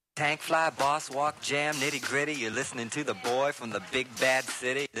Tank fly, boss walk, jam, nitty gritty. You're listening to the boy from the big bad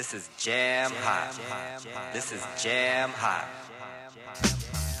city. This is Jam Hot. This is Jam Hot.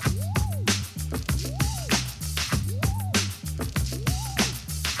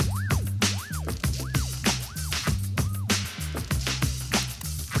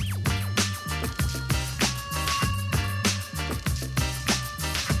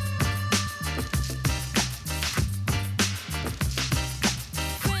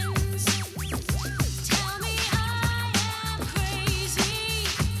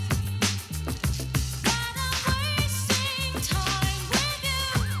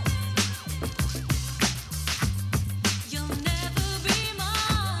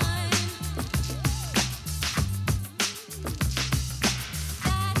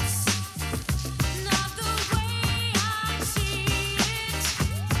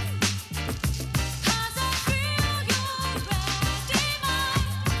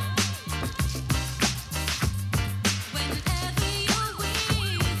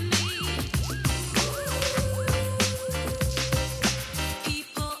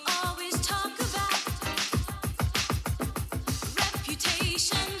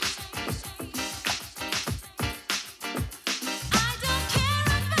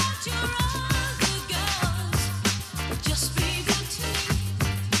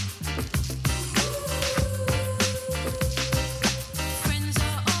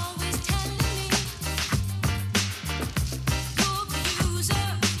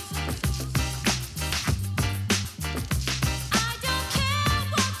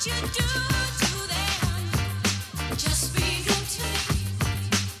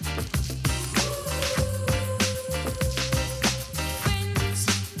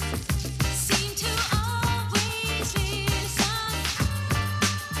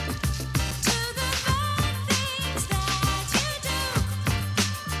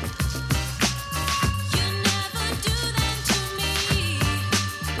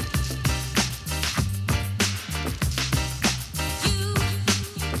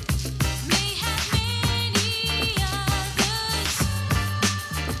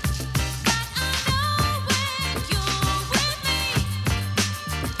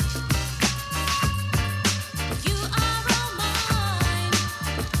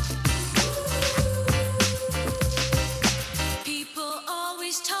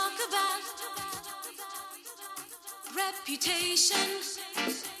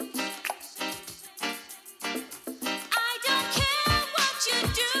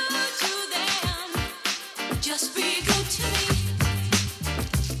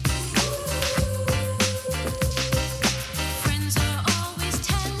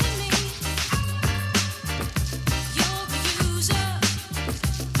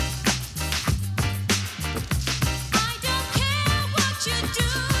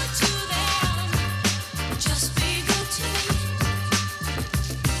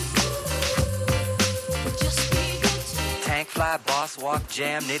 Walk,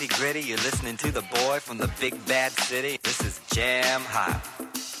 jam, nitty gritty. You're listening to the boy from the big bad city. This is Jam Hot.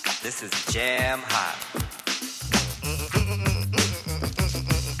 This is Jam Hot.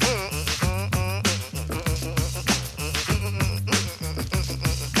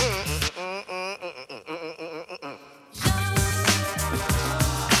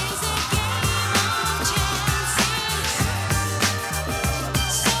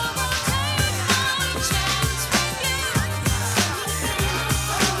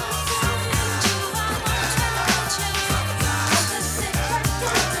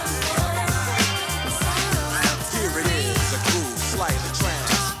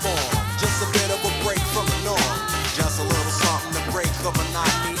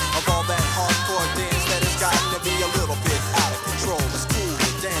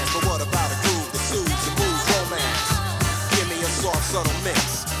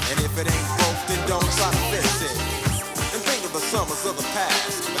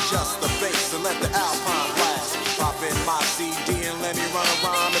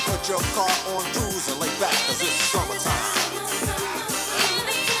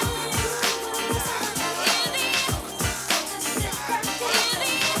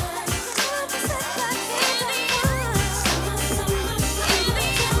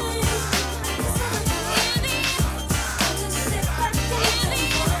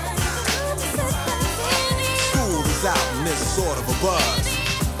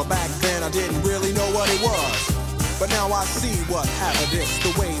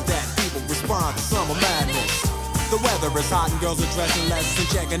 Girls are dressing less and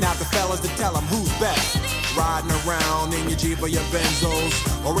checking out the fellas to tell them who's best. Riding around in your Jeep or your Benzos,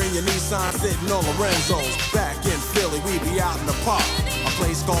 or in your Nissan sitting on Lorenzo's. Back in Philly, we be out in the park.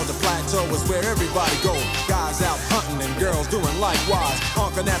 place called the Plateau is where everybody go. Guys out hunting and girls doing likewise.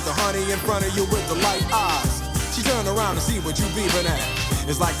 Honking at the honey in front of you with the light eyes. She turn around to see what you beeping at.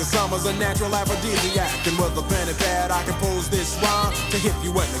 It's like the summer's a natural aphrodisiac. And with a pen and pad I compose this rhyme to hit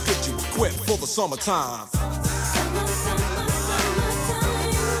you and to get you equipped for the summertime.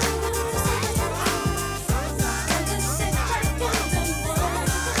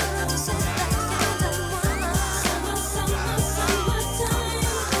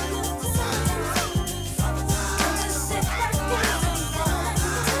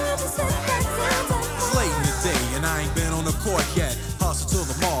 Court yet, hustle to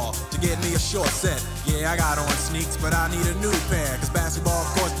the mall to get me a short set. Yeah, I got on sneaks, but I need a new pair, cause basketball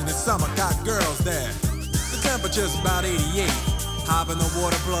courts in the summer got girls there. The temperature's about 88. Hop in the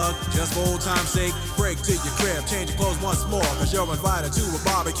water plug, just for old time's sake. Break to your crib, change your clothes once more, cause you're invited to a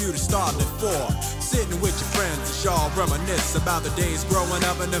barbecue to start at 4. Sitting with your friends as y'all reminisce about the days growing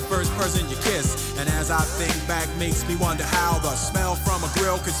up and the first person you kiss. And as I think back, makes me wonder how the smell from a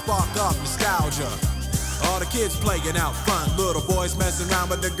grill can spark up nostalgia. All the kids playing out front, little boys messing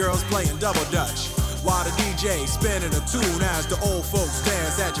around with the girls playing double dutch. While the DJ spinning a tune as the old folks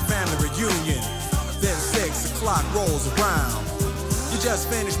dance at your family reunion. Then 6 o'clock rolls around. You just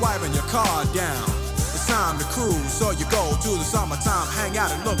finished wiping your car down. It's time to cruise, so you go to the summertime hangout.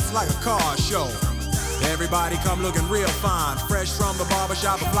 It looks like a car show. Everybody come looking real fine, fresh from the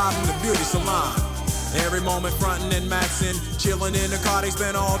barbershop or fly from the beauty salon. Every moment frontin' and maxin', chillin' in the car, they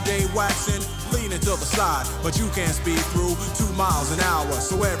spend all day waxin', leaning to the side, but you can't speed through 2 miles an hour,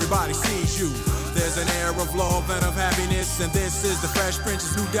 so everybody sees you. There's an air of love and of happiness, and this is the Fresh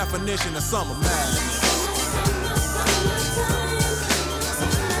Prince's new definition of summer madness.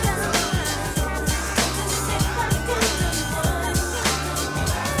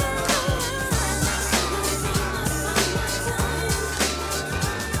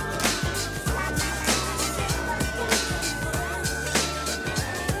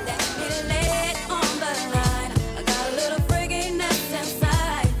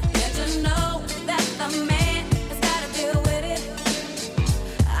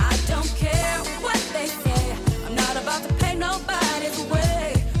 No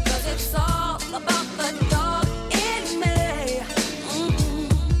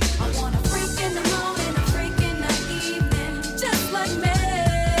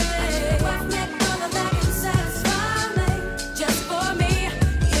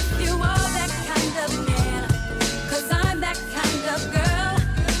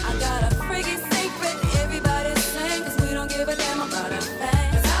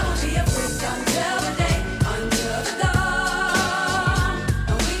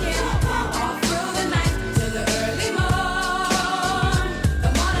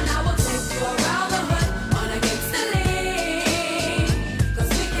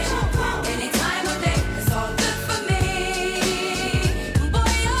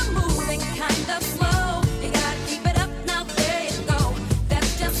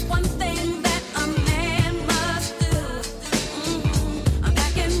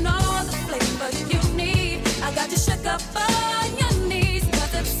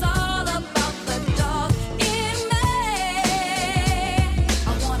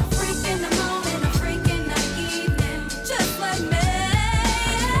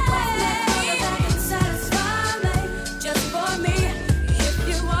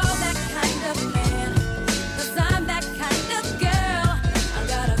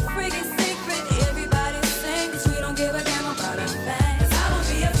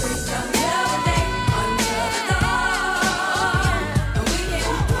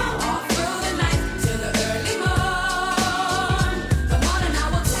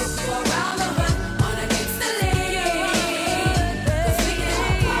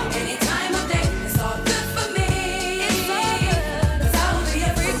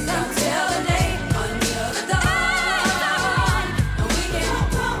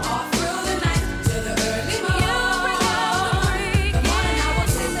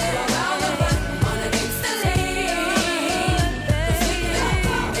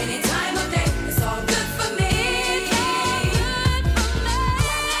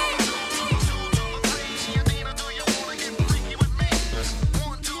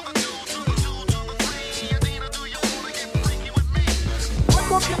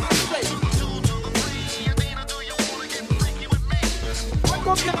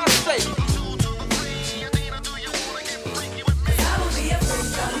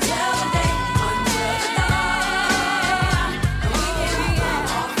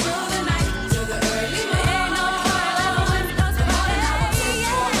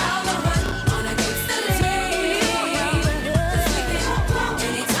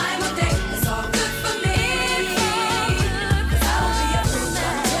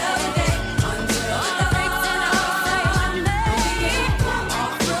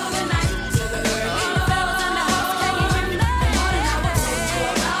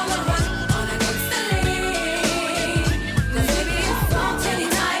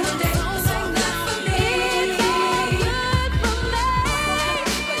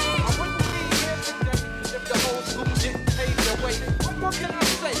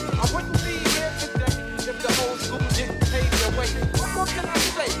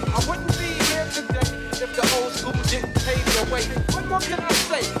school didn't pave the way. What more can I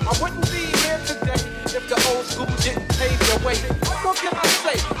say? I wouldn't be here today if the old school didn't pave the way. What more can I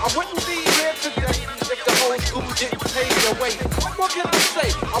say? I wouldn't be here today if the old school didn't pave the way. What more can I say?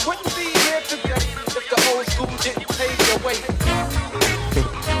 I wouldn't be here today if the old school didn't pave the way.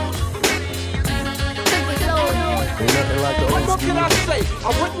 What more can I say?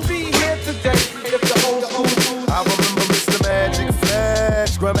 I wouldn't be here today if the old school. I remember Mr. Magic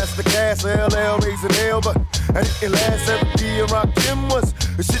Flash, Grandmaster Cass, LL raising hell, but I didn't last. Every year Rock Kim was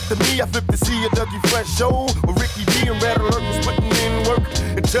the shit to me. I flipped to see a Dougie Fresh show where Ricky D and Red Alert was putting in work.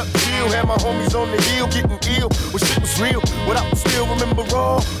 And Chuck Chill had my homies on the hill getting ill. When shit was real, what I still remember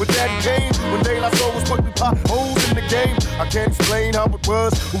raw with Daddy Kane. When De La Soul was putting potholes in the game. I can't explain how it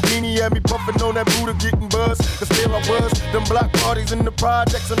was. Houdini had me puffing on that Buddha getting buzzed. Cause still I was. Them block parties in the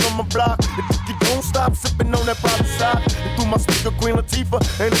projects and on my block. If you don't stop sipping on that private side. And through my speaker, Queen Latifah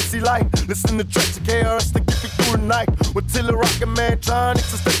and MC Light. Listen to tracks of KRS to get me through the night. With Tiller Rockin'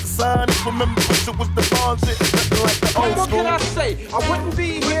 Mantronics, it's the sign. Remember when it was the bond shit, nothing like the old school. What more can I say? I wouldn't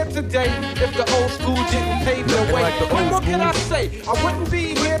be here today if the old school didn't pave the way. Like what more can I say? I wouldn't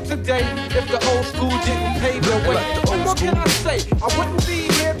be here today if the old school didn't pave the way. Like what more can I say? I wouldn't be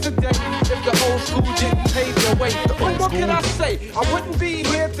here today if the old school didn't pave the way. What more can I say? I wouldn't be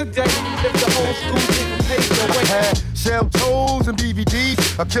here today if the old school didn't pave the way. I had shell toes and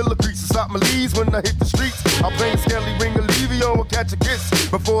DVDs. I kill the crease and stop my leaves when I hit the streets. I play Skelly Ring Olivio and catch a kiss.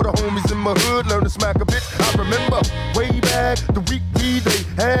 Before the homies in my hood learn to smack a bitch. I remember way back the week they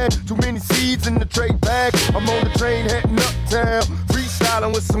had too many seeds in the tray bag. I'm on the train heading uptown,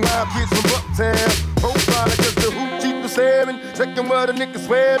 freestyling with some wild kids from uptown. Profiling cause the hoop Jeep was staring, checking where the niggas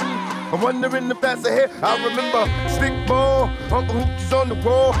swearing. I'm wondering if that's ahead. I remember stick ball, Uncle Hoochie's on the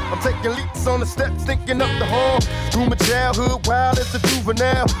wall. I'm taking leaps on the steps, thinking up the hall. Through my childhood, wild as a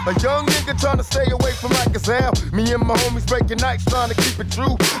juvenile. A young nigga trying to stay away from Alcazar. Me and my homies breaking nights, trying to keep it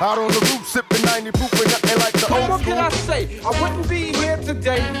true. Out on the roof, sipping 90 proof, and nothing like the old school. What more can I say? I wouldn't be here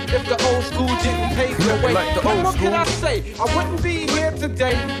today if the old school didn't pave the way. Like the what more school. can I say? I wouldn't be here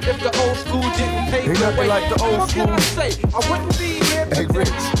today if the old school didn't pave the way. Like the old what more school. can I say? I wouldn't be here today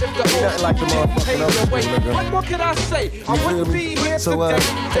if the old school like the didn't pave the way. Nigga. What more can I say? I wouldn't be here today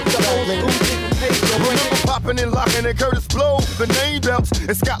if the old school didn't pave the way. Remember popping and locking and Curtis Blow, the name belts,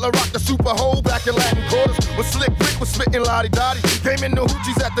 and Scotland Rock the Super Hole back in Latin quarters. When Slick Rick was spitting Lottie Dottie, came in the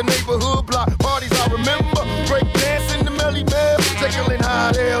hoochies at the neighborhood block parties. I remember break dancing the Melly Mel, tickling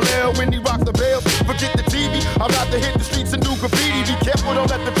high LL when he rocked the bells. Forget the TV, I'm about to hit the streets and do graffiti. Be careful, don't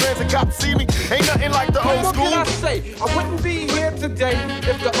let the transit cops see me. Ain't nothing like the old school. What more can I say? I wouldn't be here today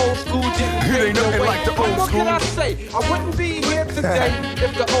if the old school didn't pave It ain't the nothing way. like the old what more school. can I say? I wouldn't be here today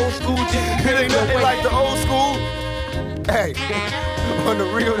if the old school didn't It pave ain't the nothing way. like the old school. Hey, on the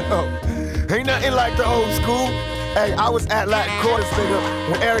real though, ain't nothing like the old school. Hey, I was at Latin Quarters,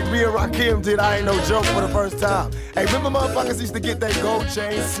 nigga, when Eric B and Rakim did I Ain't No Joke for the first time. Hey, remember motherfuckers used to get that gold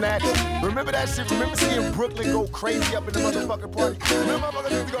chain snatched? Remember that shit? Remember seeing Brooklyn go crazy up in the motherfucking party? Remember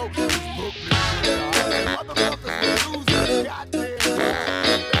motherfuckers used to go, Brooklyn, motherfuckers were losing, goddamn.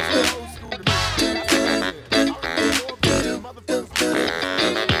 That's the old school to me.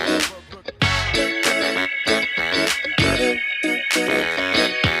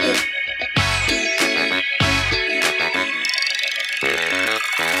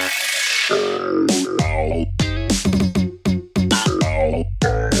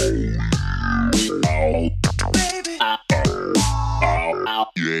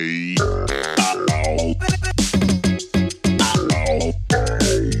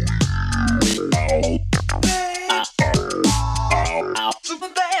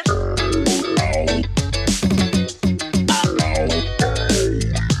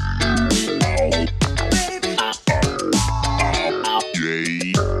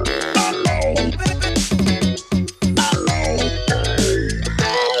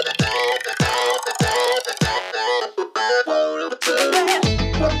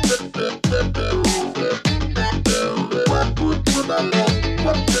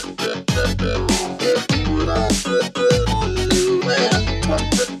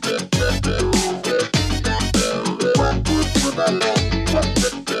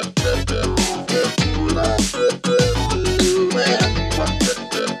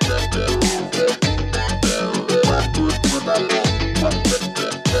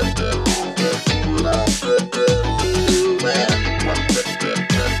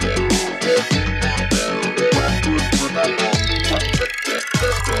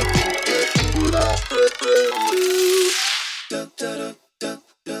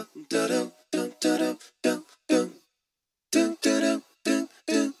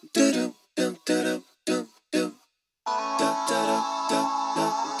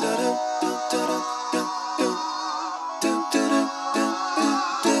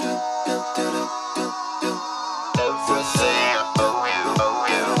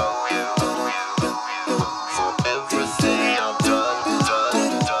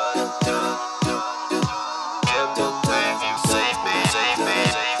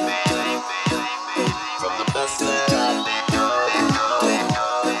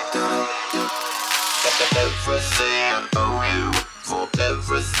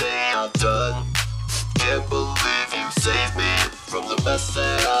 say I'm done. Can't believe you saved me from the mess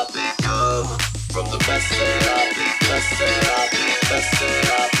that I've become. From the mess that I've become. Mess that I've become. Mess that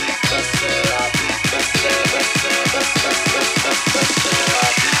I've become. Mess that I've become. Mess that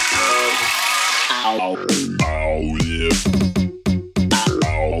I've become. Ow, ow, yeah.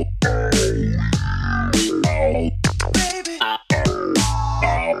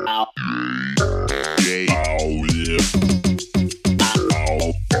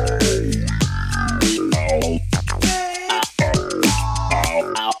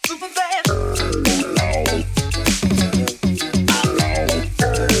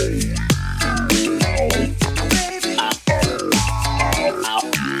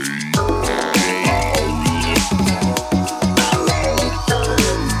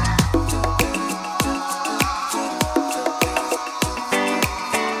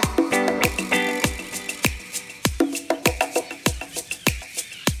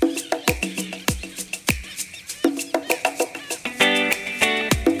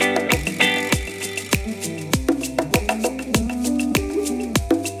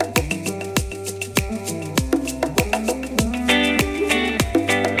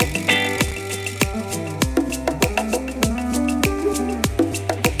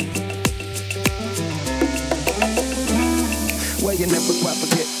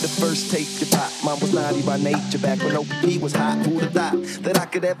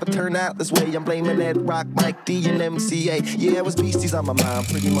 Turn out this way, I'm blaming Ed Rock, Mike D, and MCA. Yeah, it was beasties on my mind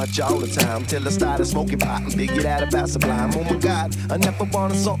pretty much all the time, till I started smoking pot and figured out about Sublime. Oh my God, I never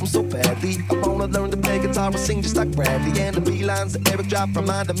wanted something so badly. I wanna learn to play guitar and sing just like Bradley. And the B-lines that Eric dropped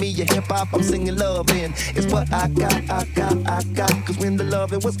reminded me of hip-hop. I'm singing love in, it's what I got. Cause when the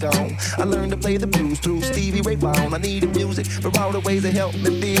love it was gone, I learned to play the blues through Stevie Ray Vaughan. I needed music for all the ways it helped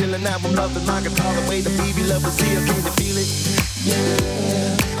me feel, and now I'm loving my guitar the way the baby love was here. Can you feel it?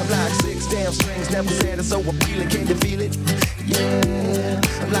 Yeah. I'm like 6 damn strings, never said it so appealing, can you feel it? Yeah,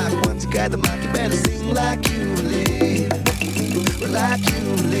 I'm like once you got the mic, you better sing like you live. Like you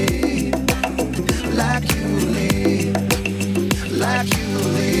live. Like you live. Like you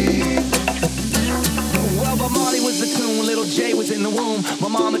live. Well, Bob Marley was the tune, Little J was in the womb. My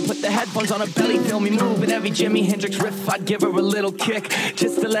mom had put the headphones on her belly, feel me move. And every Jimi Hendrix riff, I'd give her a little kick,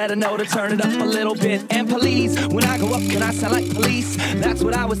 just to let her know to turn it up a little bit. And police, when I go up, can I sound like police? That's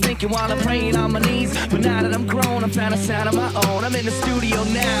what I was thinking while I'm praying on my knees. But now that I'm grown, I found a sound of my own. I'm in the studio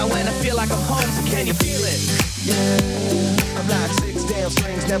now, and I feel like I'm home, so can you feel it? Yeah, I'm like 6 damn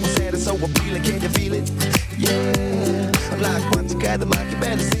strings, never said it so appealing, can you feel it? Yeah, I'm like once you got the mic, you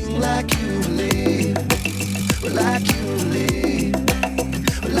better sing like you live. Like you live,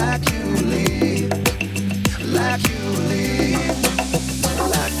 like you live, like you live,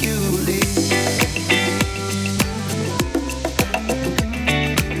 like you live.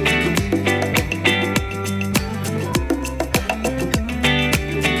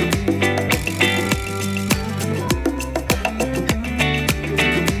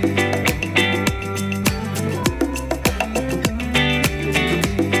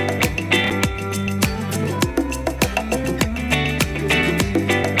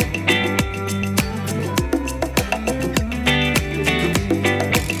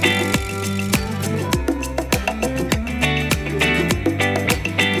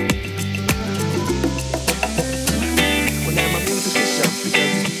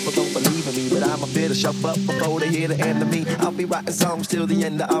 Writing songs till the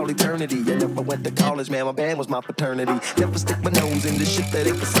end of all eternity. I never went to college, man, my band was my fraternity. Never stick my nose in the shit that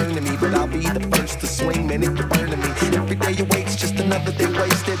ain't concerning me, but I'll be the first to swing, man, if you're burning me. Every day you wait's just another day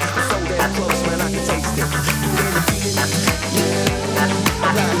wasted. I'm so damn close, man, I can taste it. You hear the feeling? Yeah.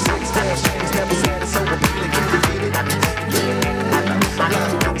 I'm like 6 damn strings, never said it so appealing, can you feel it? Yeah. I'm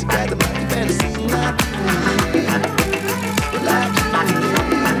like once you got the mic, you better sing like you live. Like you live. Like you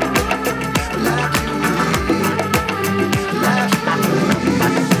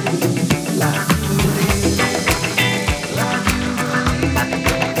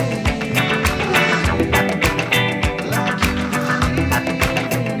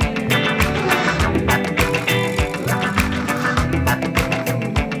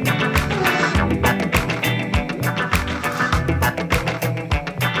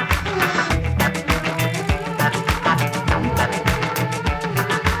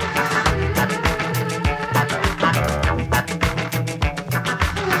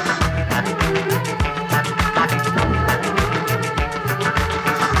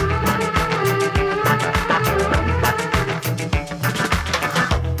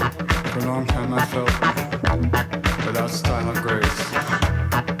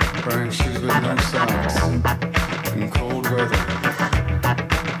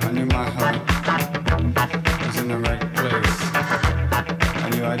knew my heart was in the right place. I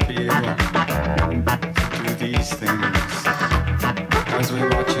knew I'd be able to do these things. As we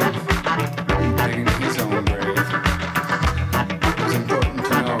watch him digging his own grave, it was important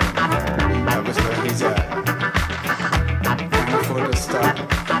to know that was where he's at. Can't afford to stop.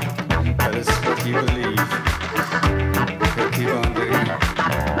 That is what he believed. He'll keep on digging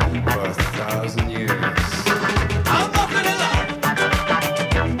for 1,000 years. I'm walking along.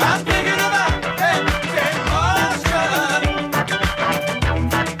 I'm thinking about every motion.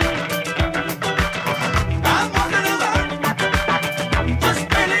 I'm walking along, just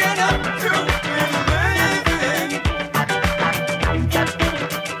barely enough to be living.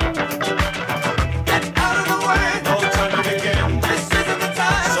 Get out of the way. No time to begin. This isn't the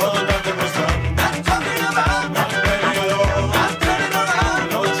time. So nothing was done. Not talking about. Not ready at all. I'm turning around.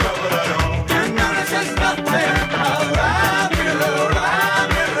 No trouble at all. You notice there's nothing around you.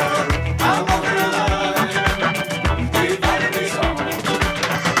 I'm walking along. Dividing these songs.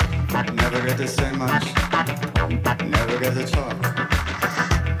 Never get to say much, never get to talk.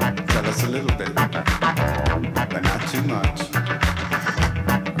 Tell us a little bit, but not too much.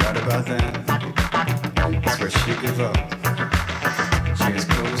 Right about then, that's where she give up. She has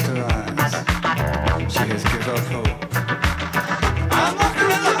closed her eyes, she has give up hope. I'm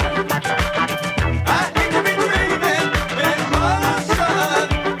walking along. I need to be dreaming in motion.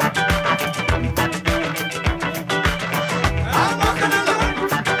 I'm walking along,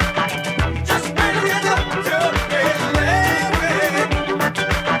 just barely enough to be living.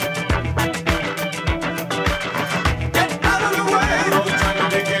 Get out of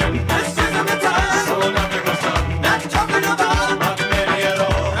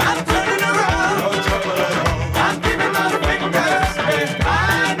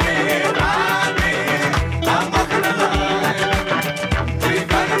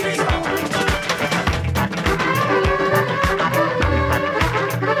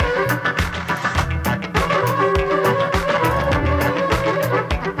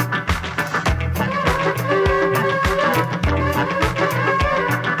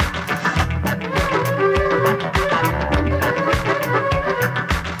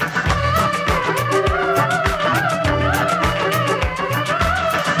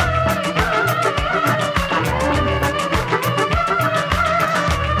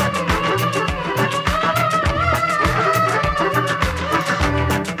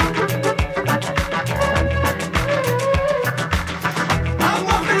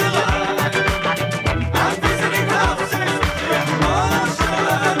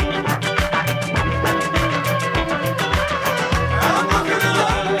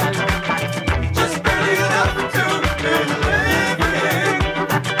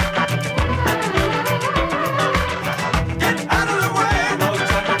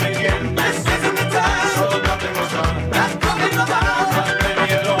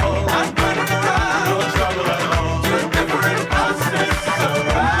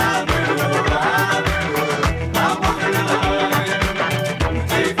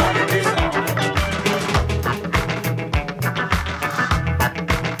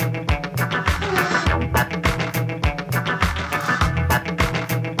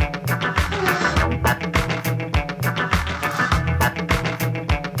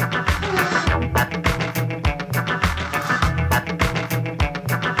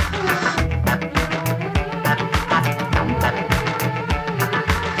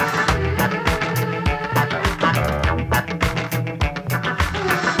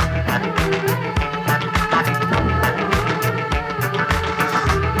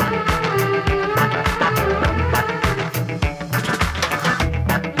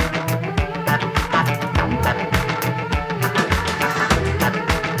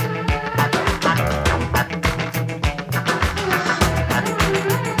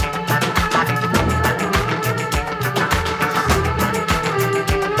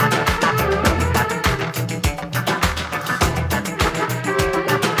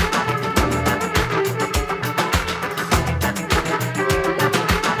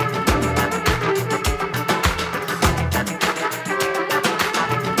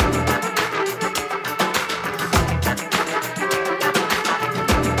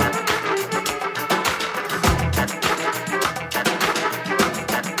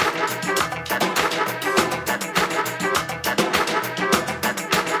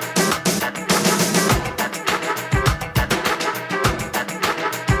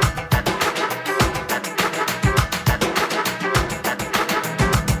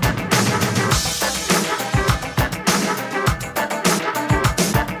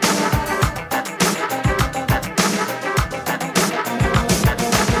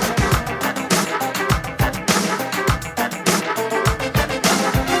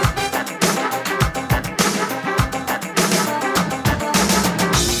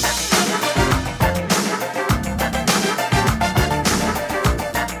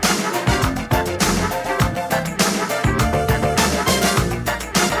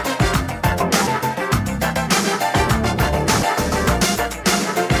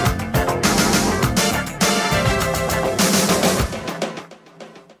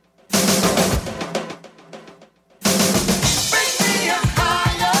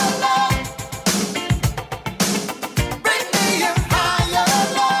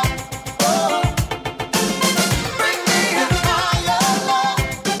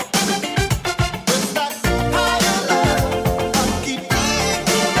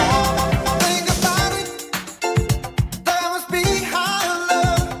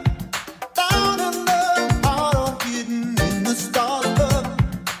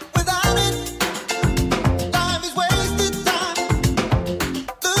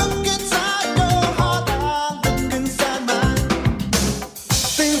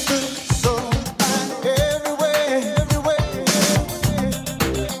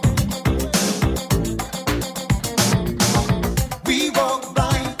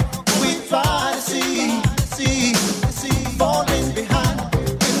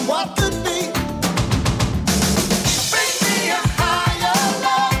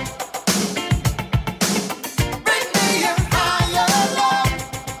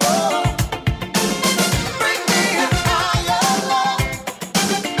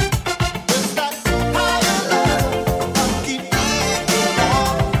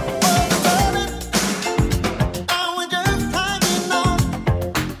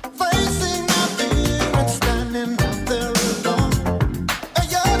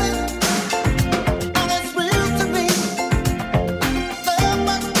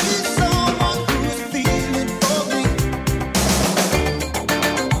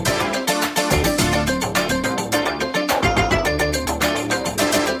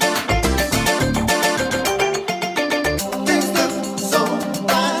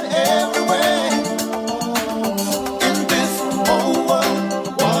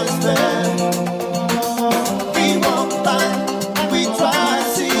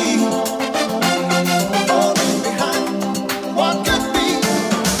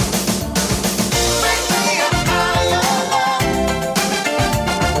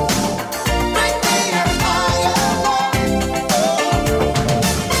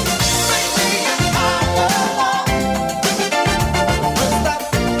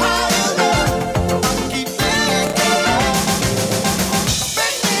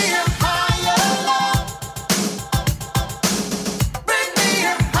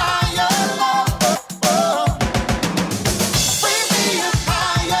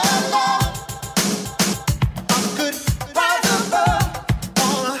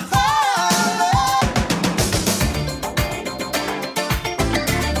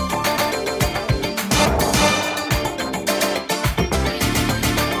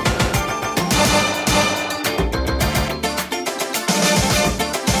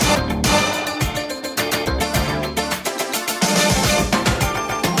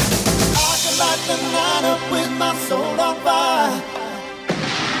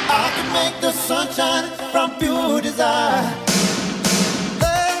the sunshine from pure desire.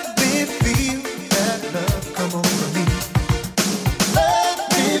 Let me feel that love come over me. Let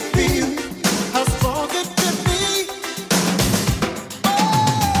me feel how strong it can be.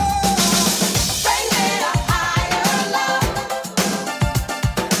 Bring me a higher love.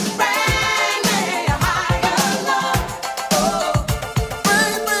 Bring me a higher love. Oh,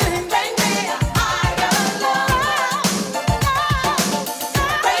 bring me a higher love.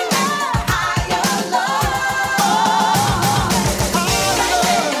 Bring me a higher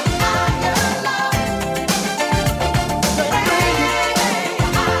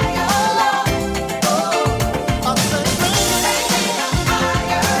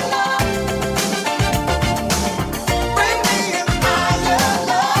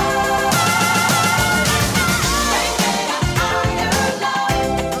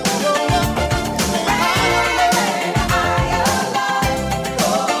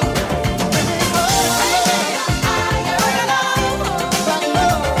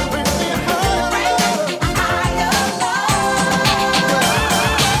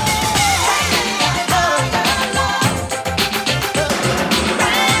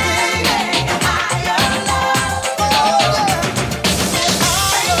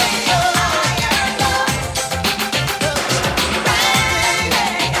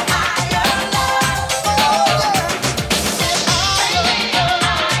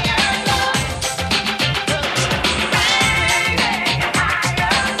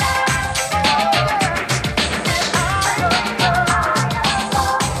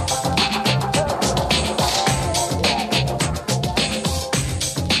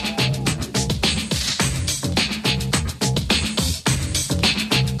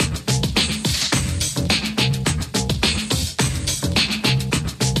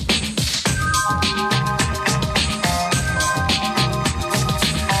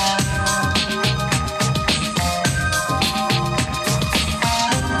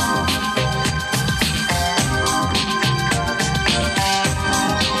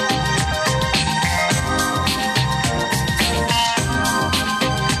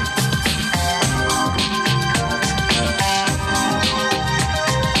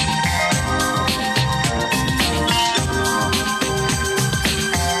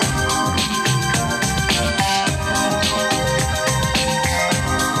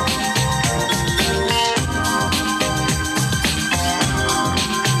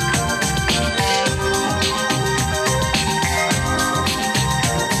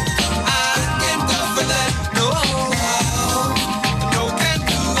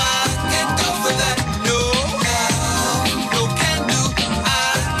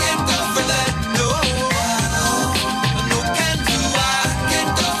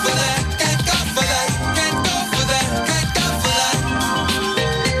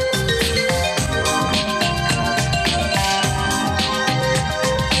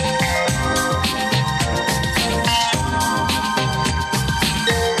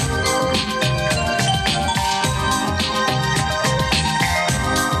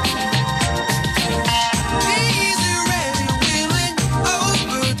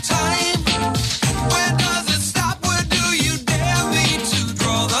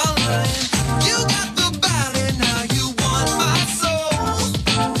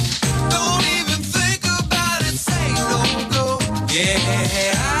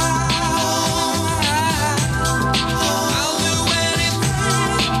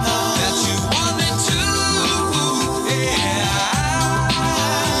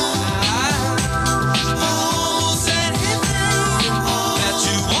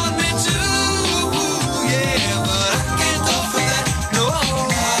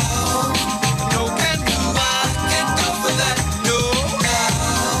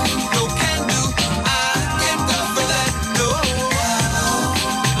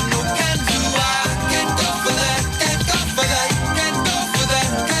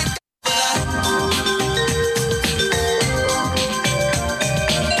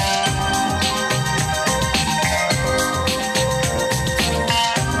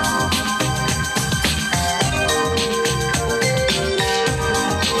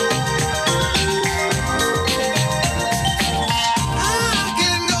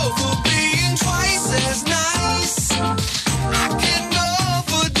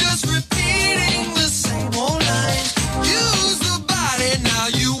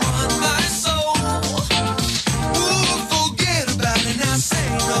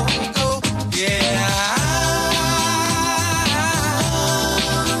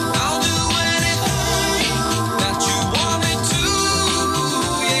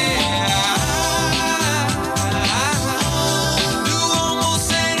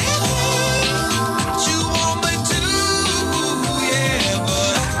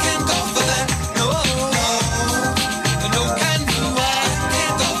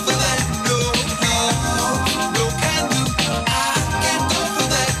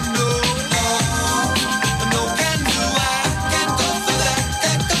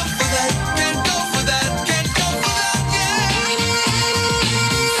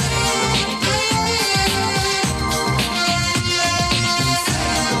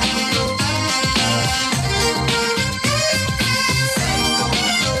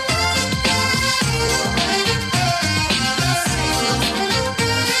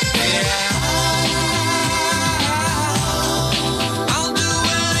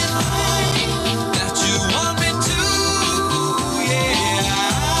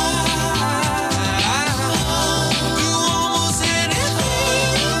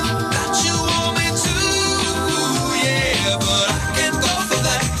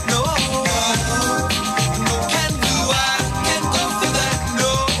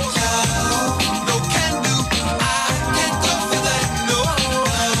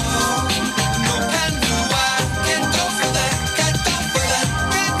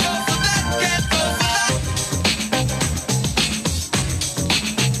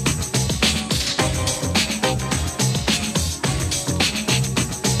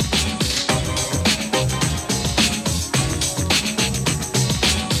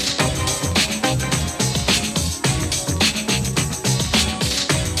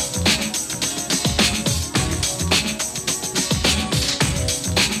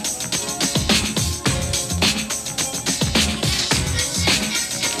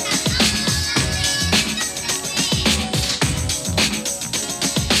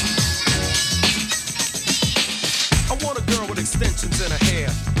extensions in her hair,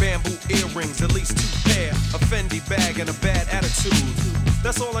 bamboo earrings, at least 2 pair, a Fendi bag and a bad attitude.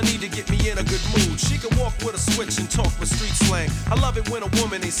 That's all I need to get me in a good mood. She can walk with a switch and talk with street slang. I love it when a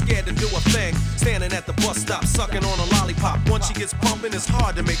woman ain't scared to do a thing. Standing at the bus stop, sucking on a lollipop. Once she gets pumping, it's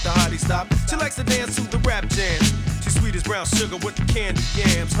hard to make the hottie stop. She likes to dance to the rap jams. She's sweet as brown sugar with the candy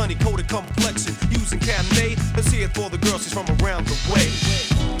yams. Honey-coated complexion, using Cabernet. Let's hear it for the girl, she's from around the way.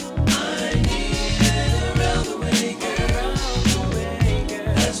 I need it around the way, girl.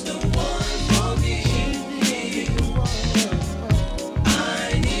 That's the one for me.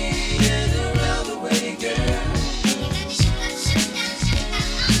 I need it around the way, girl.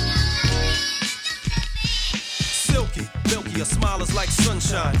 Silky, milky, her smile is like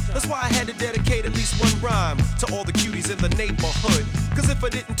sunshine. That's why I had to dedicate at least one rhyme to all the cuties in the neighborhood. Cause if I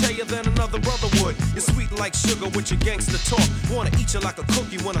didn't tell you, then another brother would. You're sweet like sugar with your gangster talk. Wanna eat you like a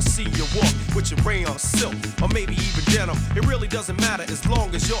cookie when I see you walk with your rayon silk, or maybe even denim. It really doesn't matter as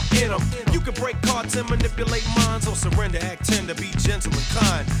long as you're in them. You can break cards and manipulate minds, or surrender, act tender, be gentle and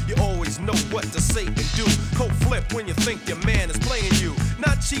kind. You always know what to say and do. Cold flip when you think your man is playing you.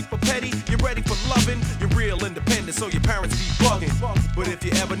 Not cheap or petty, you're ready for loving. You're real independent, so your parents be bugging. But if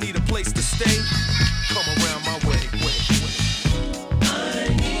you ever need a place to stay, come around my way. I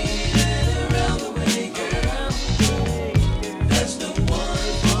need it around the way, girl. That's the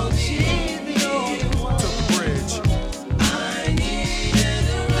one for me. To the bridge. I need it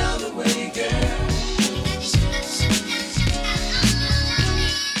around the way, girl.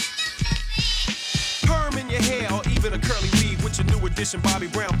 Perm in your hair or even a curly weave with your new edition Bobby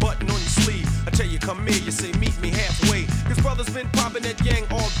Brown button on your sleeve. I tell you come here, you say meet me halfway. Cause brothers been popping that yang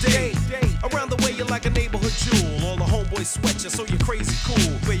all day. Around the way you're like a neighborhood jewel. All the homeboys sweat you so you're crazy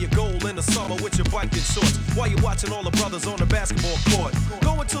cool. Wear your gold in the summer with your biking shorts while you're watching all the brothers on the basketball court.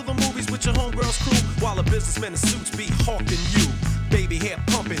 Going to the movies with your homegirls crew while the businessmen in suits be hawking you. Baby hair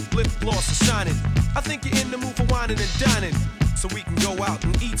pumping, lip gloss is shining. I think you're in the mood for whining and dining, so we can go out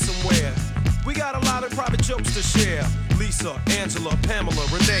and eat somewhere. We got a lot of private jokes to share. Lisa, Angela, Pamela,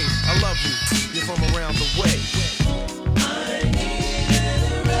 Renee, I love you. You're from around the way. I need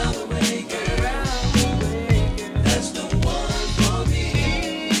it around the way, girl. That's the one for me.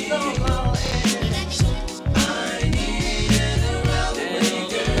 I need it around the way,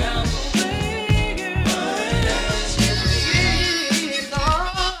 girl. That's me. I need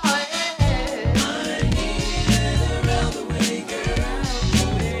it around the way, girl.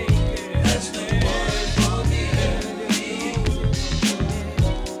 That's the one for me.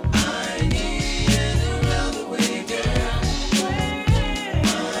 I need it around the way, girl.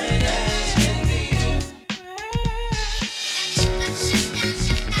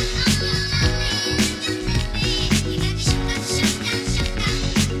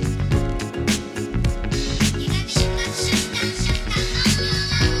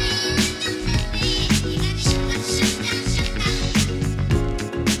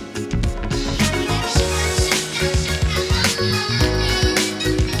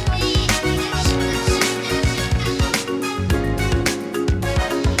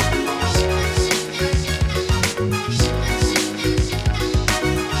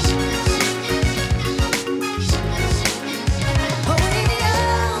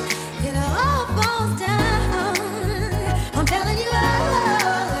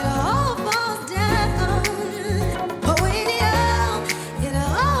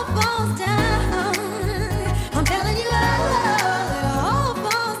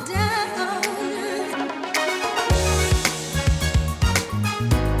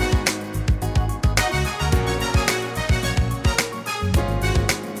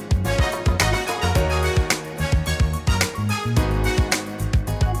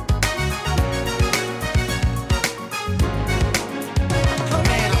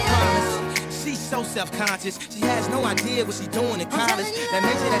 Self-conscious, she has no idea what she's doing in college. That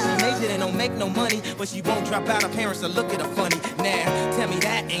major that she majored in don't make no money, but she won't drop out. Her parents will look at her funny. Now, tell me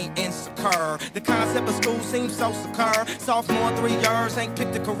that ain't insecure. The concept of school seems so secure. Sophomore, 3 years, ain't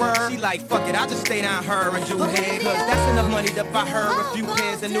picked a career. She like, fuck it, I'll just stay down her and do head. Cause that's enough money to buy her a few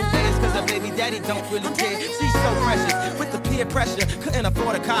pairs of new pants. Cause her baby daddy don't really care. She's so precious with the peer pressure. Couldn't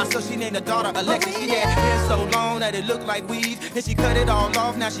afford a car, so she named her daughter Alexis. She had hair so long that it looked like weave. And she cut it all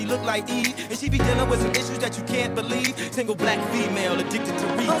off, now she look like Eve. And she be dealing with some issues that you can't believe. Single black female addicted to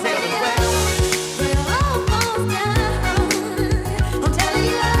retail as well.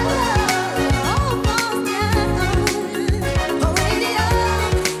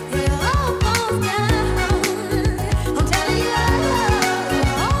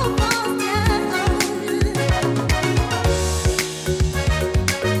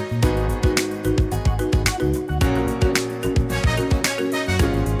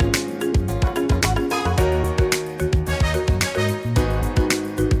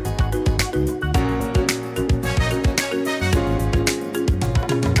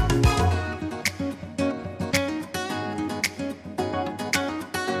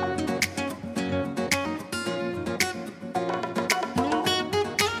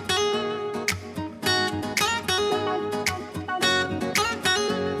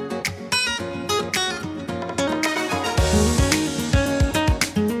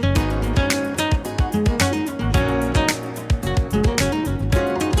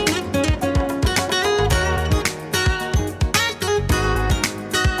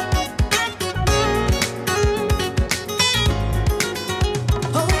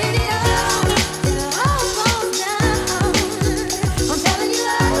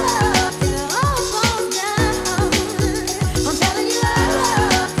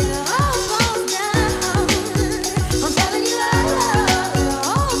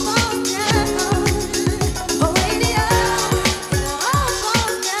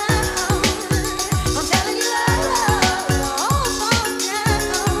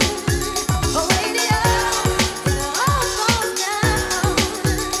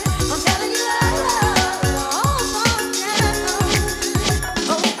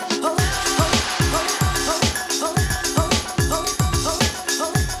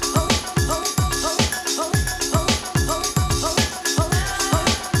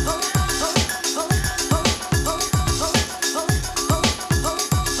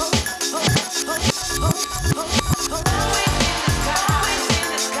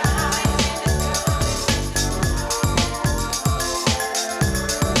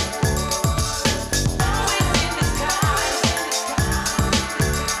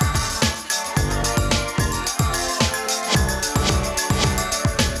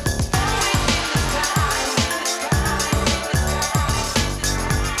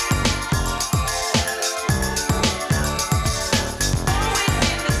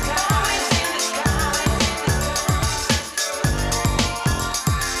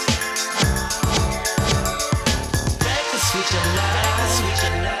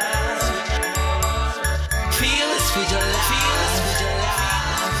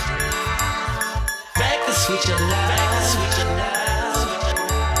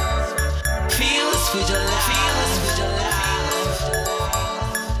 with your life. Feel us with your life.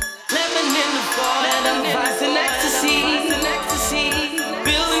 Lemon in the fall, and vice and ecstasy.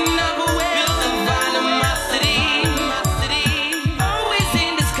 Building up a well of animosity. Always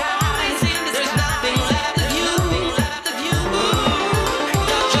in disguise. There's nothing left of you.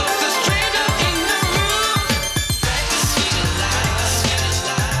 You're just a stranger in the room. Practice with your life.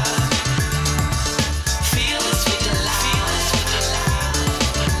 Feel us with your life.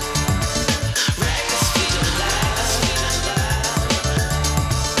 Practice with your life.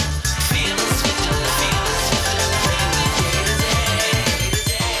 Feel us with your life.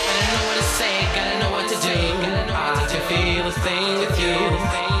 Gotta know what to say, gotta know what to do. I can feel a thing with you.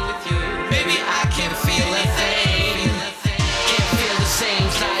 Baby, I can't feel a thing. Can't feel the same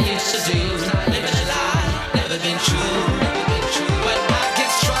as I used to do. Living a lie, never been true. But I get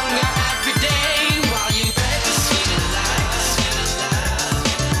stronger every day while you practice with your life.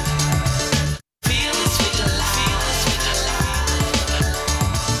 Feel us with your life.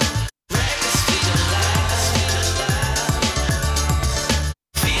 Practice with your life.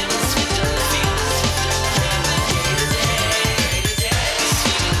 Feel us with your life.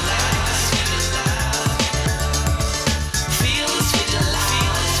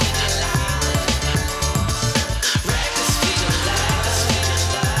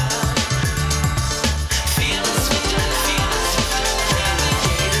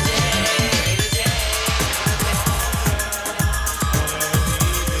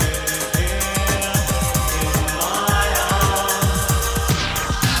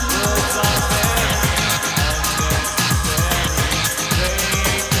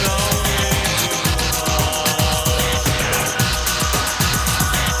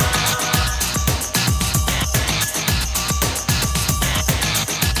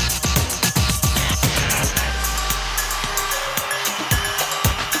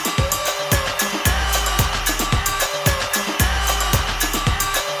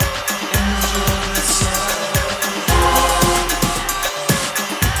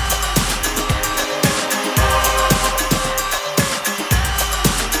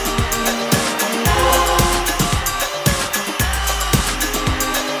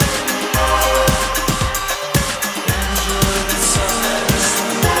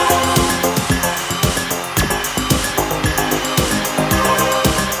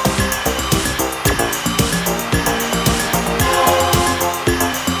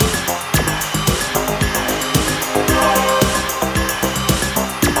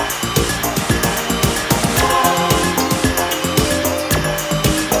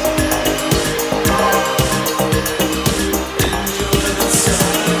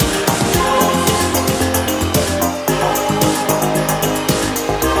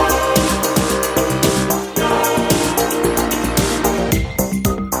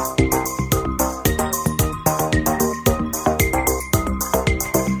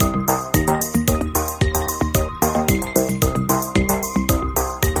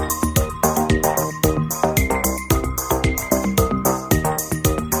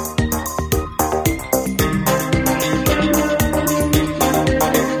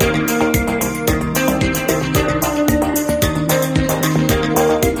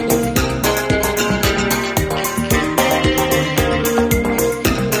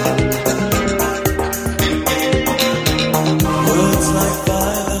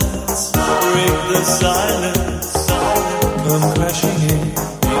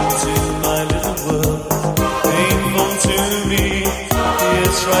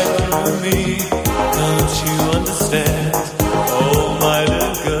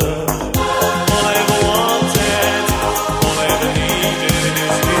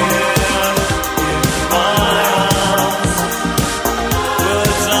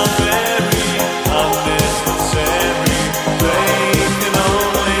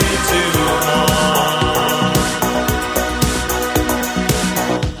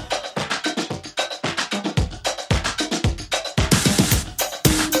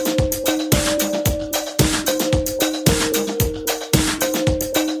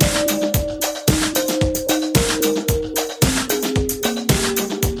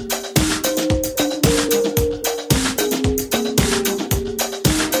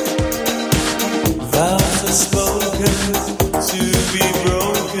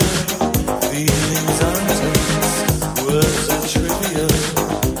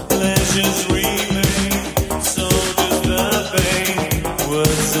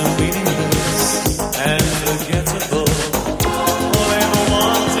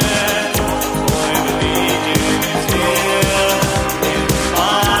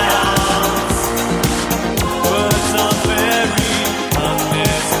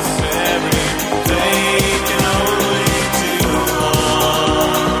 They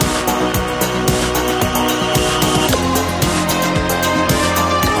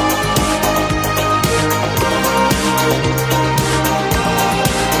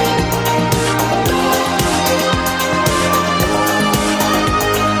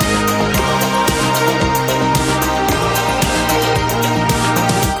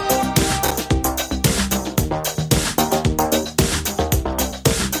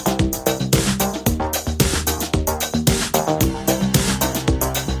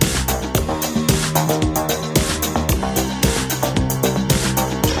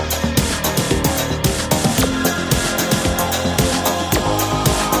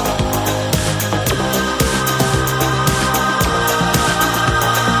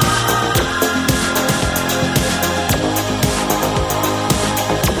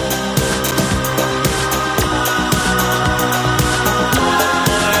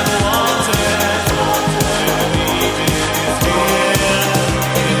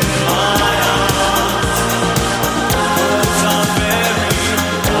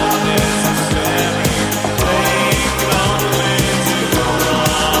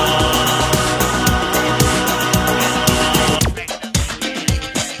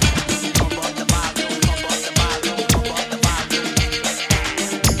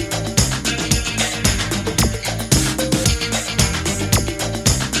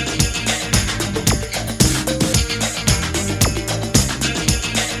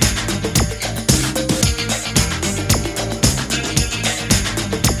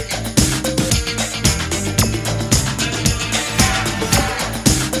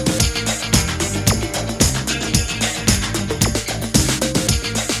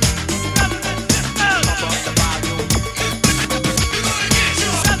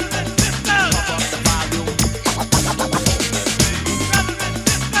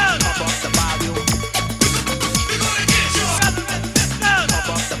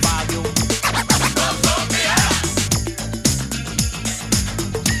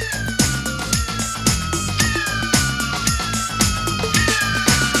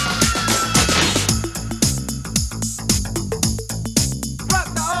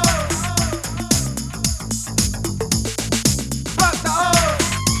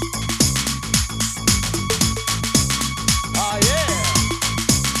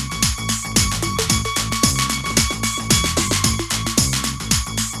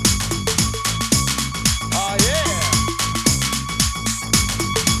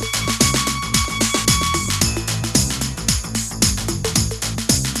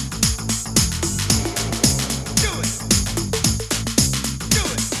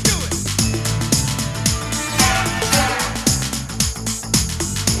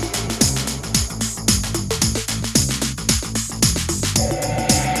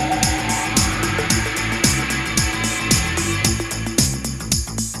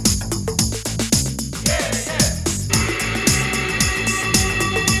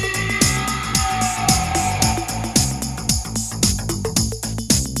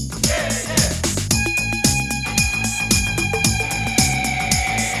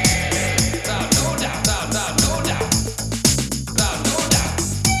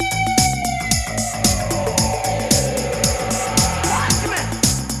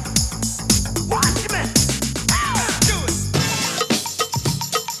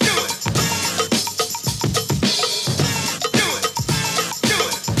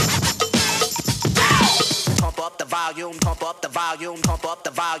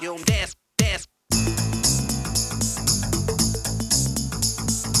volume. Dance, dance.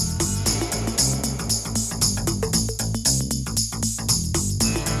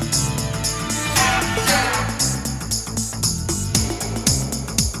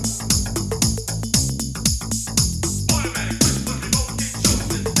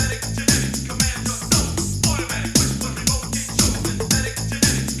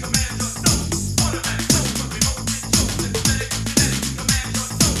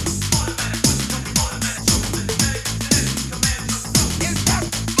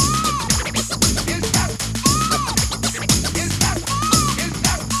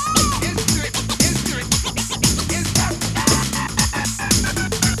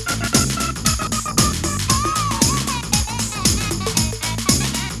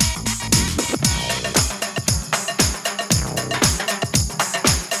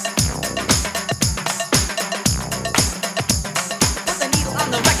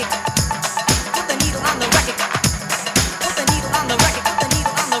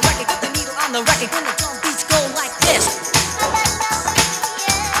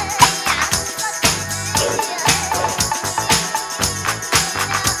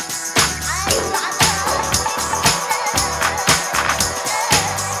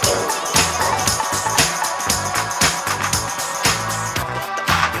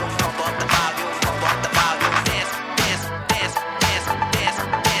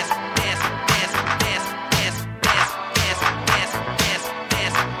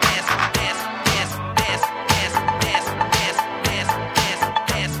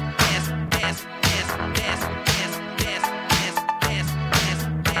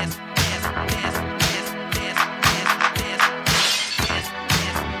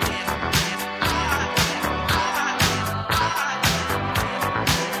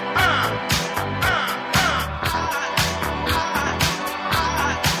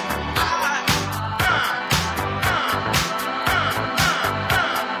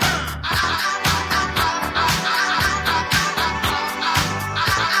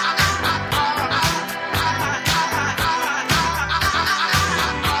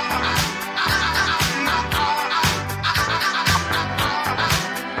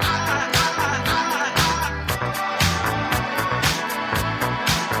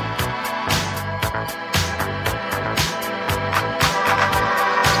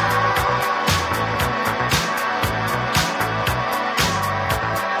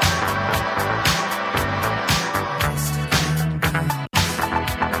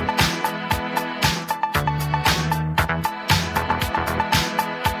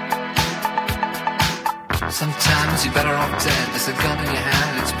 Sometimes you're better off dead. There's a gun in your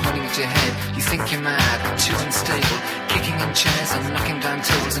hand, it's pointing at your head. You think you're mad, too unstable, kicking in chairs and knocking down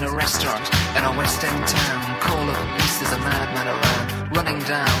tables in a restaurant in a West End town. Call the police, there's a madman around, running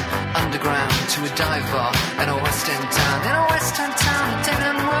down underground to a dive bar in a West End town. In a West End town, a dead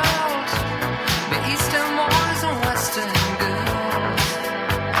end world, the Eastern boys and Western girls.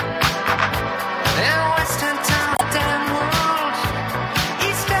 In a West End town, a dead end world,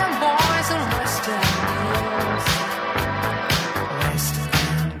 Eastern boys and Western girls. West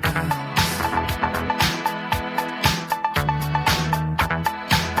End girls.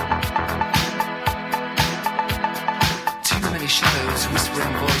 Too many shadows,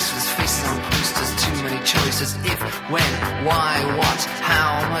 whispering voices, faces on posters, too many choices. If, when, why, what,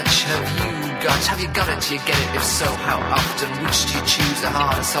 how much have you got? Have you got it? Do you get it? If so, how often? Which do you choose, a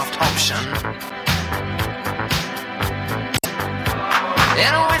hard or soft option?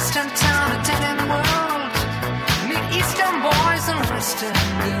 In a Western town, a dead end world, meet Eastern boys and Western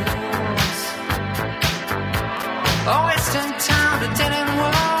girls. A Western town, a dead end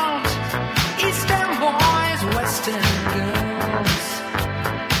world, Eastern boys, Western girls.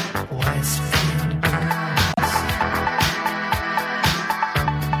 Western girls.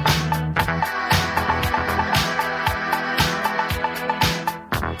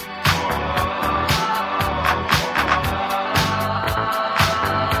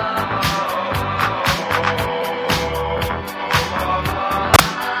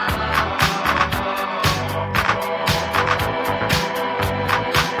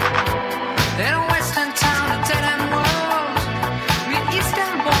 In a Western town, a dead end world, meet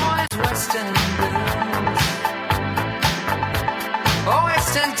Eastern boys, Western girls. A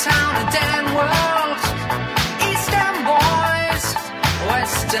Western town, a dead end world, Eastern boys,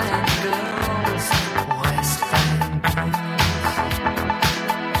 Western girls, Western girls.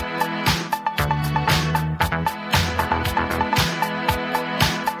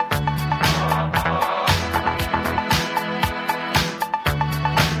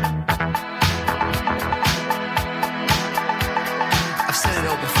 I've said it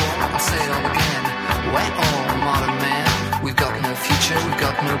all before, I'll say it all again. We're all modern men. We've got no future, we've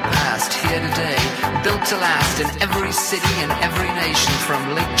got no past. Here today, built to last in every city and every nation,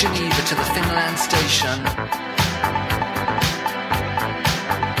 from Lake Geneva to the Finland station.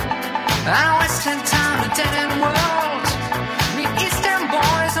 Our western town, a dead-end world. Meet eastern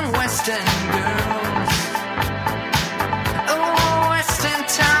boys and western girls. Oh, western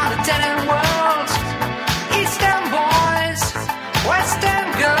town, a dead-end world. Eastern boys, western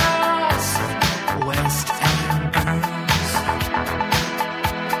girls. Western girls.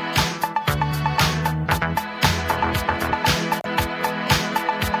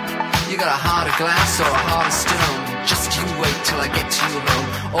 You got a heart of glass or a heart of stone? Just you wait till I get to you home.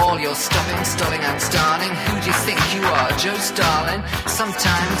 All your stopping, stalling and starting. Who do you think you are, Joe Starling?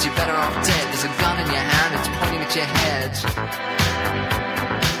 Sometimes you're better off dead. There's a gun in your hand, it's pointing at your head.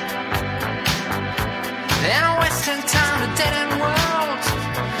 In a western town, a dead-end world.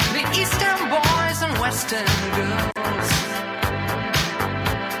 The eastern boys and western girls.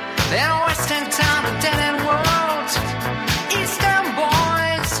 In a western town, a dead-end world. Eastern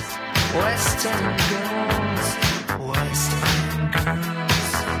boys, western girls. Western girls.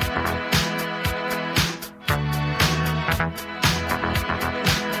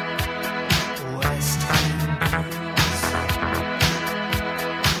 Western girls.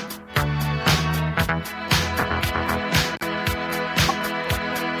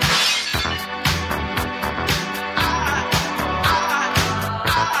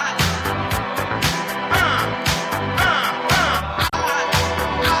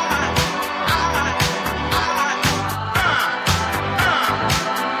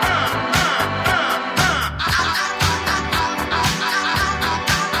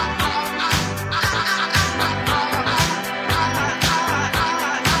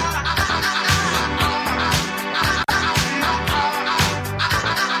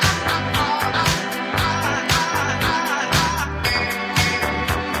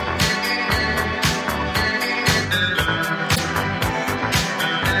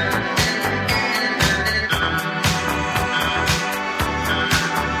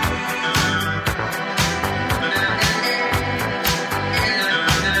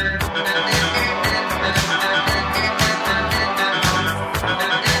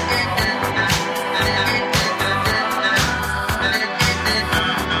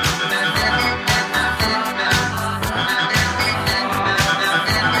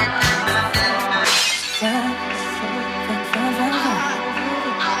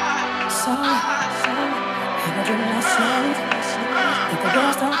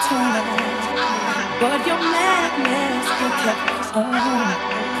 But your madness, you kept on.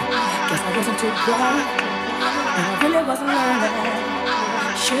 Guess I wasn't too bright, and I really wasn't learning.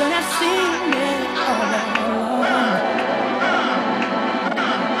 Should have seen it all along.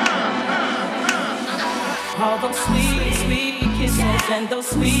 All those sweet, sweet kisses and those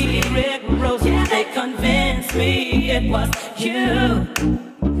sweet red roses, they convinced me it was you.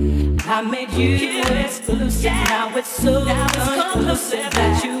 I made you exclusive, now it's so conclusive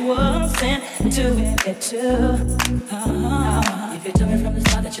that you wasn't doing it too. If you told me from the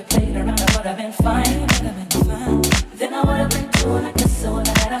start that you played around, I would have been fine. Then I would have been doing, I guess I would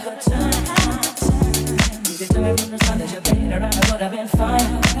have had a good time. If you told me from the start that you played around, I would have been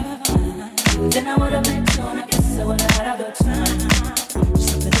fine. Then I would have been doing, I guess I would have had a good time.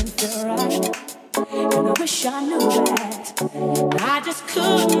 Something didn't feel right. And I wish I knew that. I just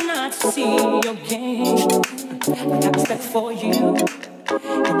could not see your game. I got respect for you,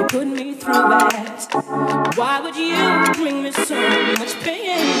 and you put me through it. Why would you bring me so much pain?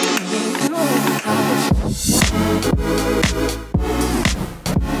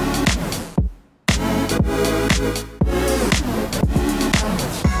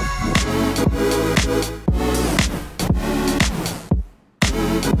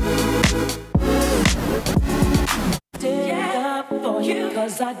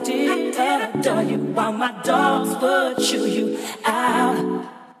 Cause I did adore you, while my dogs would chew you out.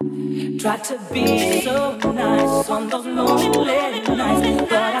 Tried to be so nice on those lonely nights,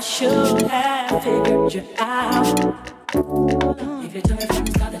 but I should have figured you out. If you told me from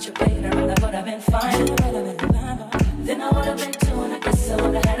the start that you played around, I would have been fine. Then I would have been doing, I guess I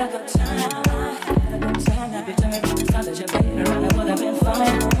would have had a good time. If you told me from the start that you played around, I would have been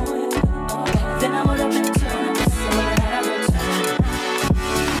fine. Then I would have been doing, I guess I would have had a good time.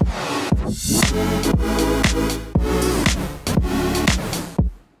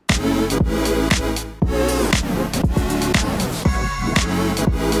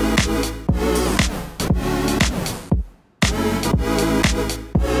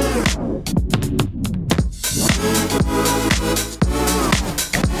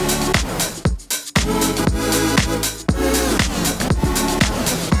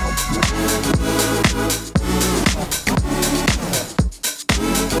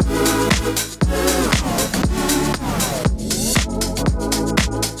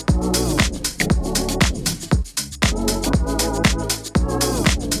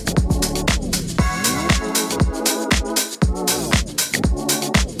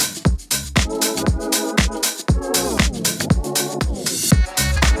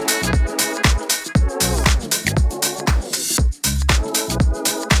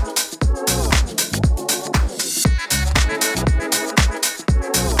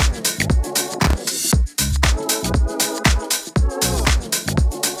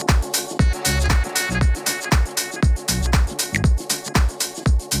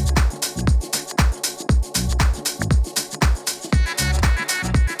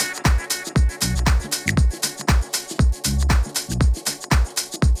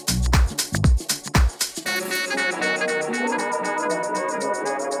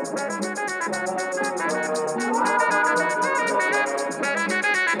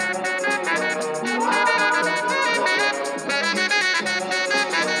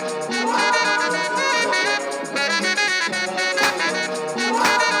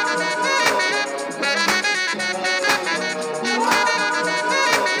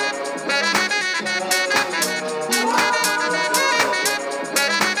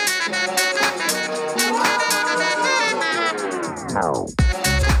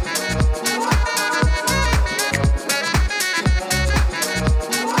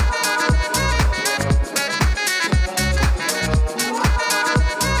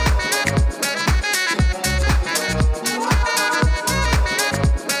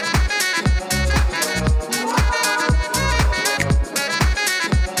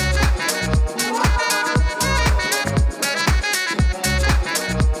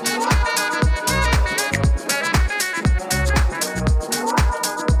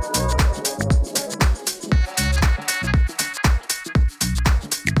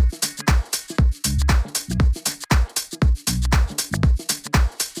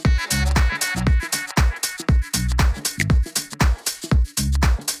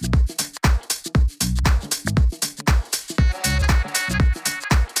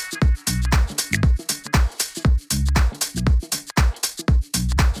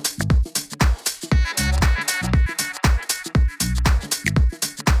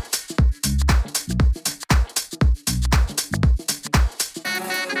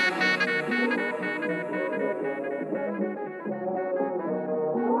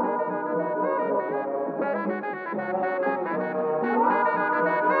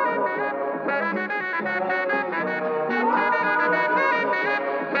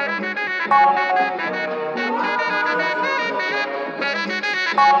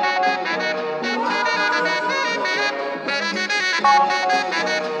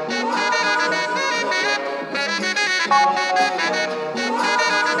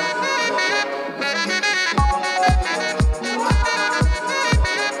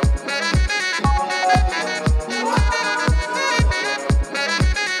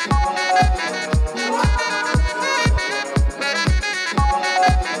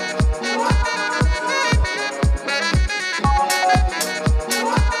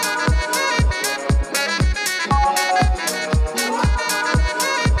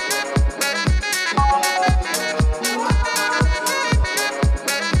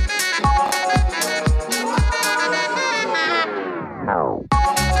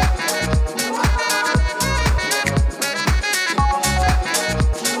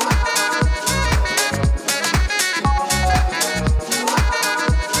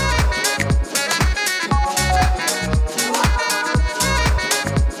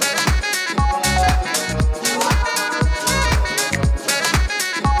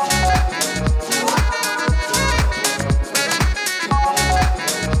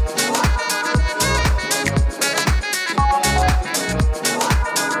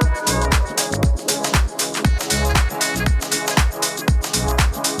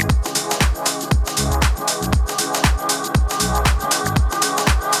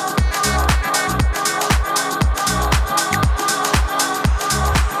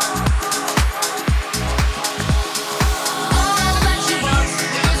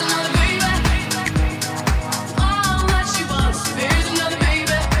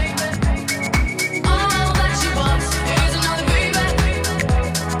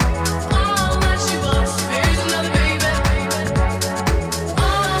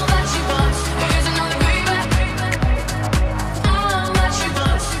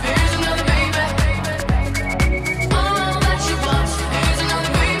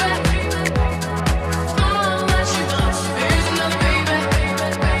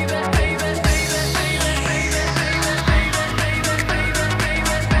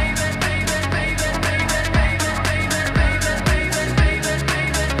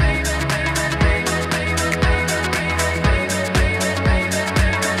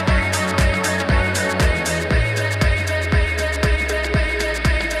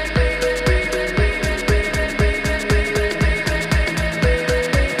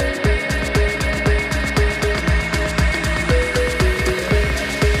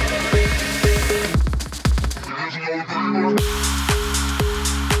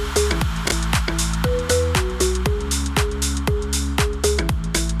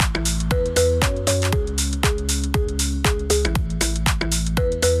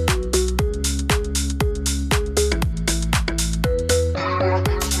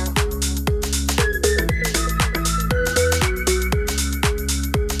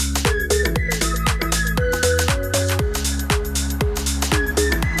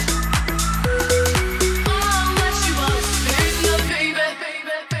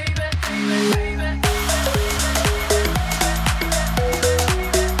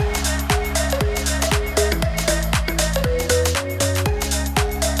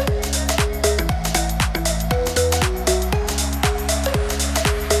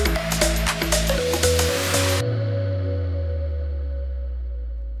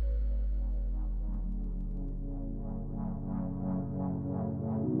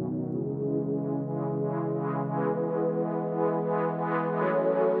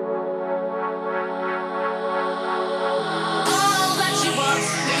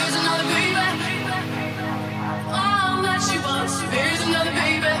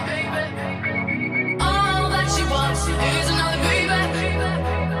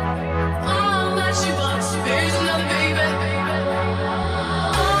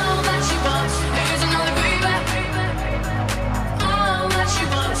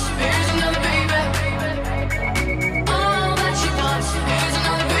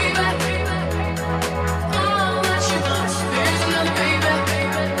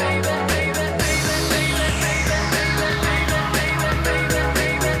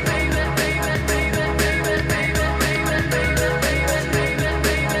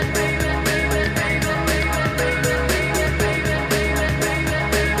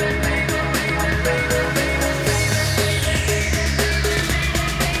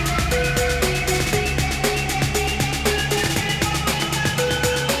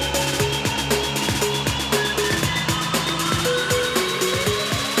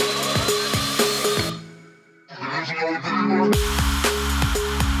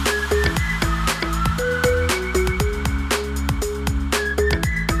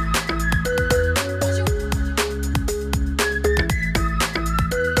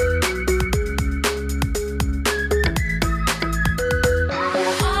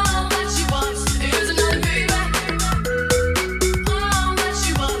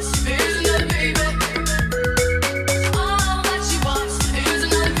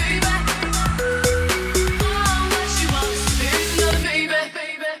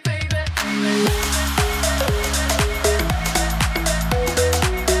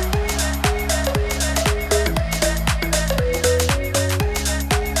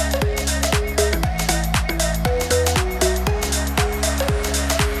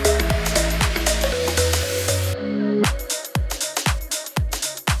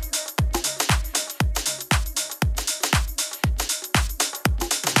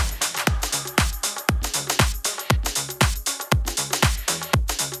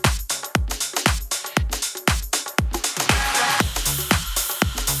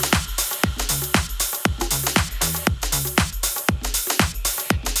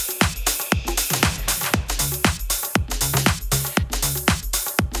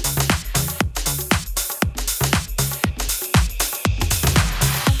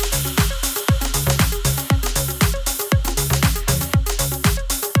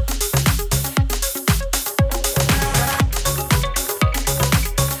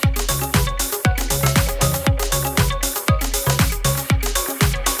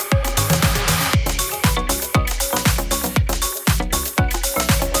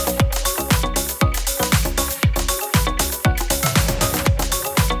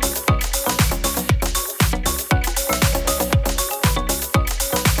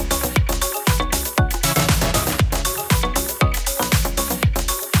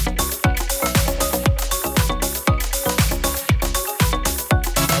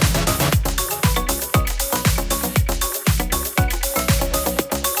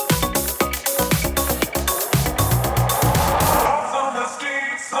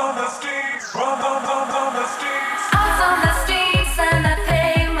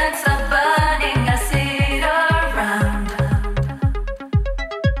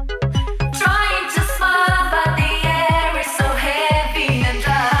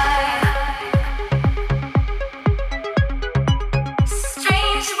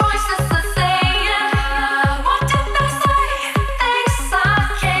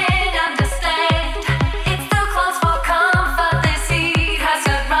 It's too close for comfort. This heat has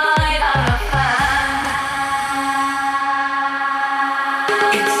got right out of hand.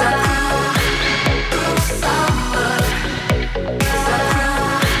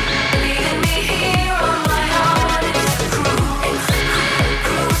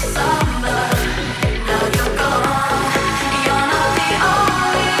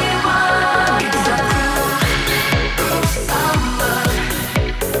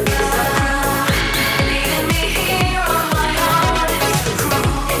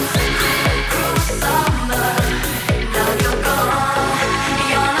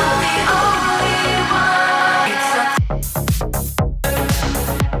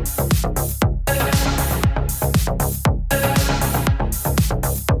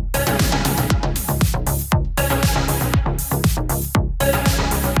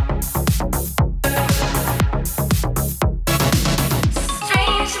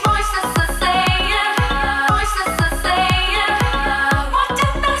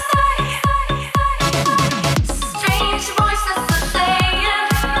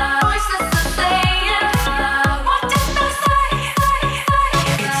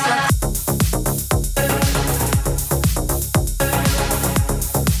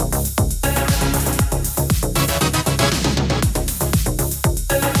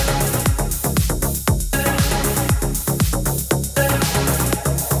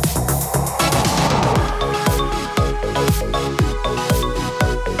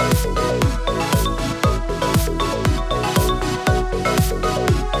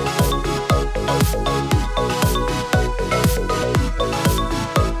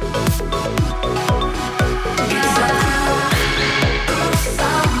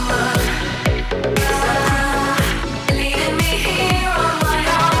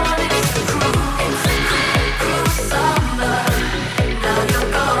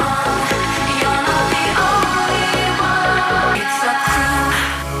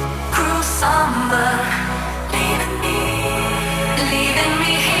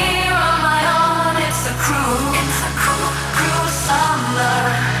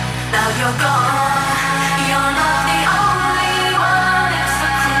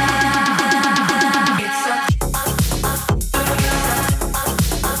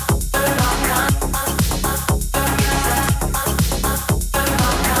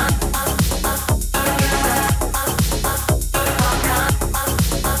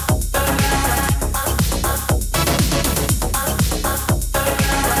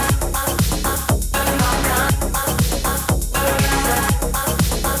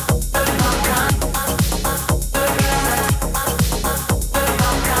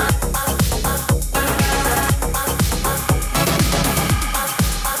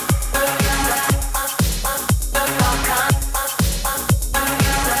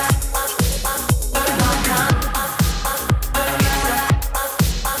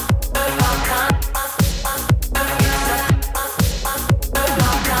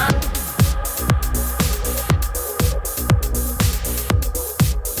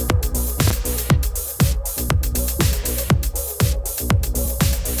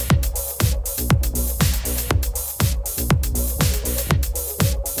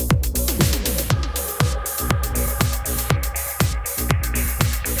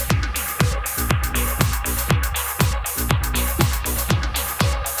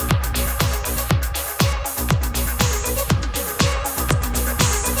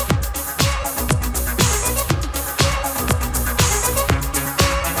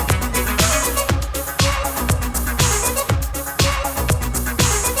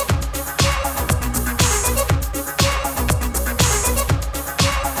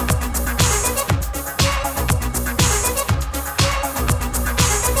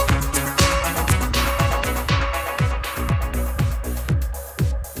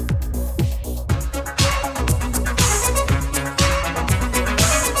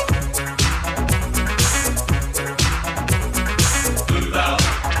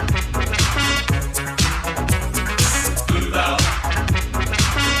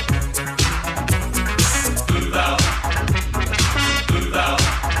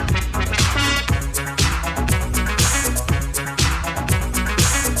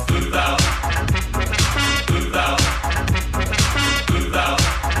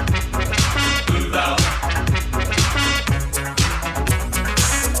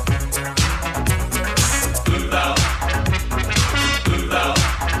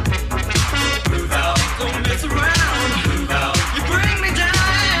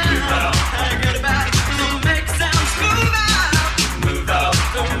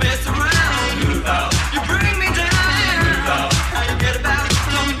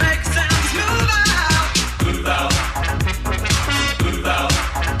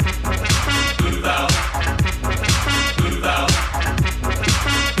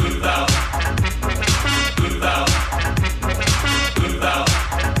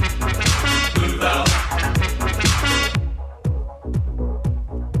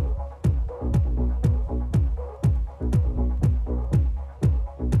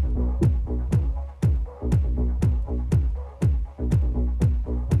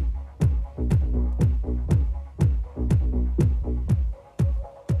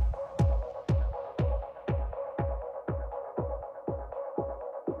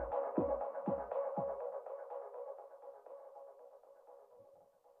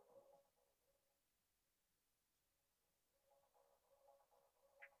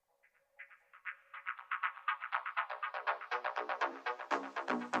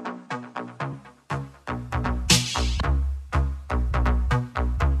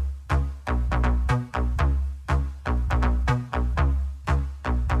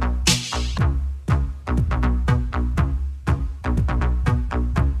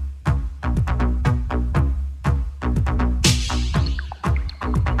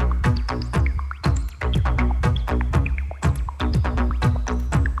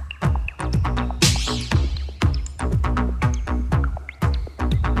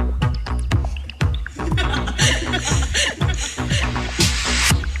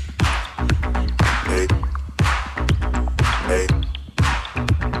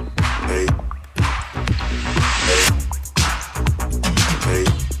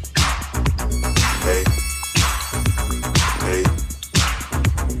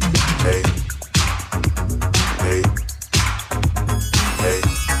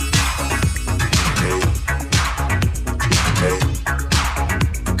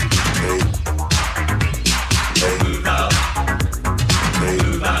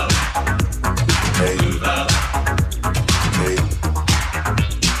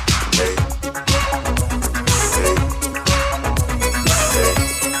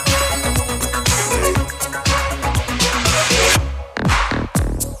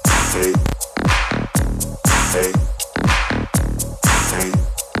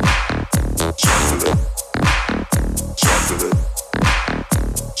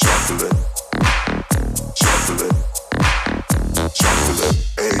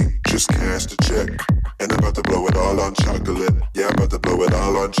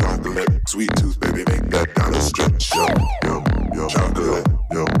 on chocolate. Sweet tooth, baby, make that dollar stretch. Yo, yo, yo, chocolate.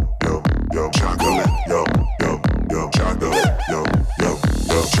 Yo, yo, yo, chocolate. Yo, yo, yo, chocolate. Yo, yo,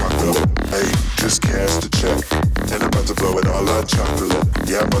 yo, chocolate. Hey, just cast a check, and I'm about to blow it all on chocolate.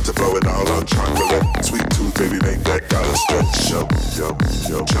 Yeah, I'm about to blow it all on chocolate. Sweet tooth, baby, make that dollar stretch. Yo, yo,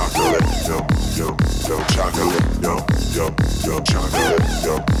 yo, chocolate. Yo, yo, yo, chocolate. Yo, yo, yo, chocolate.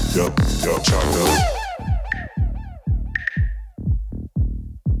 Yo, yo, yo, chocolate.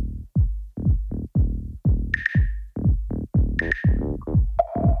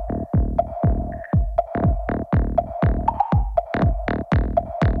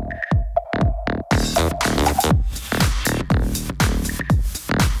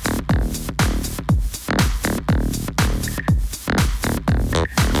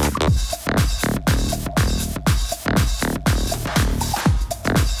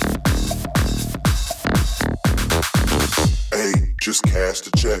 Just cast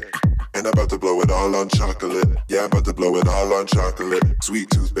a check, and I'm about to blow it all on chocolate. Yeah, I'm about to blow it all on chocolate. Sweet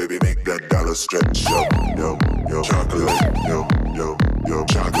tooth, baby, make that dollar stretch. Yo, yo, yo, chocolate. Yo, yo, yo,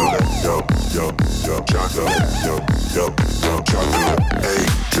 chocolate. Yo, yo, yo, chocolate. Yo, yo, yo, chocolate. Hey,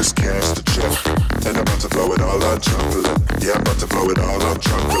 just cast a check, and I'm about to blow it all on chocolate. Yeah, I'm about to blow it all on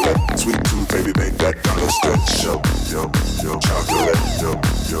chocolate. Sweet tooth, baby, make that dollar stretch. Yo, yo, yo, chocolate. Yo,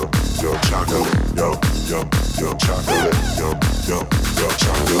 yo, yo, chocolate. Yo, yo, yo, chocolate. Yo, yo, yo,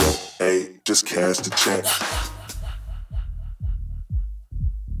 chocolate. Hey, just cast a check.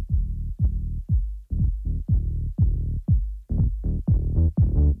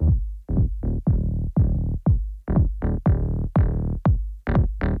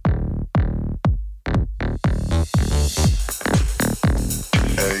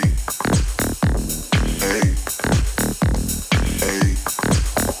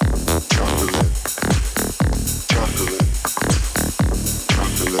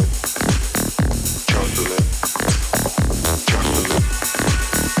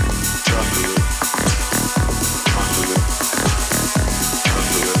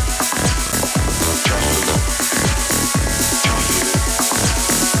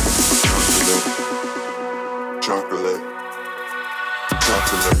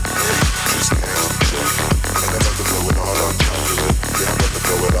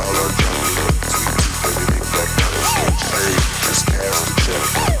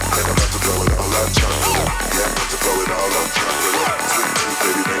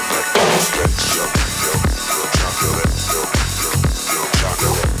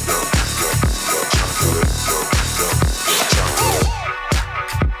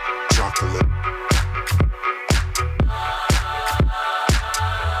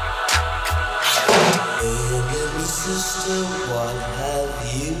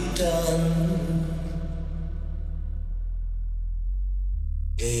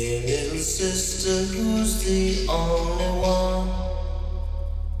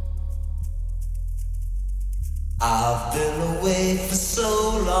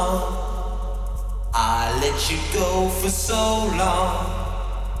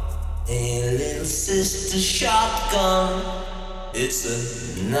 It's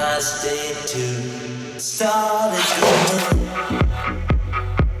a nice day to start again.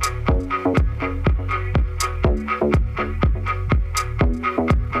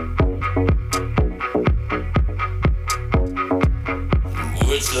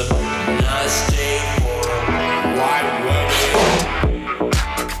 It's a nice day for a white wedding.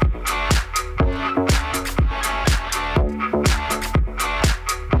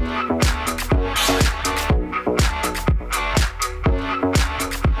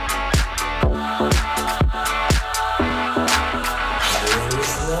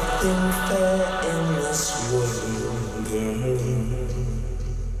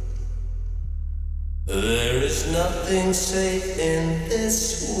 Nothing safe in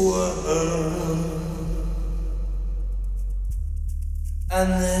this world,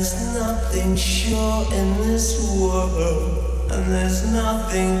 and there's nothing sure in this world, and there's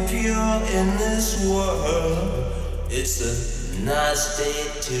nothing pure in this world. It's a nice day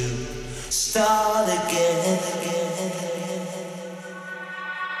to start again.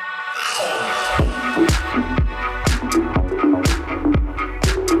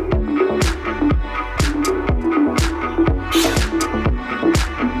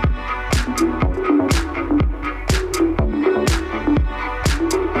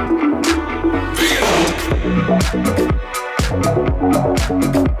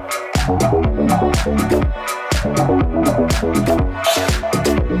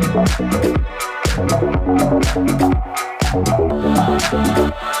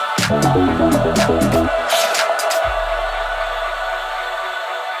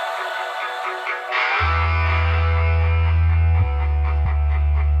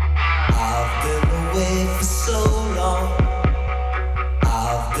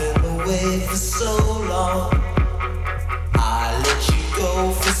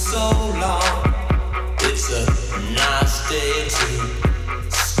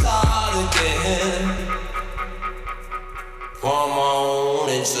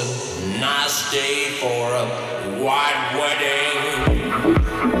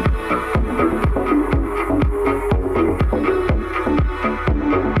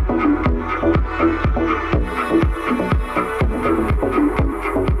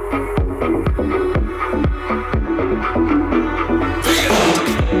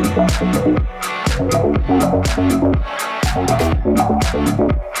 It's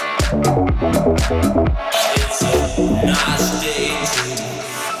a nice day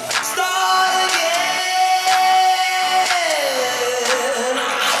to start again.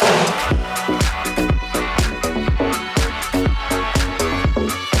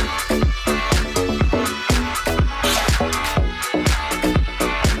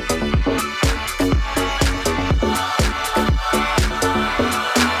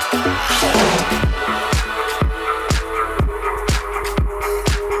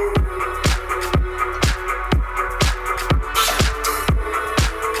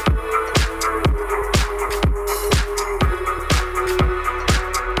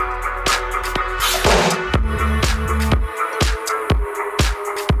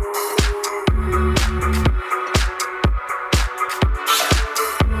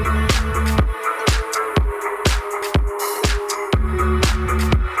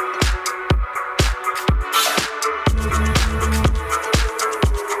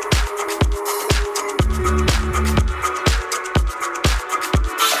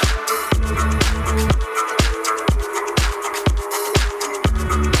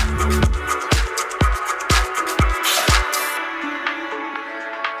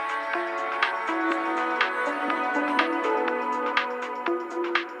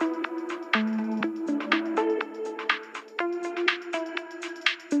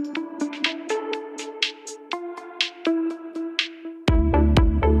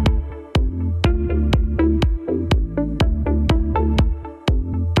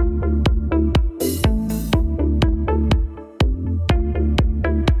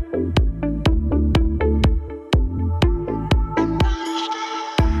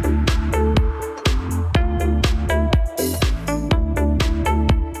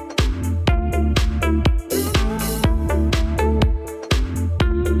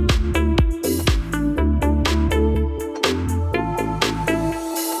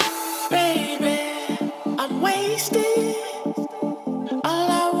 I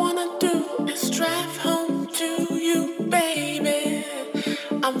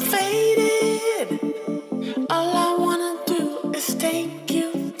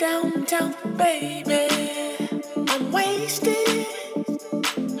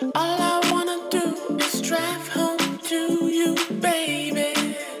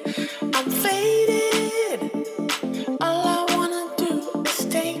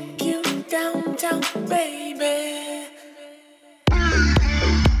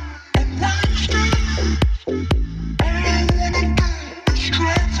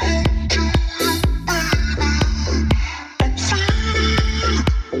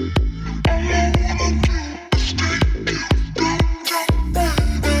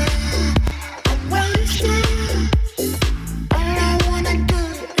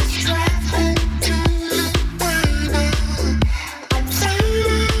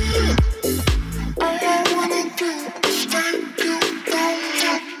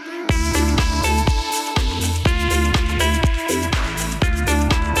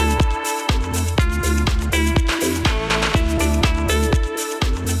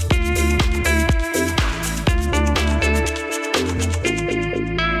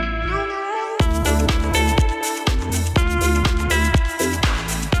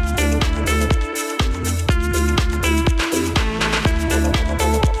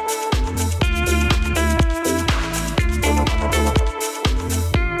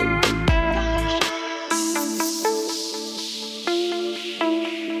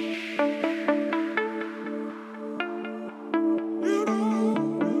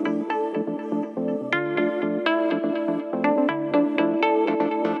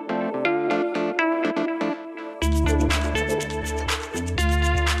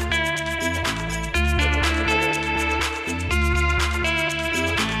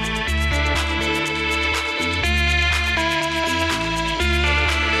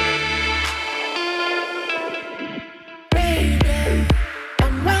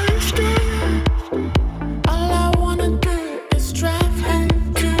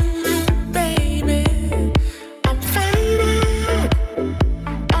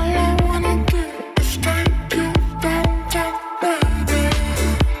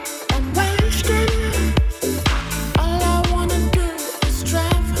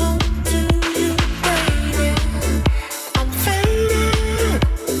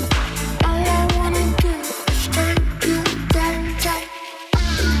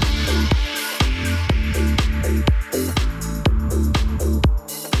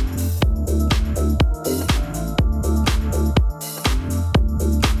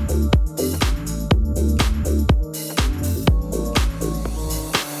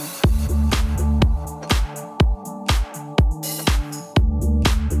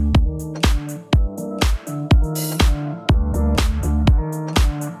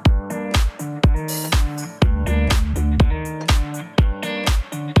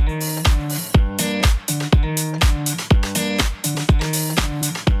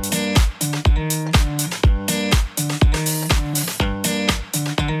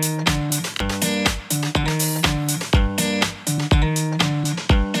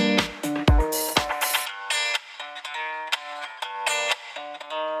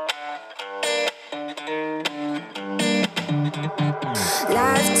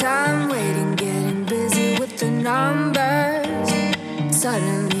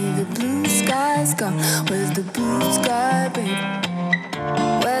Suddenly the blue sky's gone. Where's the blue sky, baby?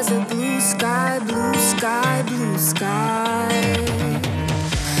 Where's the blue sky, blue sky, blue sky?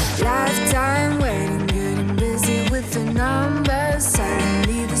 Lifetime waiting, getting busy with the numbers.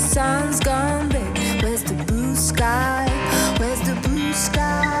 Suddenly the sun's gone, baby. Where's the blue sky? Where's the blue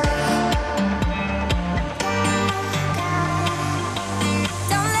sky?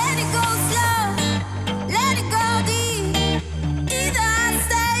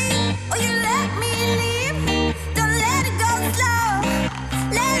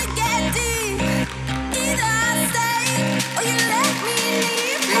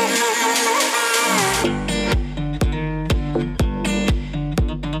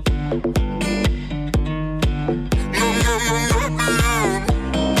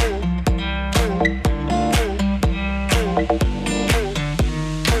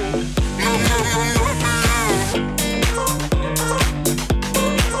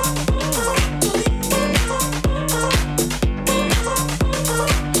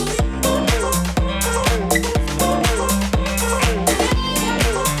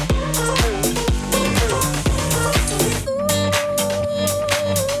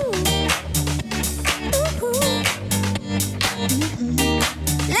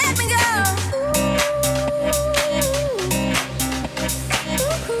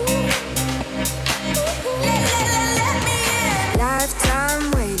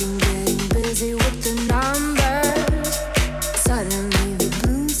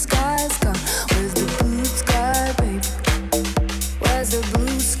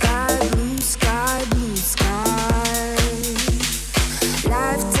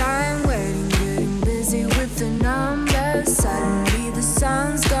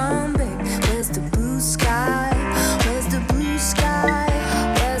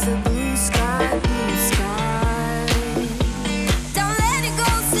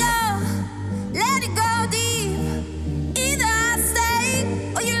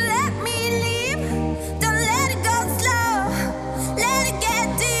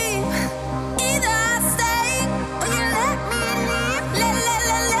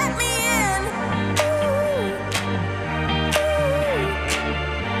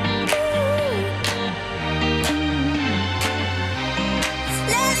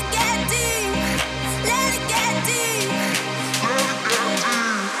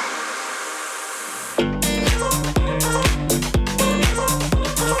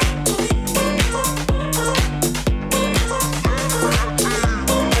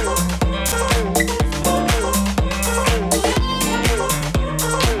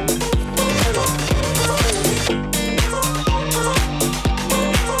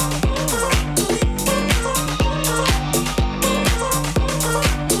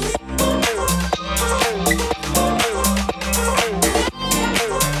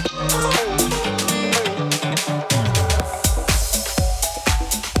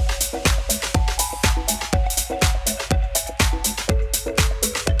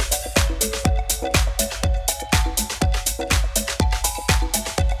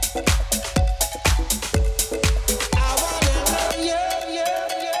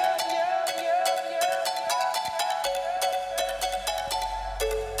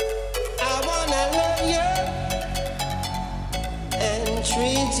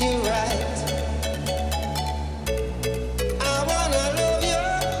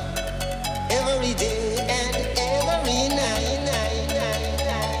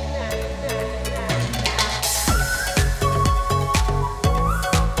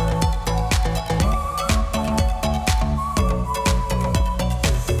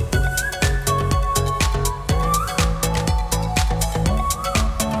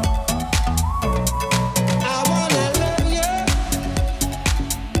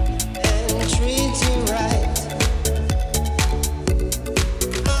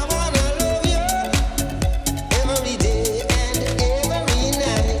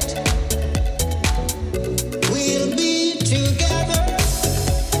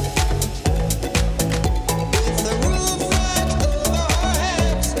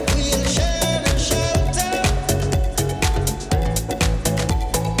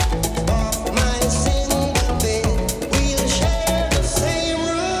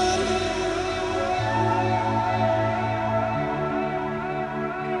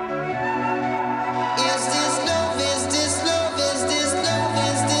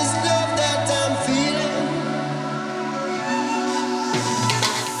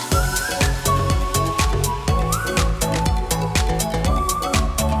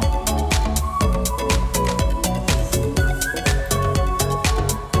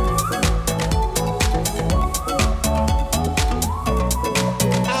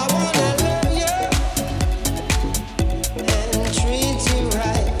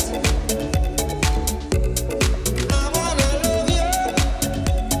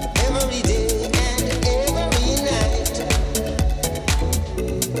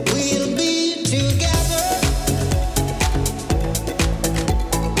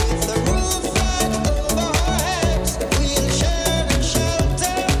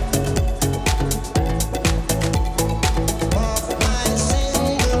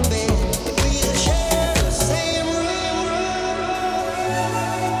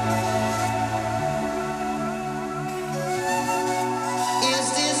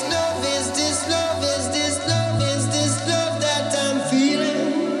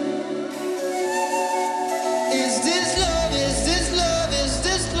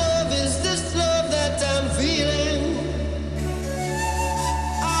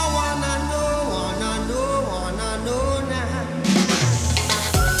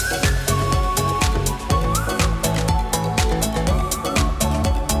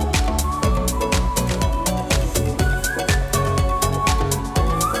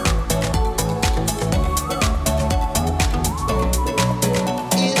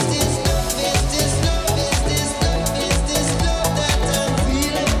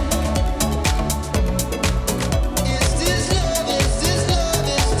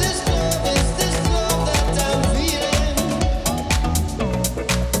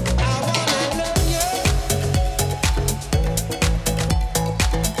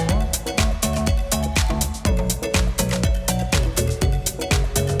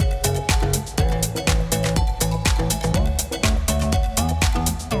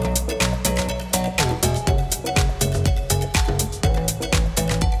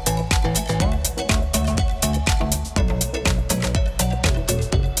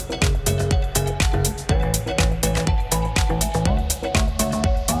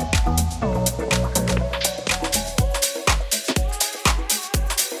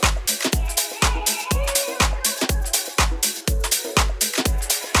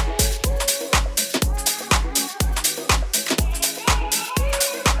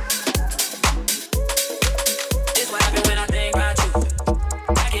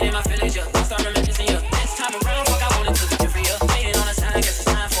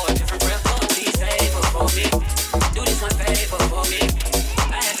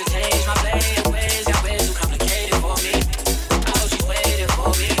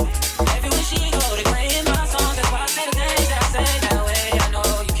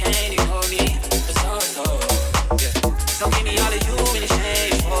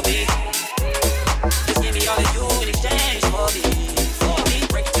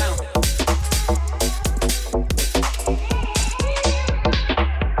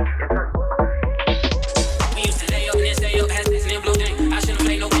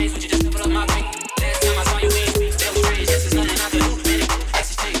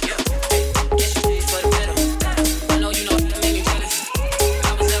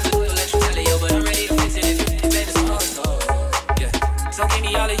 give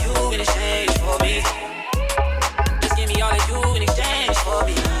me all of you in exchange for me. Just give me all of you in exchange for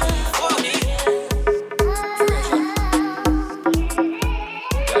me. For me.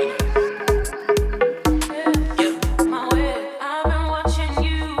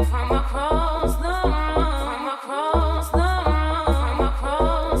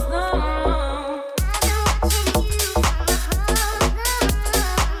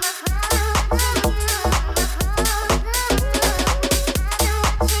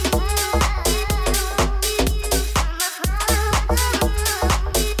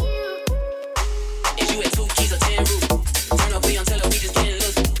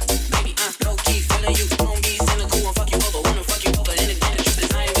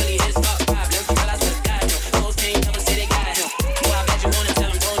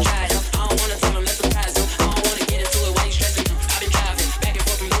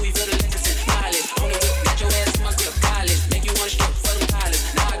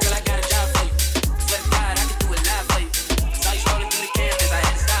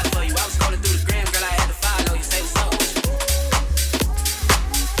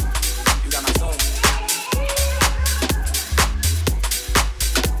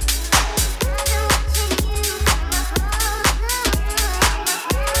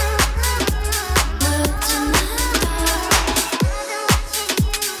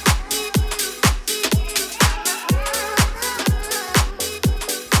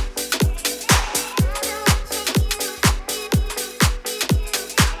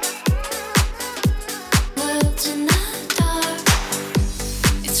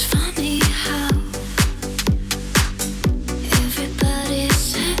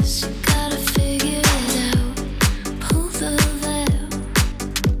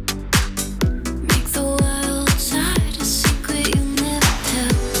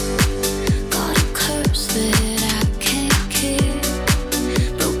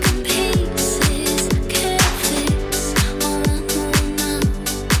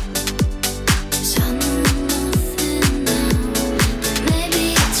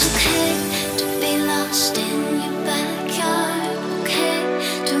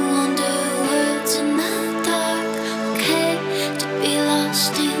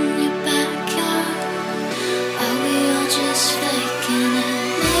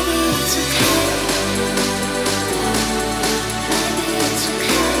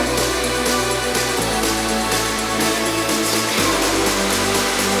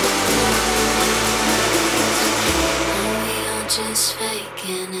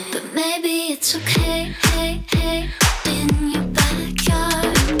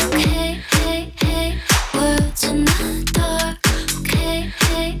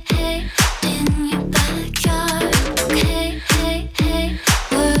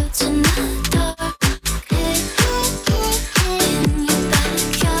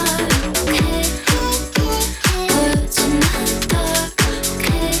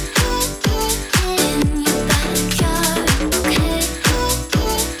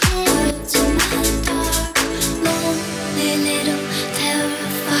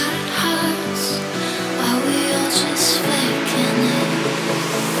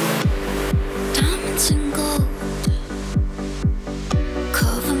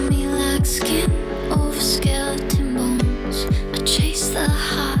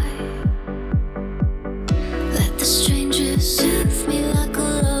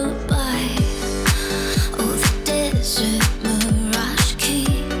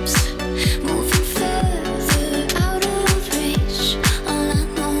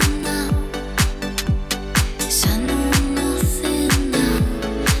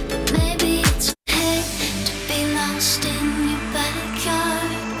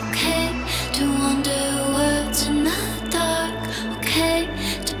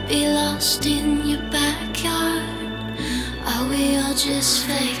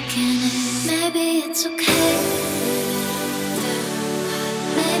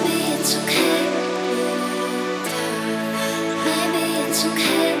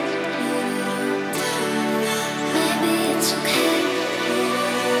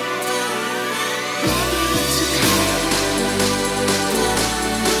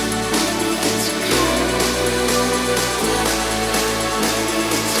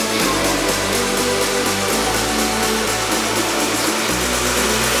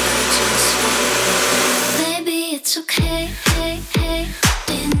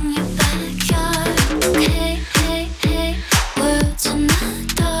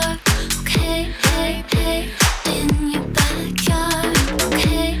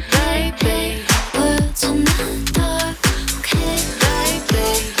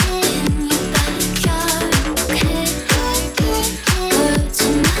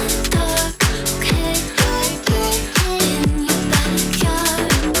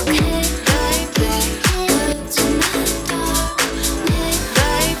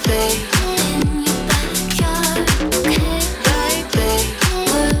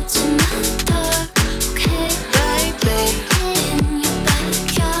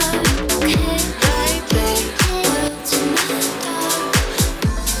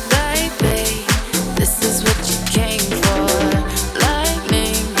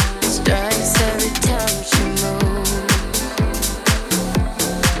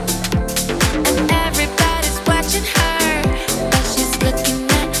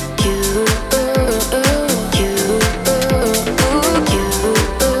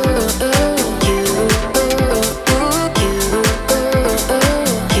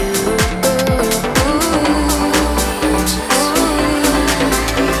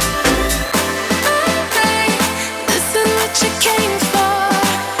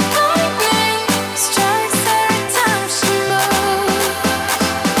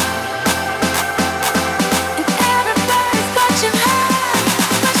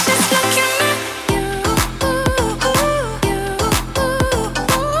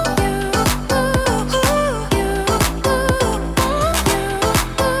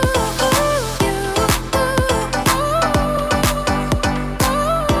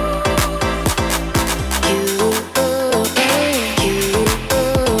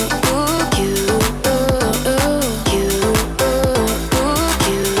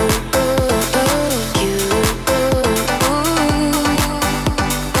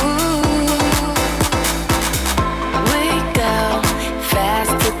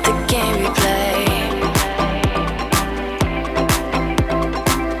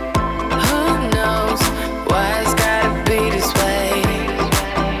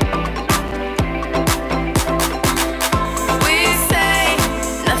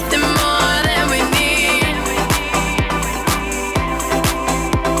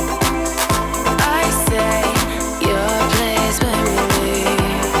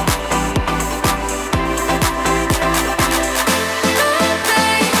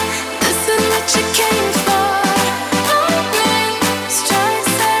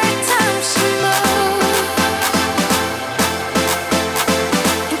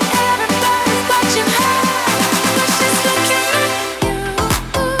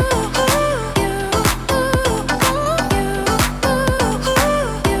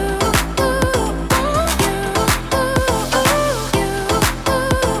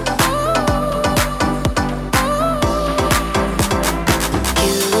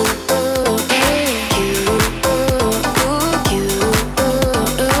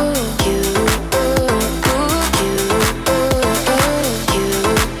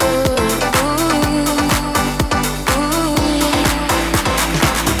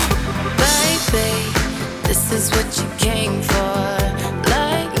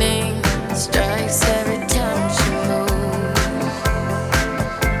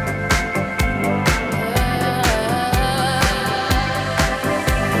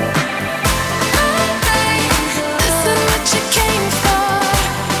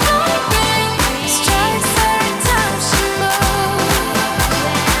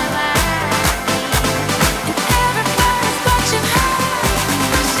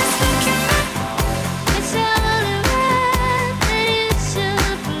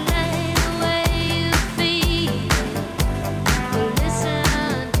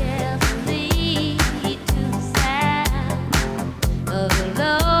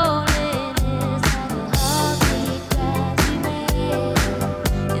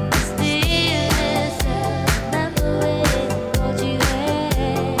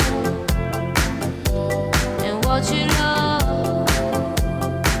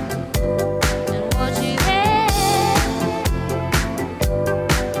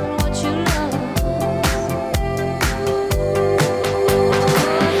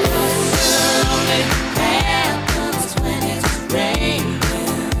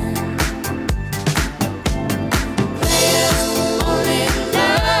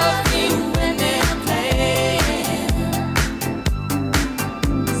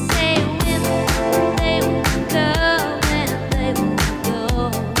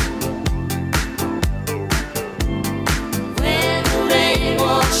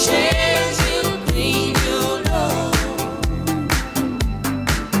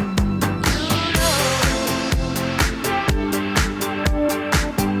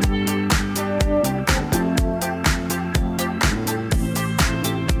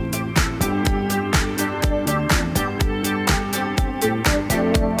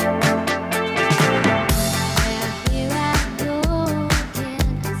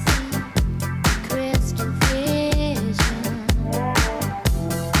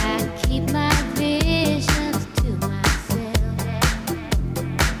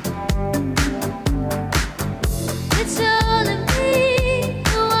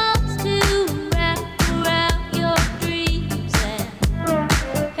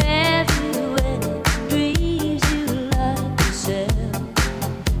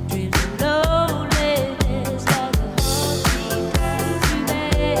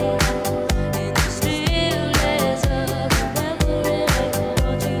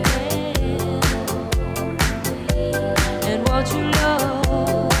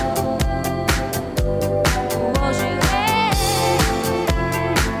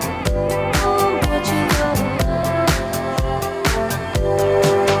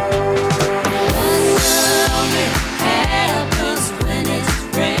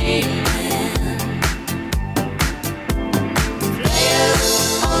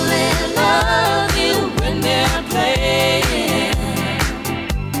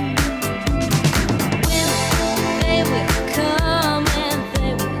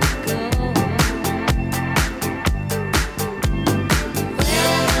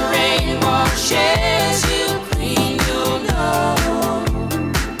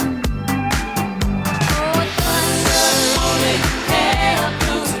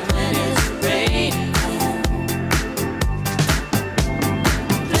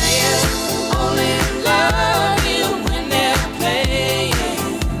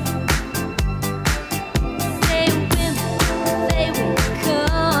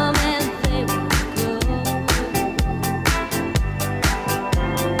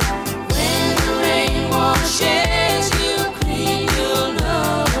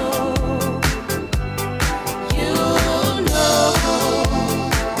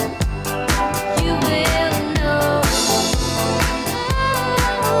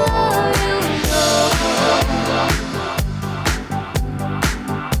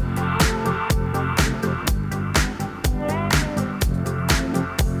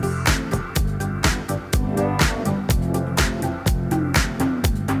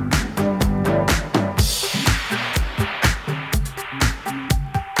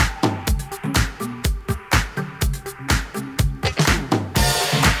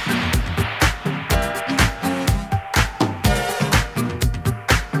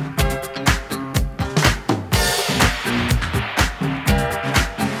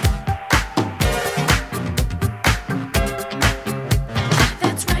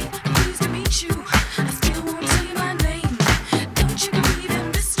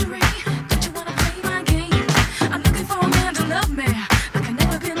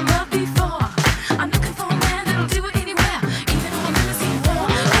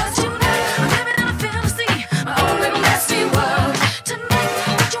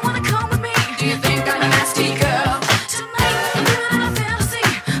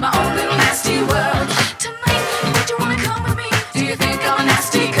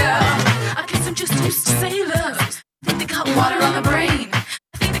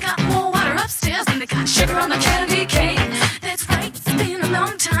 from the candy cane. That's right, it's been a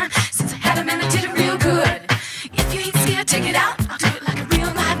long time since I had a man that did it real good. If you ain't scared, take it out. I'll do it like a real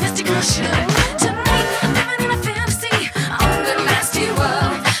live nasty girl should. Tonight, I'm living in a fantasy, my own little nasty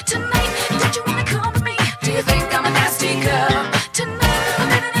world. Tonight, don't you wanna come with me? Do you think I'm a nasty girl? Tonight, I'm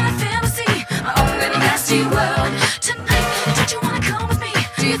living in a fantasy, my own little nasty world. Tonight, don't you wanna come with me?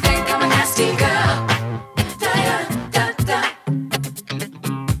 Do you think I'm a nasty girl? Da da da da.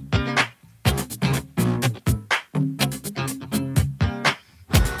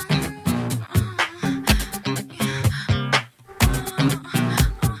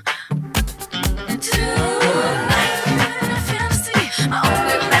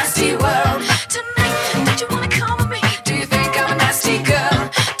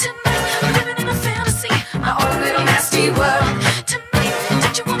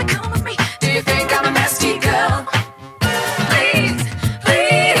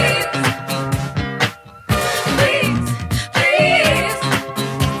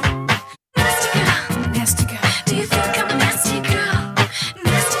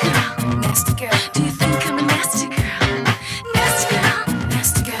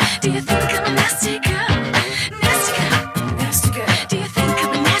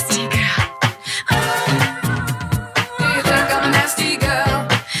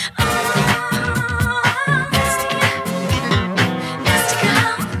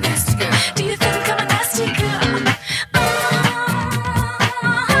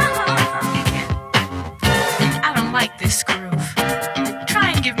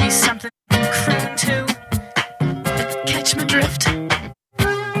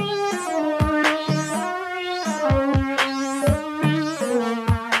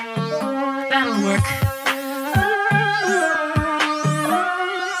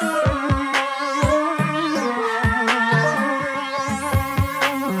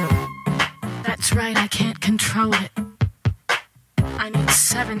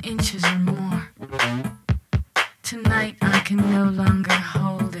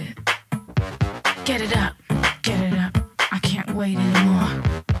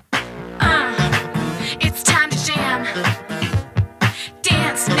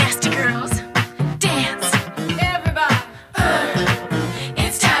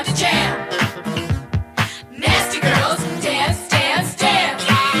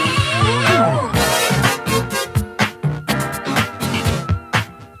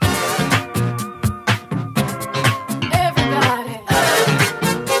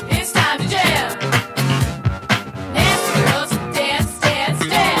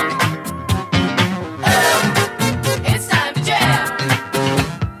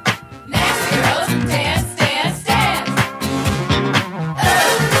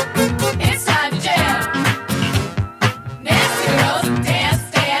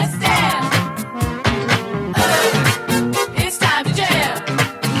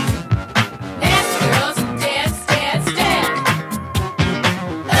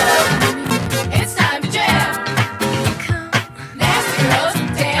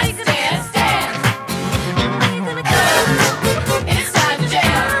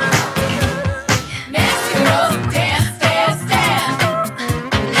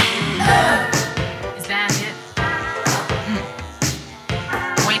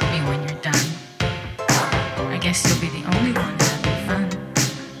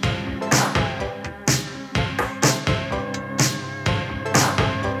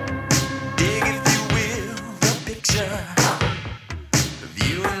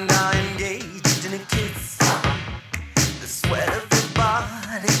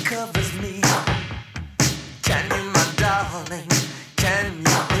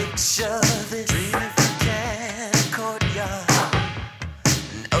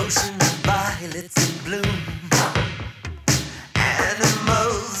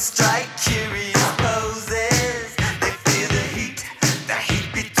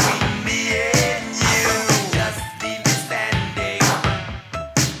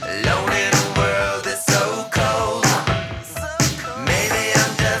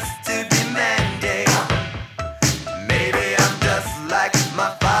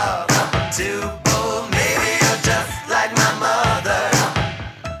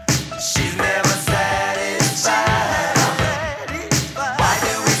 She's never satisfied.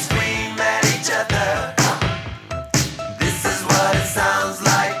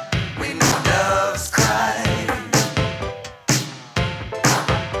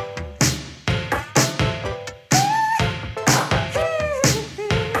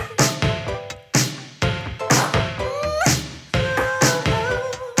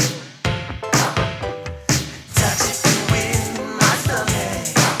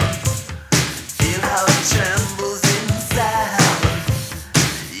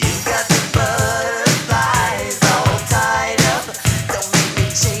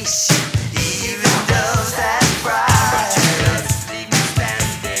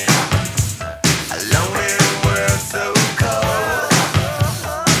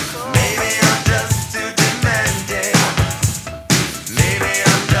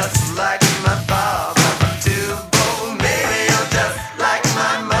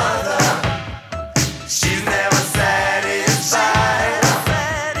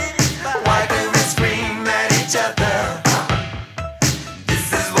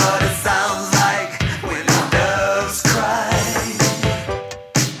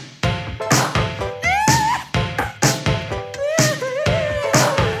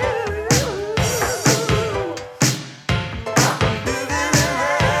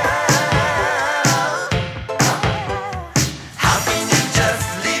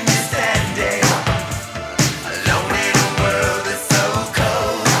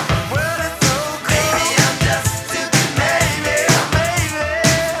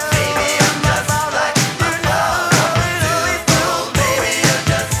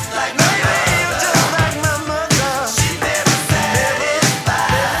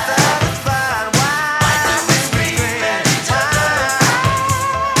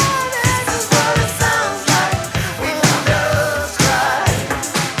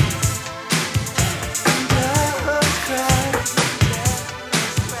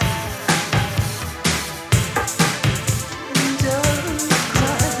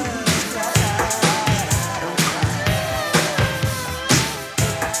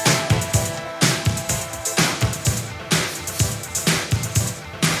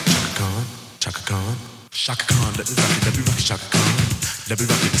 Shaka Khan, let me rock it, Shaka Khan. Let me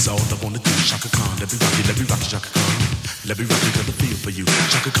rock it, that's all I wanna do. Shaka Khan, let me rock it, Shaka Khan. Let me rock it, got the feel for you.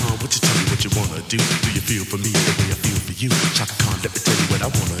 Shaka Khan, what you tell me what you wanna do? Do you feel for me the way I feel for you? Shaka Khan, let me tell you what I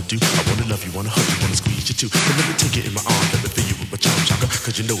wanna do. I wanna love you, wanna hug you, wanna squeeze you too. But let me take it in my arms, let me feel you with my charm, Shaka.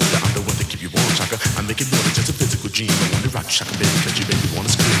 Cause you know that I'm the one to keep you warm, Shaka. I'm making more than just a physical dream. I wanna rock you, Shaka, baby, cause you make me wanna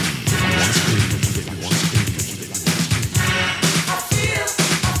scream. You wanna scream, you make me wanna scream.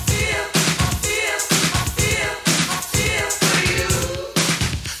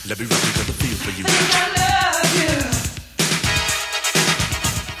 Let me rock you, got the feel for you. I love you.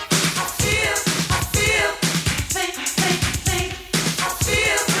 I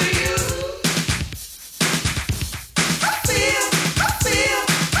feel for you.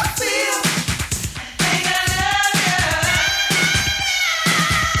 I feel, think I love you.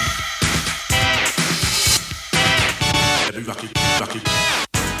 Let me rock you, rock you.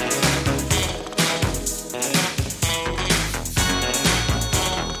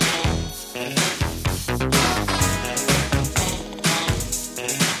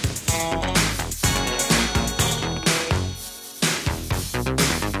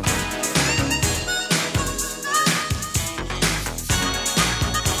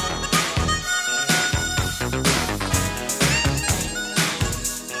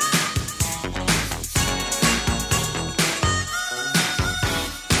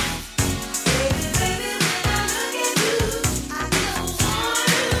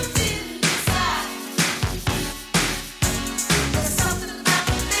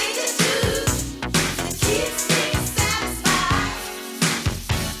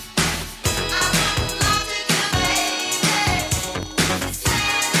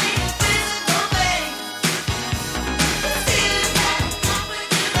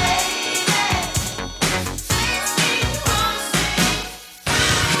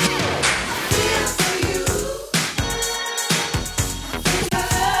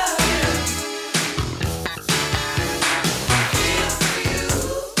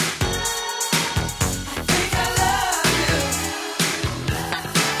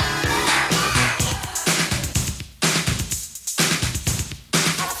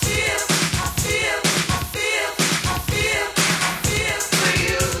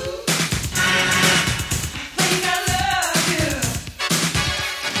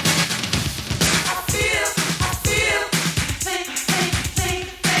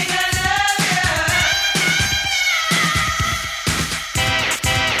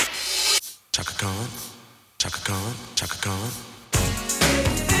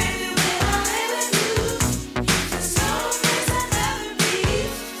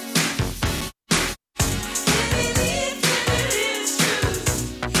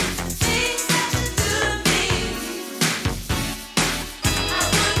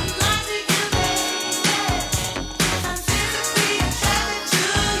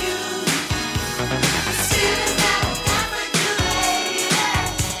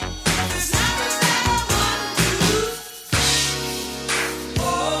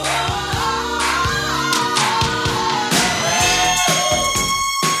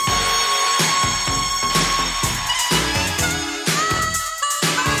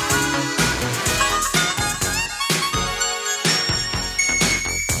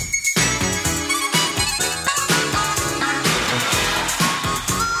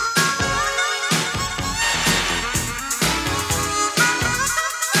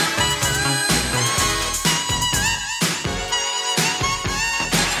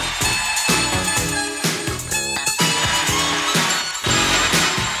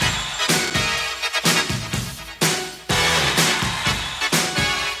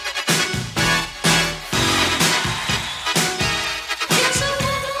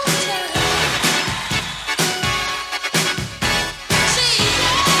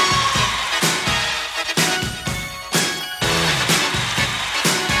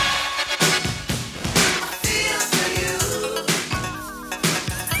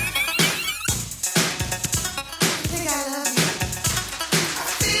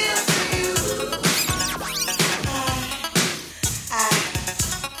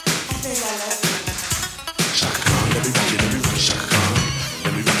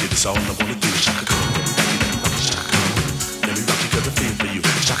 That's all I wanna do. Shaka Khan, Shaka Khan. Let me rock you 'cause I feel for you.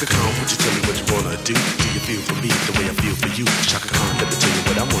 Shaka Khan, would you tell me what you wanna do? Do you feel for me the way I feel for you? Shaka Khan, let me tell you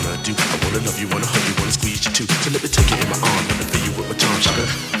what I wanna do. I wanna love you, wanna hug you, wanna squeeze you too. So let me take you in my arm, let me feel you with my charm. Shaka,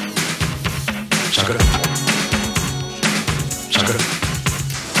 Shaka, Shaka.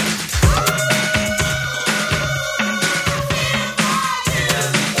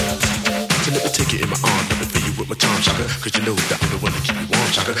 So let me take you in my arm, let me feel you with my charm. shaka, cause you know that I'm the one to keep you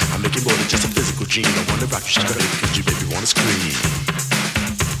warm, shaka. I make it more than just a physical dream. I wanna rock you, shaka, cause you make me wanna scream.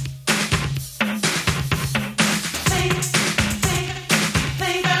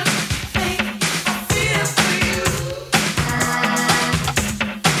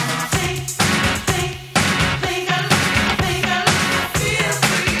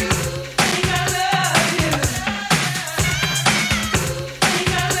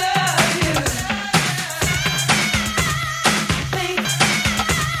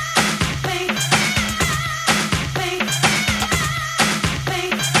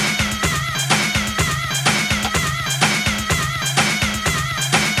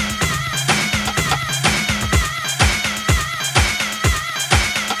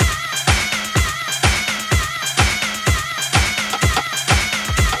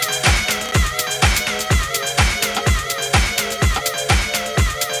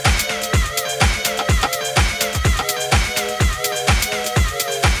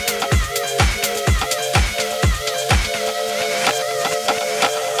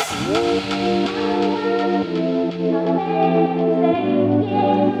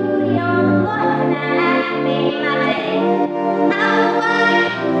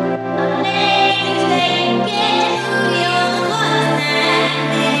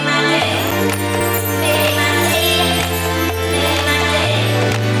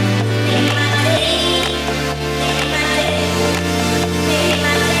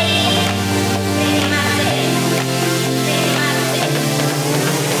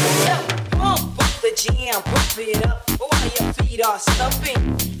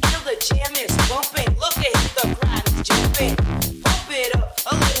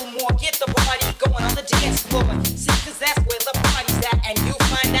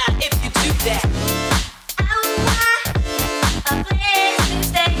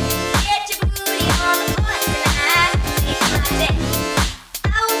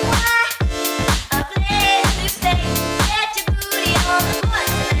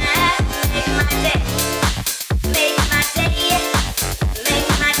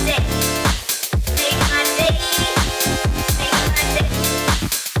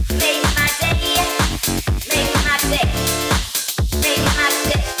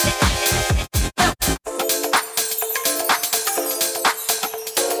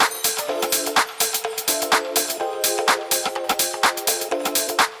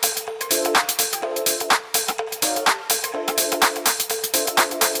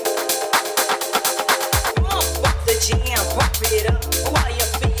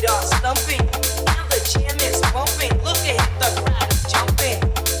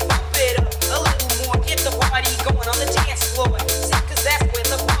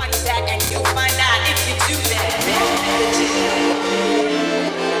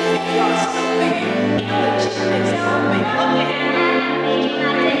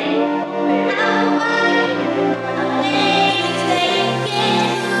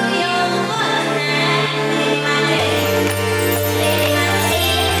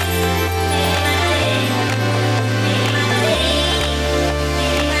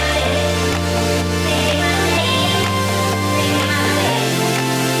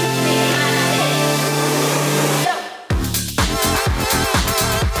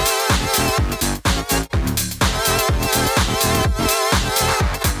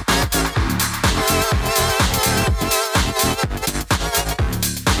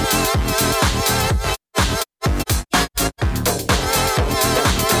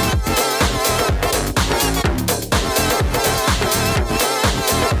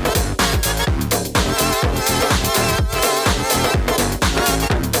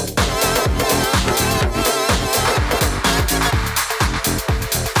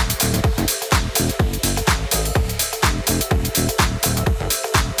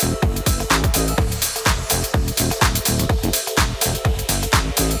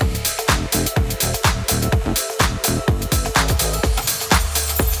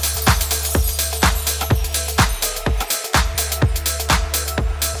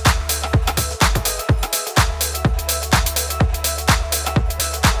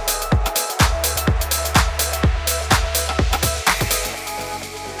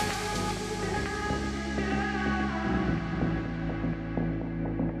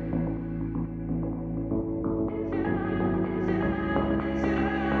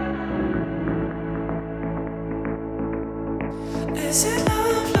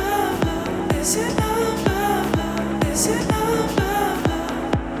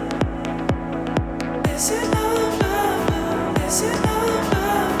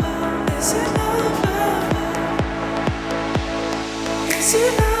 Is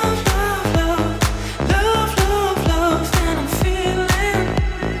it love, love, love, love, love, love?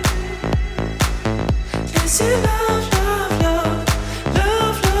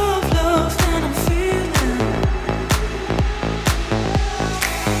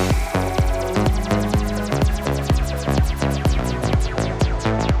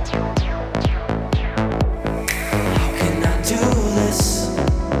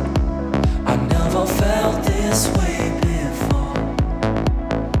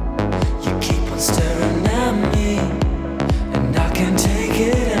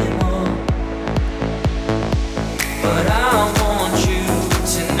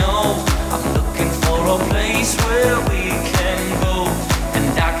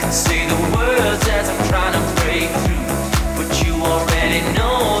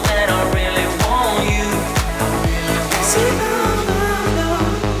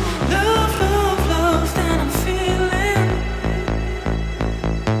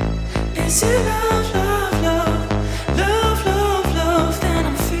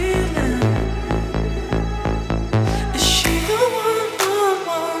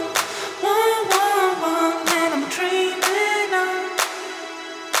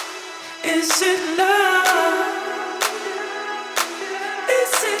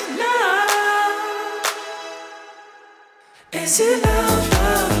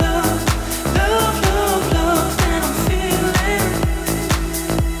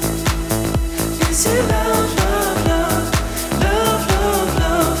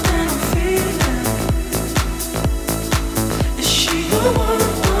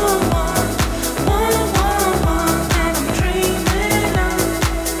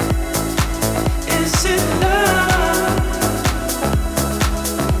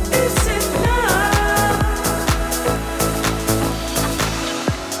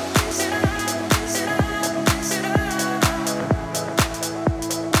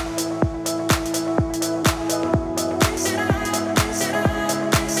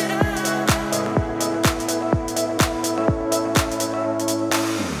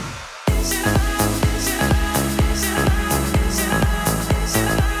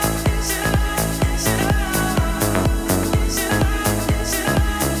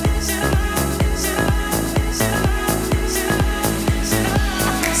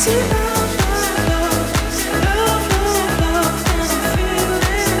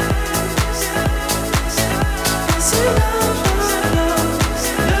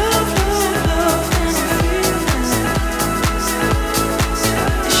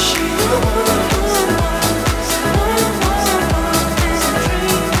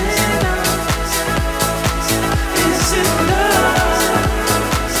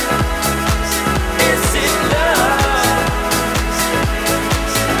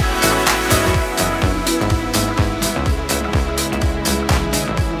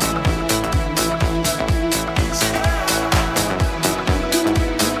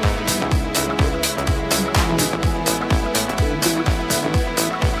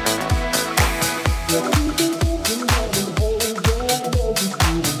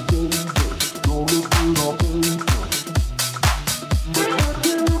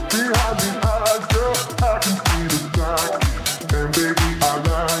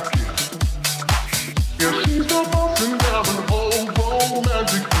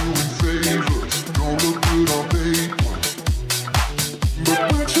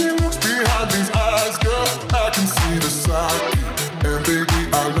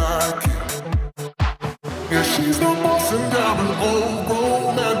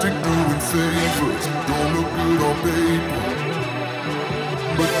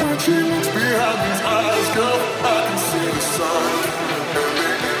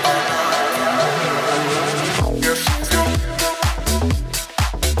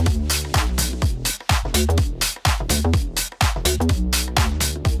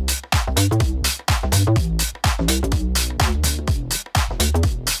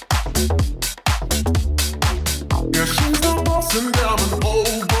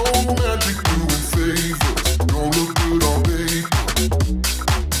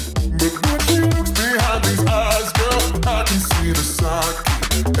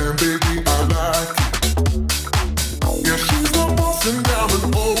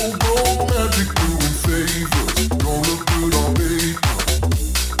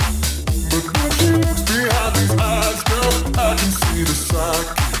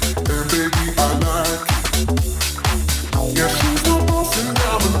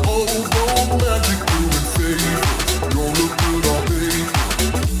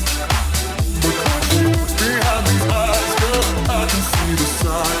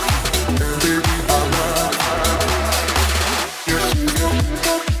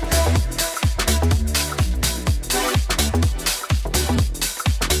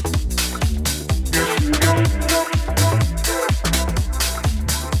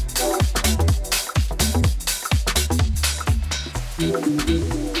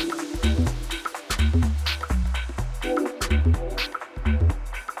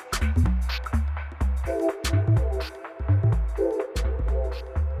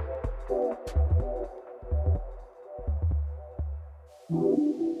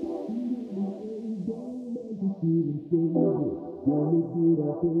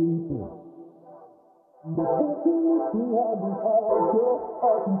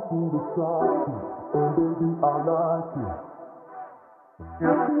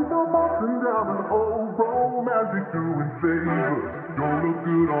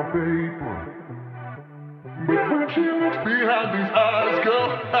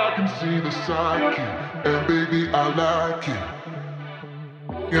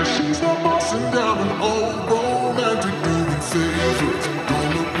 Yeah, she's not bossing down an old romantic moving favorites. Don't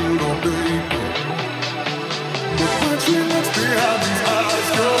look good on paper, but when she looks behind these eyes,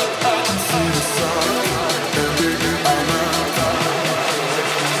 girl, I can see the sign. And baby, I'm out.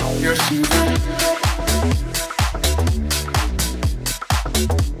 Yeah, she's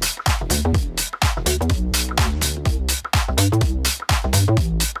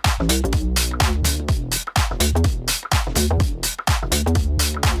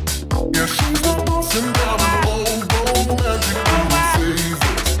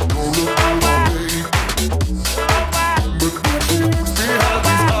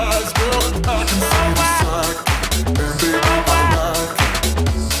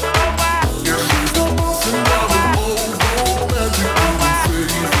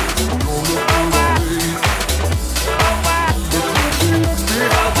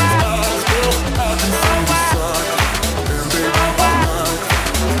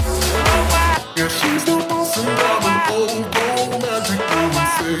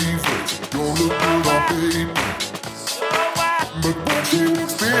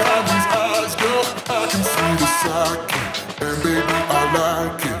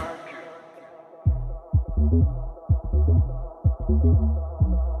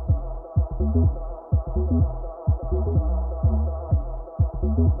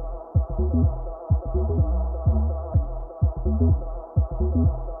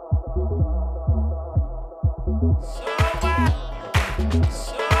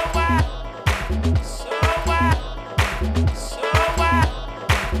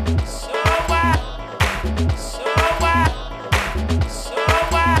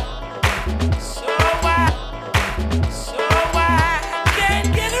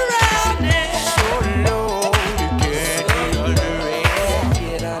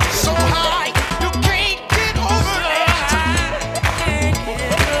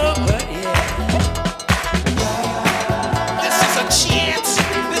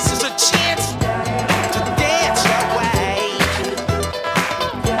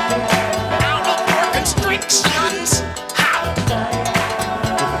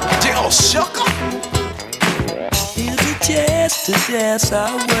to dance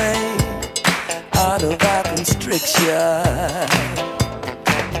our way out of our constriction.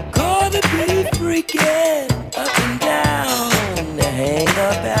 Gonna be freaking up and down the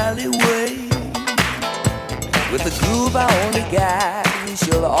hang-up alleyway. With the groove I only got, we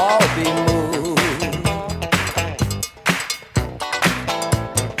shall all be moved.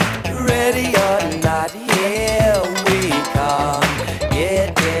 Ready or not, here we come,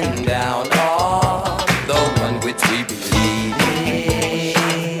 getting down on the one which we believe.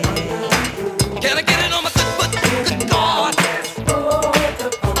 Can I get it on my good foot? Good God.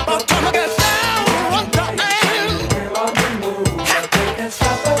 Oh, come on, get down one time.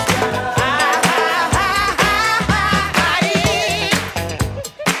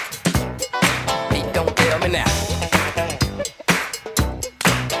 Hey, don't tell me now.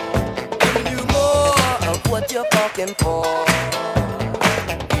 Give you more of what you're fucking for.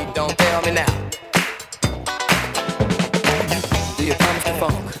 Hey, don't tell me now. Do you promise the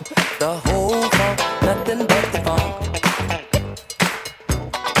funk? The whole funk, nothing but the funk.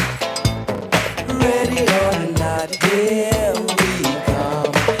 Ready or not, here we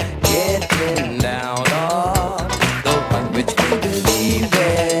come, getting down on the one which we believe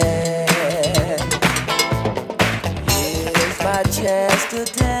in. Here's my chance to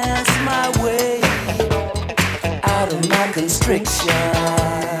dance my way out of my constriction.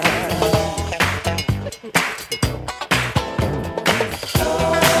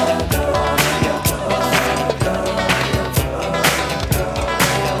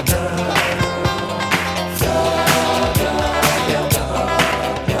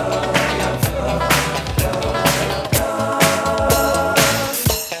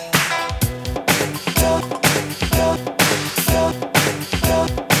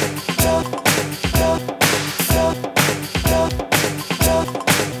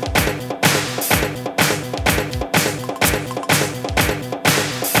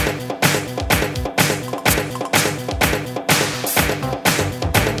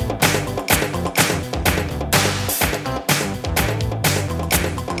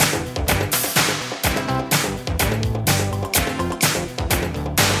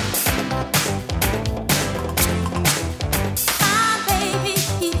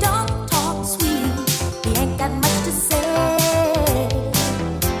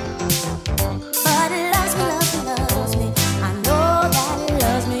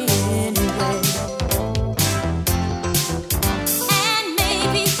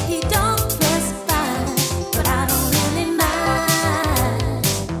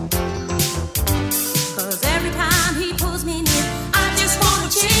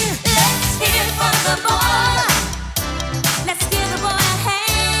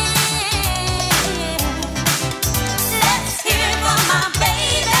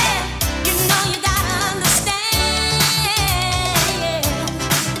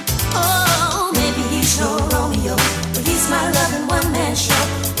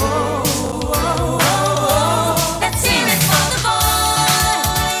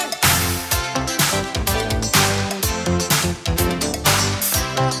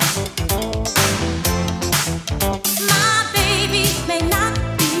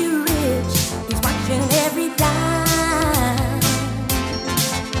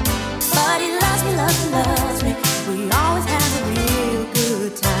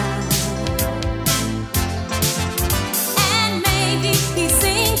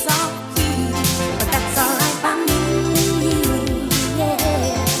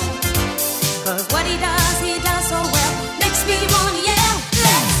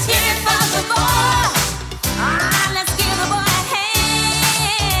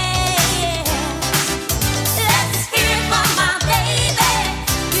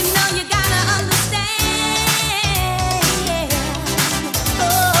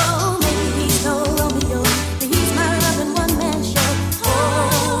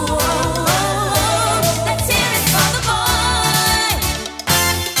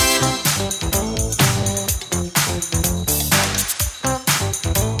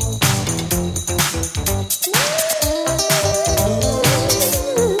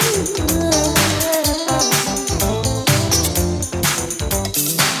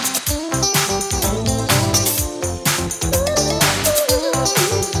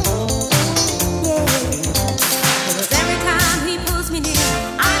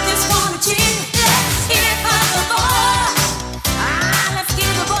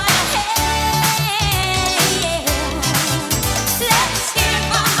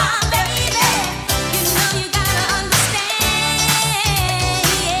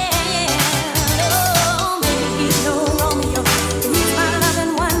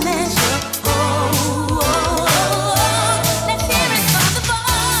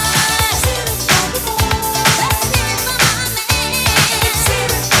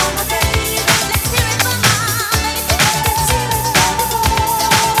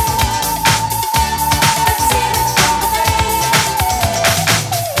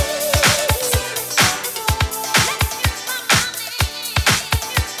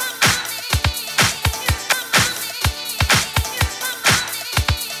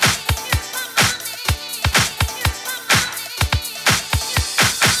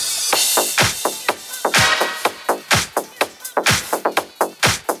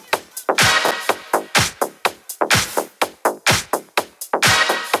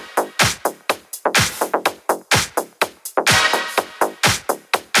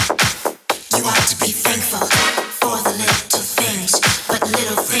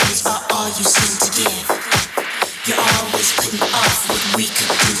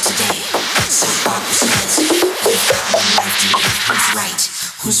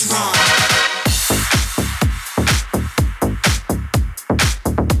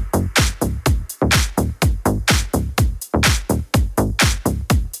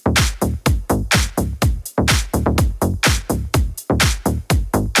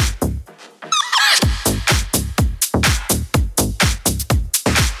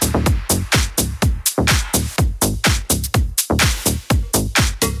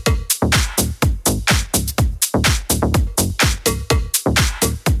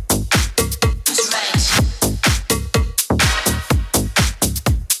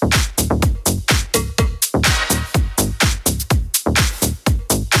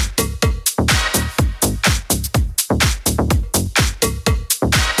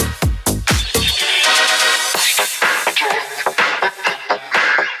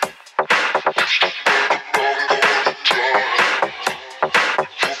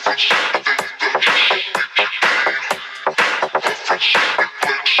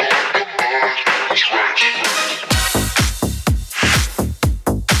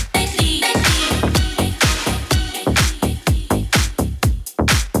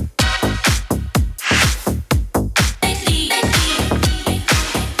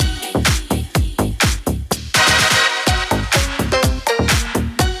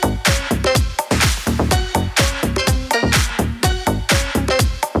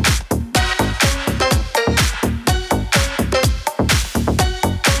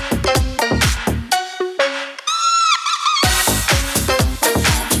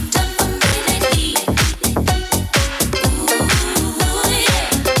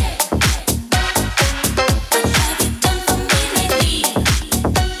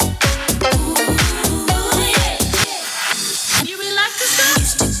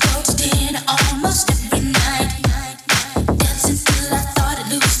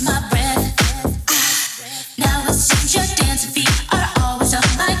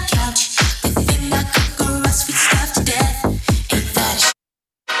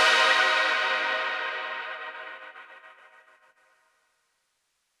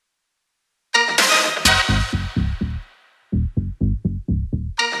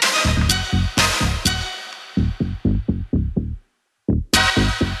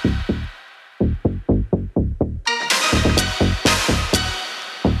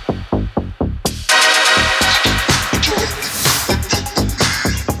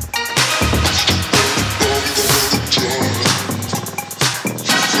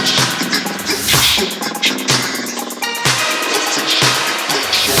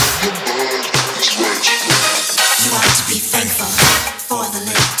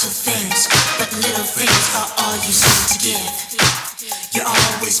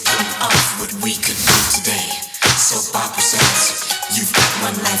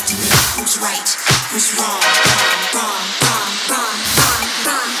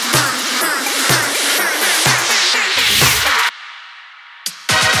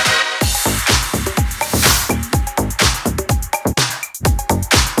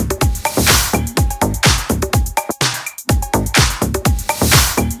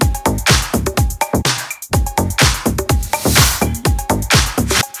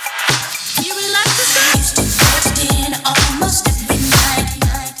 Almost every night,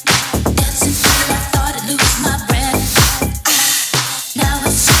 dancing till I thought I'd lose my breath.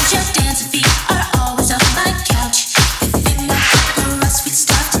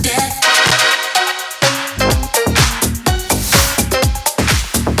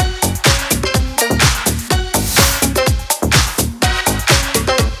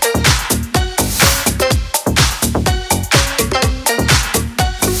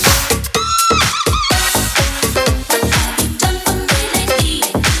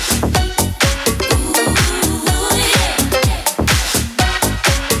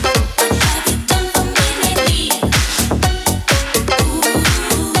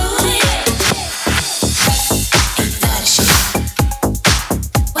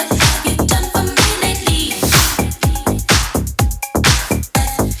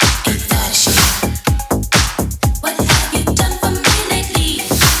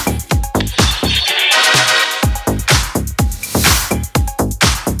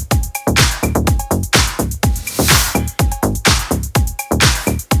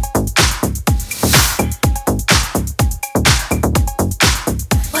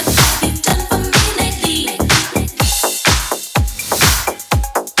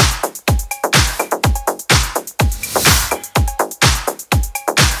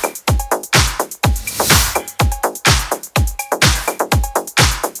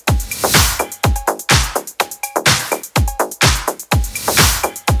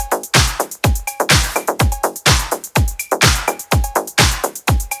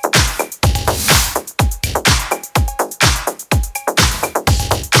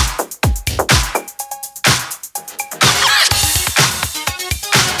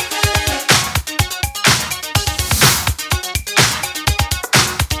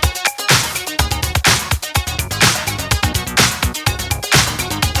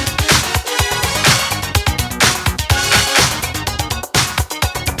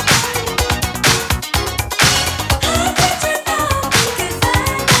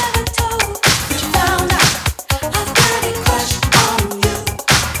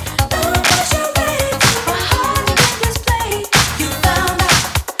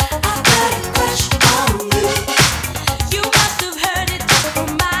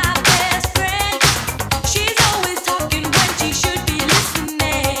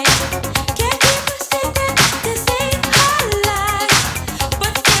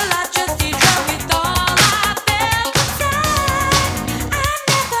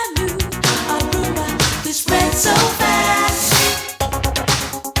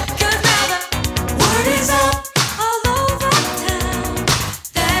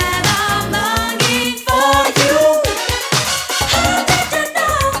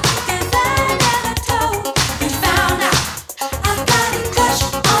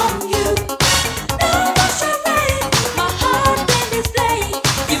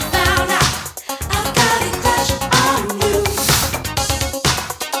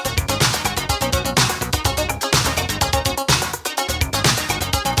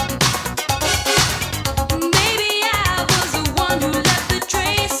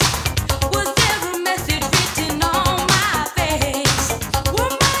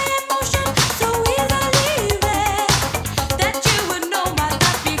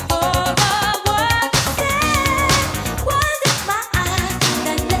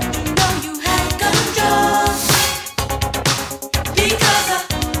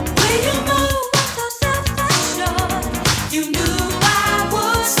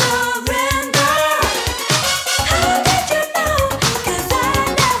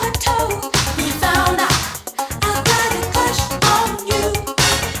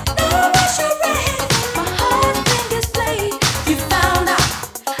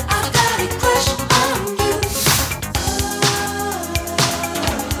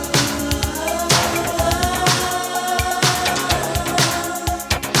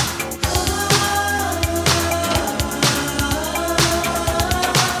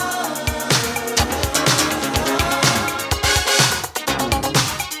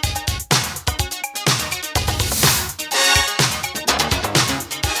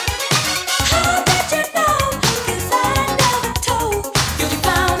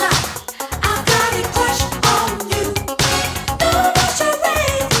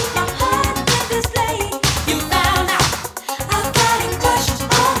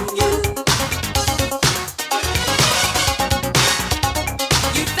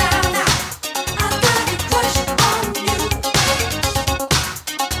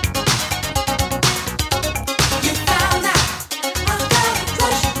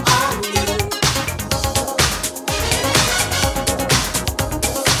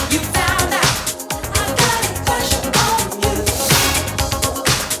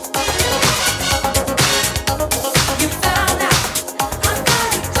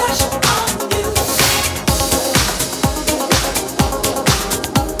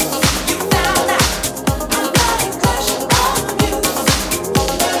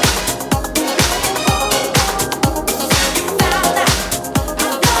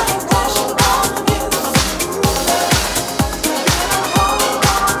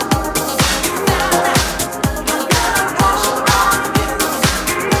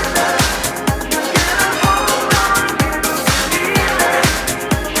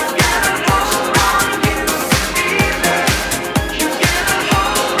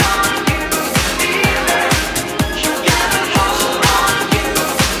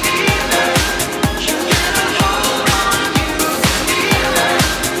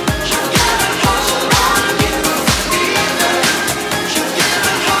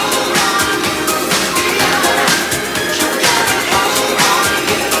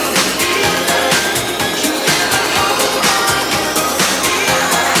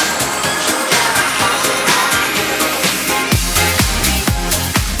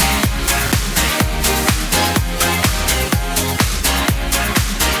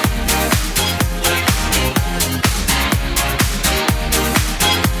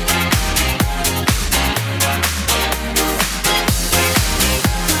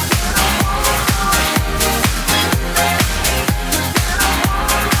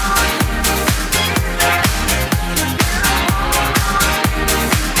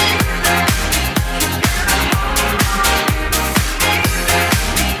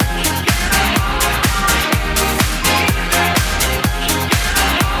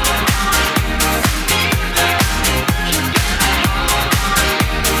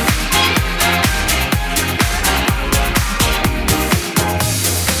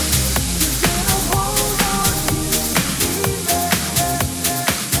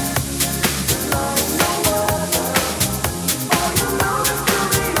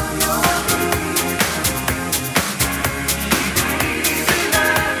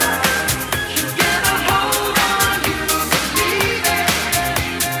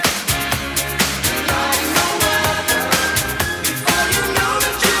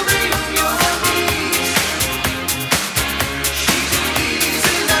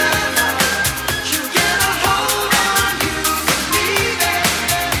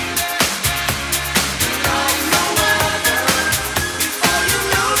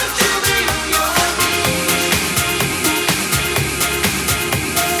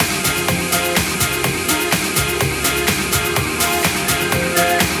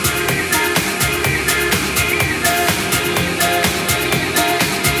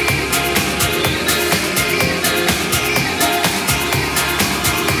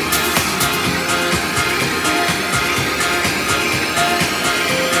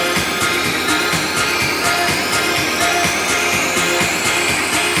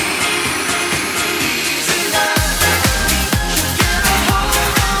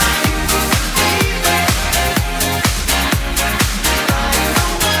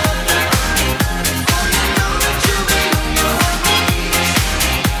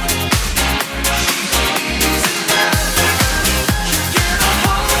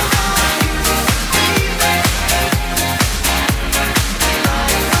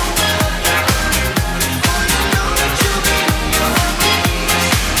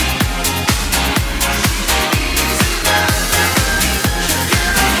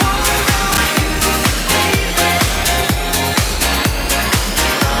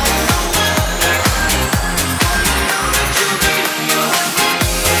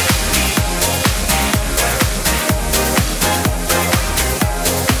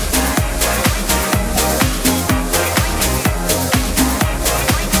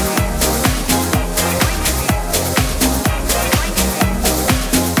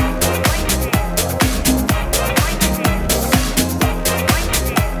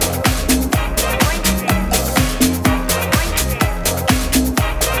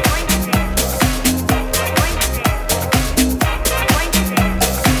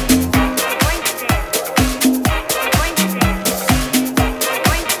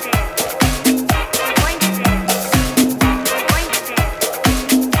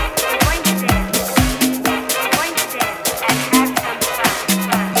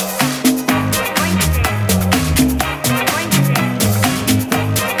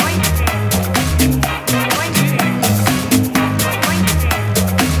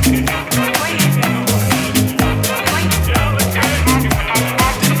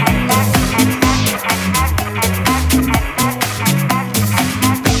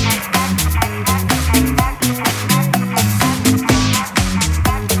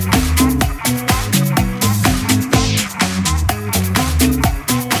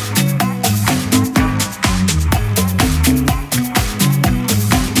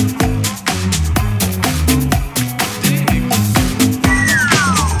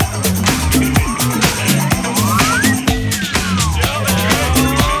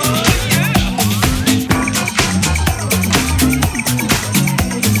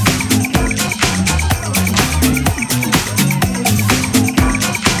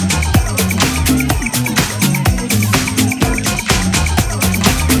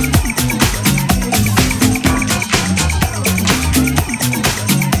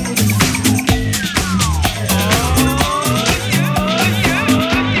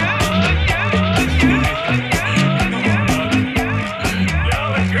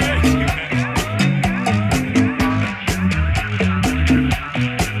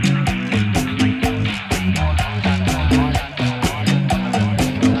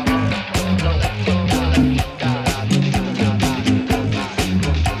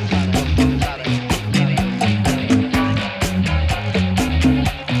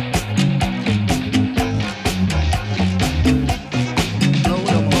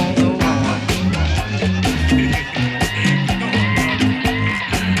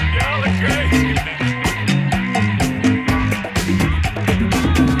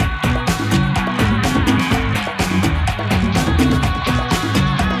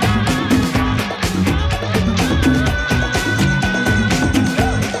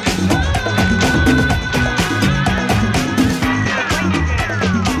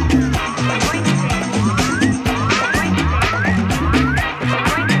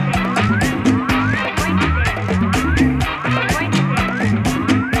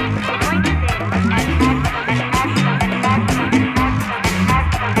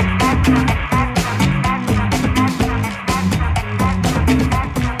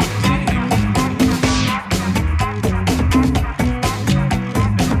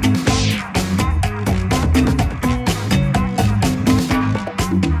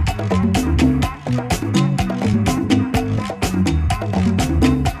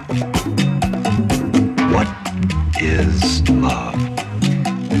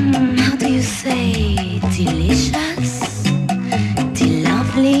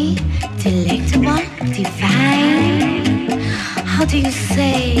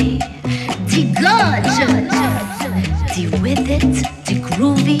 say the good, the with it, the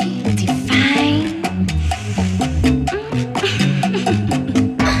groovy, the fine.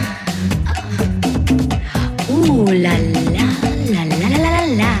 Ooh la la la la la la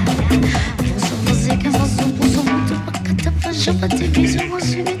la. Você que você puso muito bacana, faz para te ver,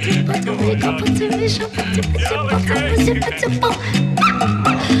 você me tem para ver, para te ver,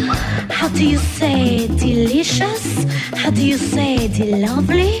 How do you say delicious? How do you say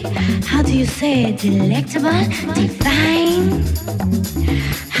lovely? How do you say delectable, divine?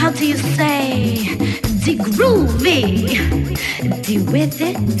 How do you say the groovy, the with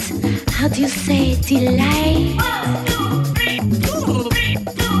it? How do you say delight?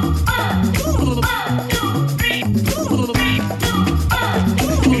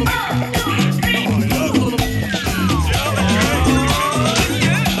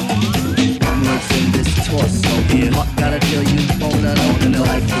 Gotta tell you, wanna know in the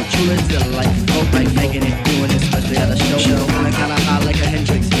life, truly delightful. Like making it, doing it, especially at a show. Feeling kinda high like a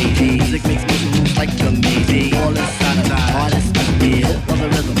Hendrix. Music makes me move like a maze. All inside of my heart is feel for the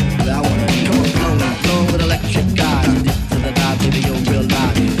rhythm that I wanna be. Come on, flowing with electric guys. Dip to the dive, baby, you'll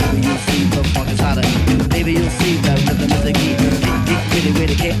realize. Baby, you'll see the funk is hotter. Baby, you'll see that rhythm is the key. Get witty,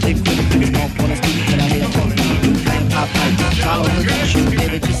 witty, can't think quick, quick. Pump on the street, when I hear pump. Hang pop pipe, follow the shoe,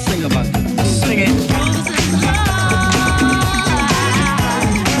 baby, just sing about it. Sing it.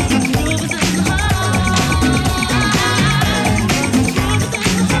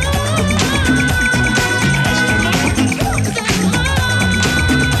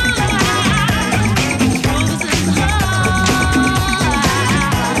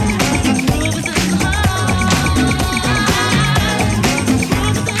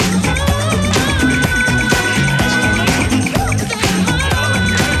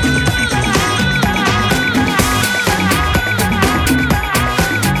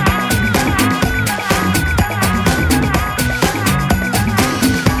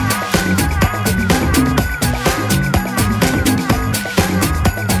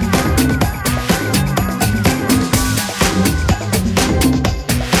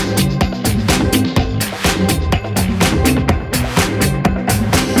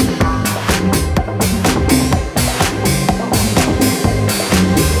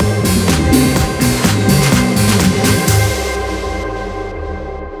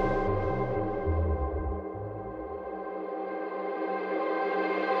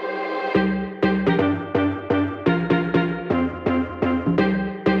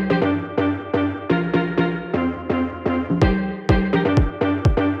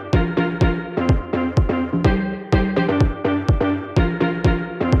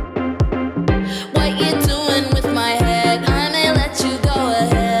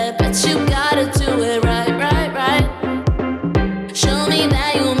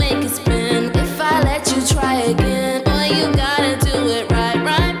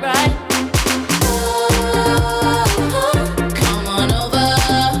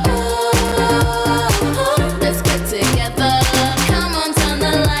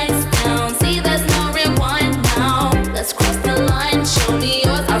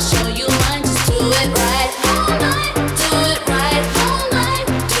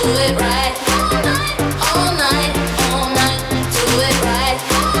 All night, do it right,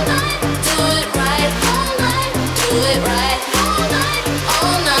 all night.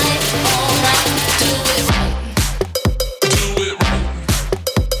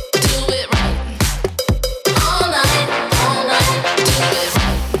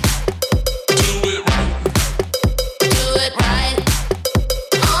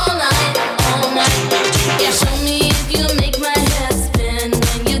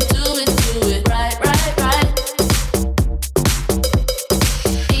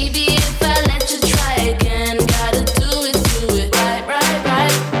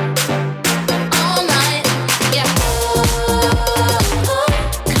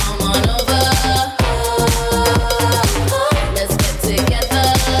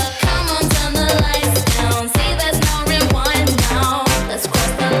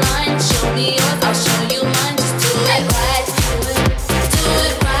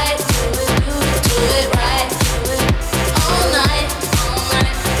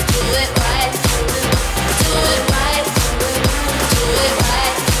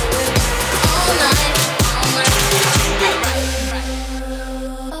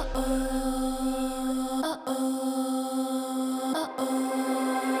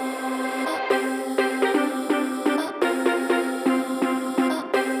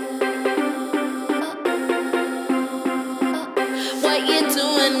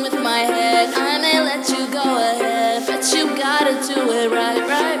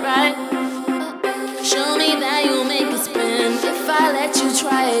 right, right. Show me that you'll make it spin. If I let you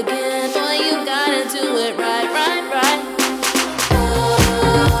try again, boy, you gotta do it right, right, right.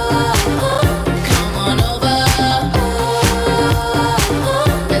 Come on over.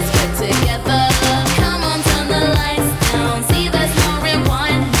 Let's get together. Come on, turn the lights down. See, there's no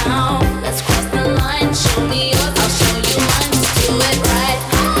rewind now. Let's cross the line. Show me yours, I'll show you mine. Just do it right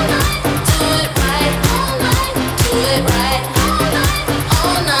all night. Do it right all night. Do it right all night.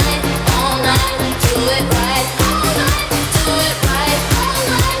 All night, all night. Do it right all night. Do it right all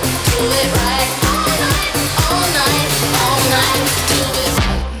night. Do it right all night. All night, all night. Do it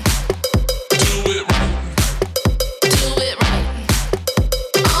right. Do it right. Do it right.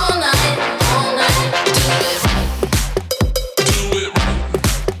 All night, all night. Do it right. Do it right.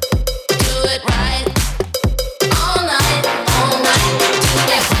 Do it right. All night, all night.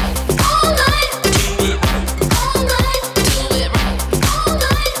 Do it right. All night. Do it right. All night. Do it right. All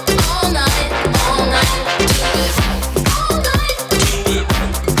night. All night. All night. Do it right. All night. Do it right.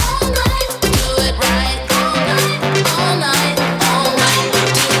 All night. Do it right. All night. All night. All night. Do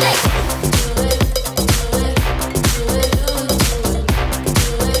it. Do it. Do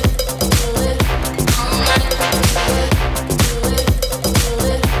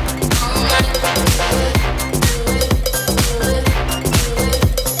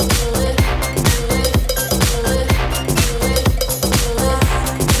Do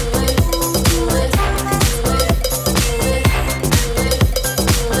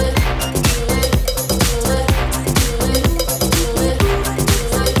it.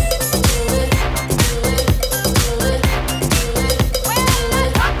 Do it.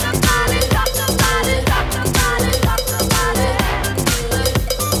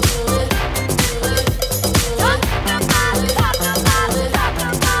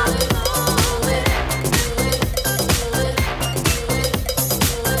 Do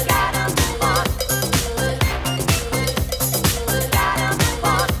it.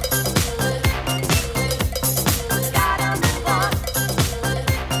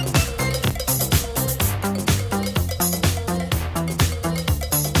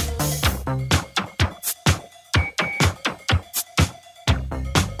 All night. Do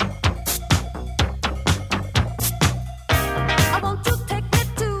it.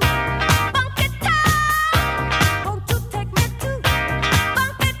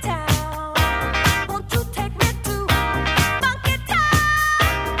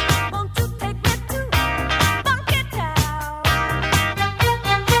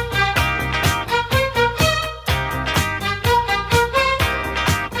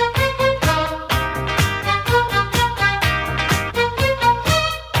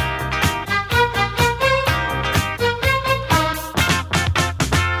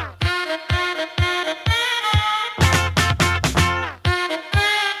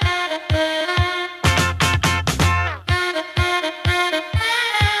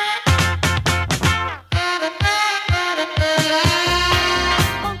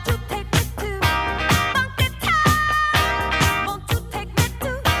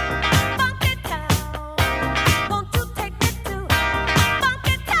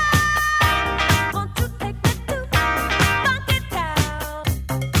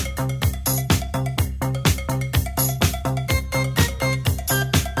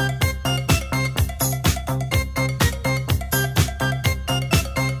 it.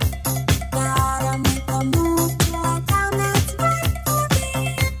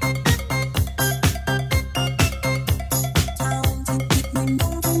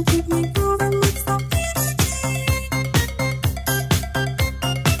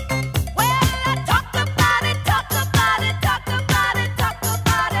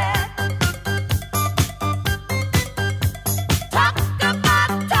 it. All night.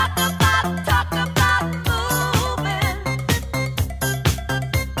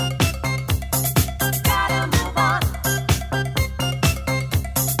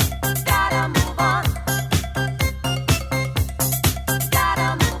 Do it.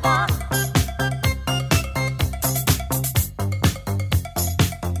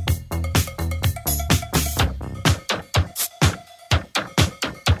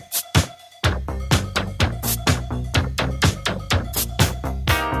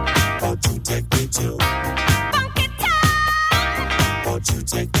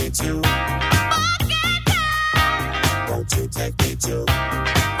 it.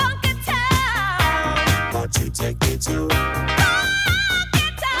 Do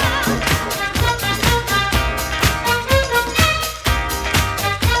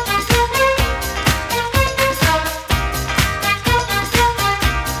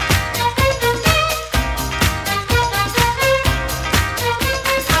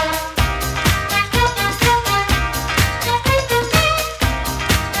it.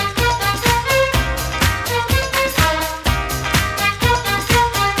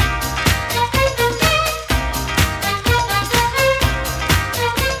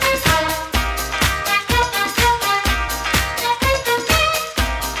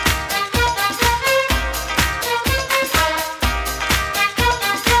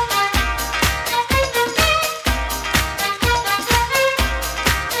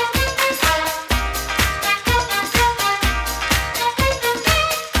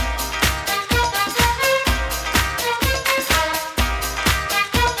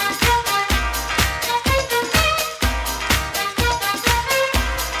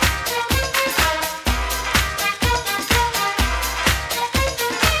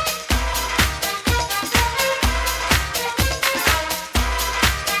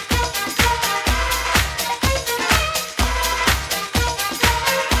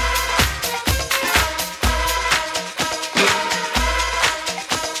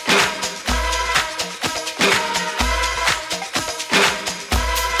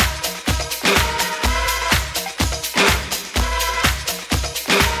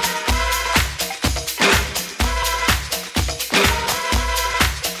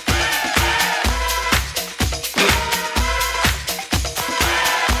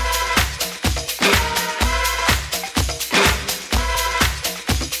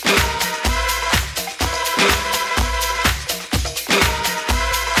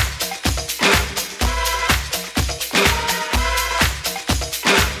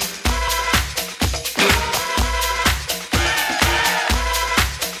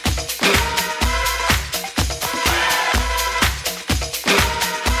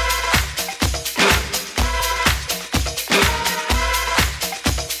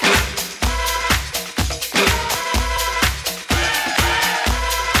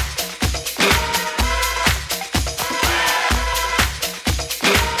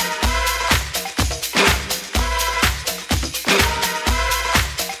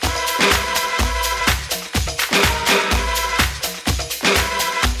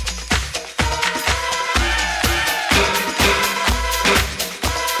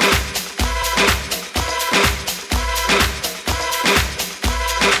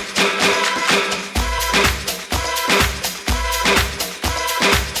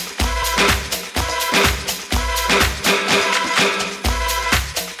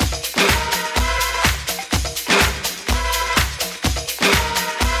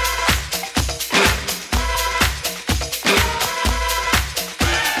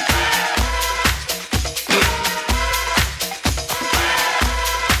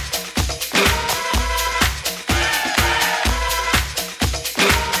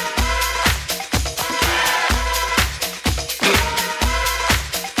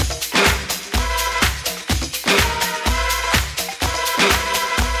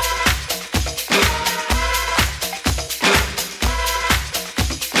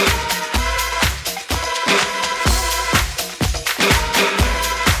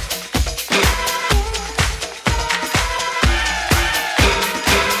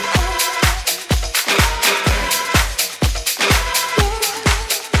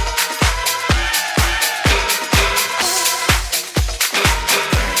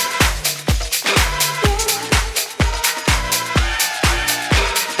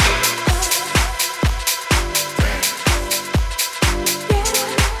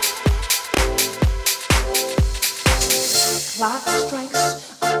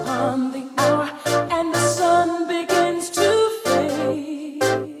 upon the hour and the sun begins to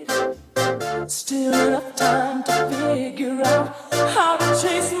fade. Still enough time to figure out how to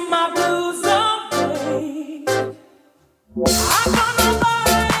chase my blues away. I got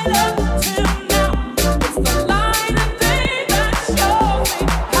nobody left till now. It's the light of day that shows me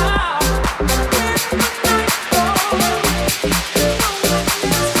how.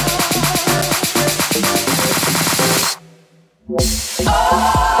 Oh,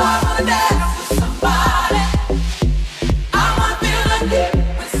 I wanna dance with somebody. I wanna feel the heat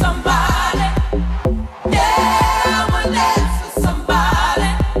with somebody. Yeah, I wanna dance with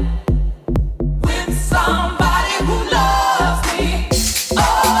somebody. With somebody who loves me. Oh,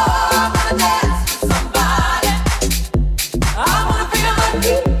 I wanna dance with somebody. I wanna feel the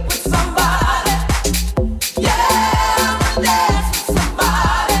heat with somebody. Yeah, I wanna dance with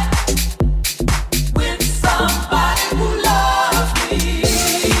somebody. With somebody who loves me.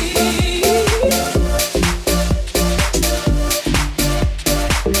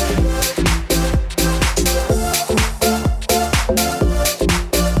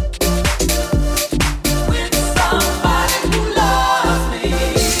 With somebody who loves me.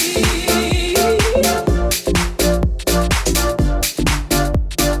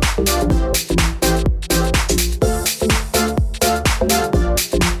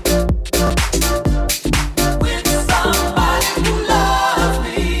 With somebody who loves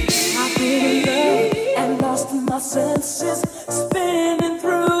me.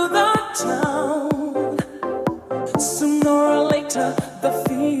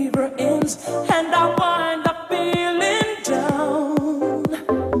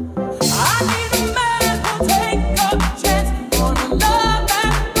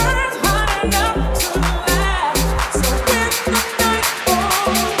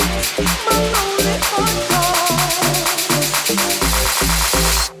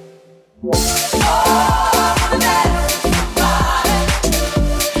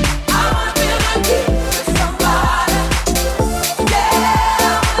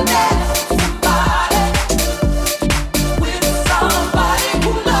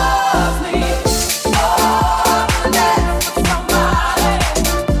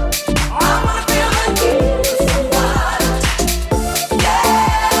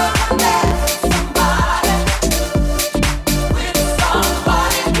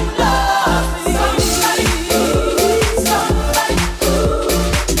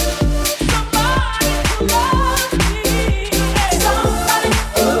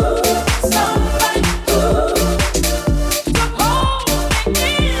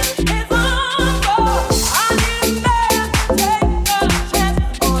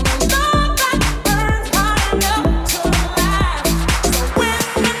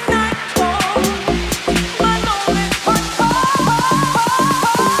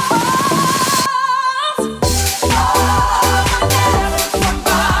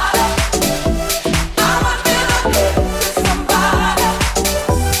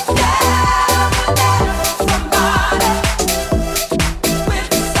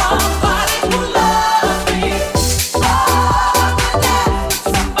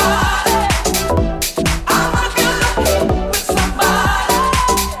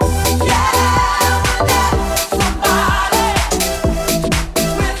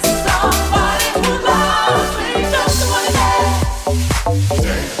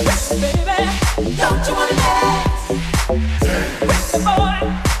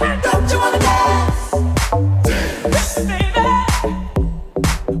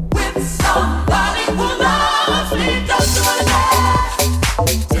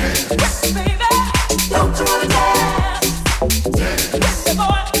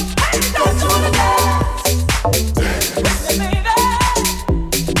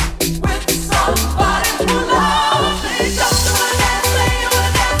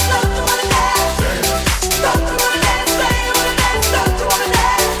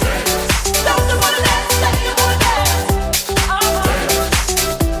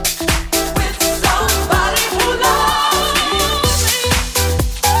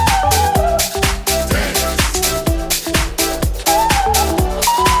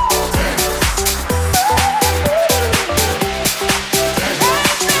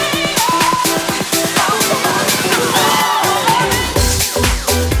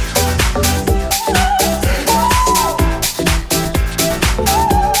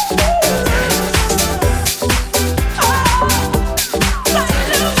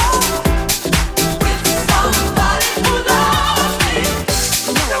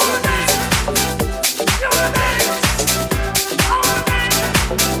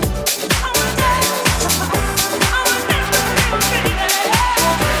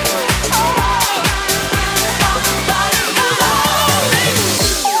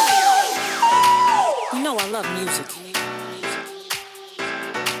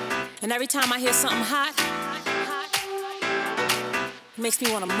 time I hear something hot, it makes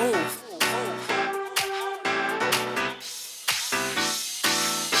me want to move.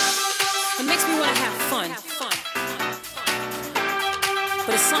 It makes me want to have fun.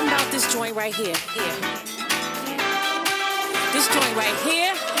 But it's something about this joint right here. This joint right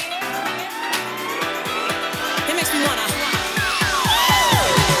here, it makes me want to.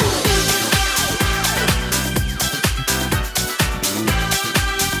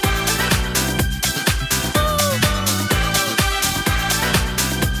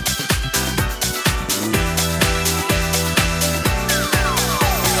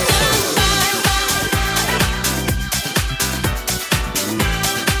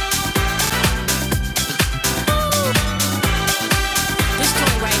 This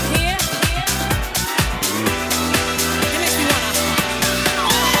joint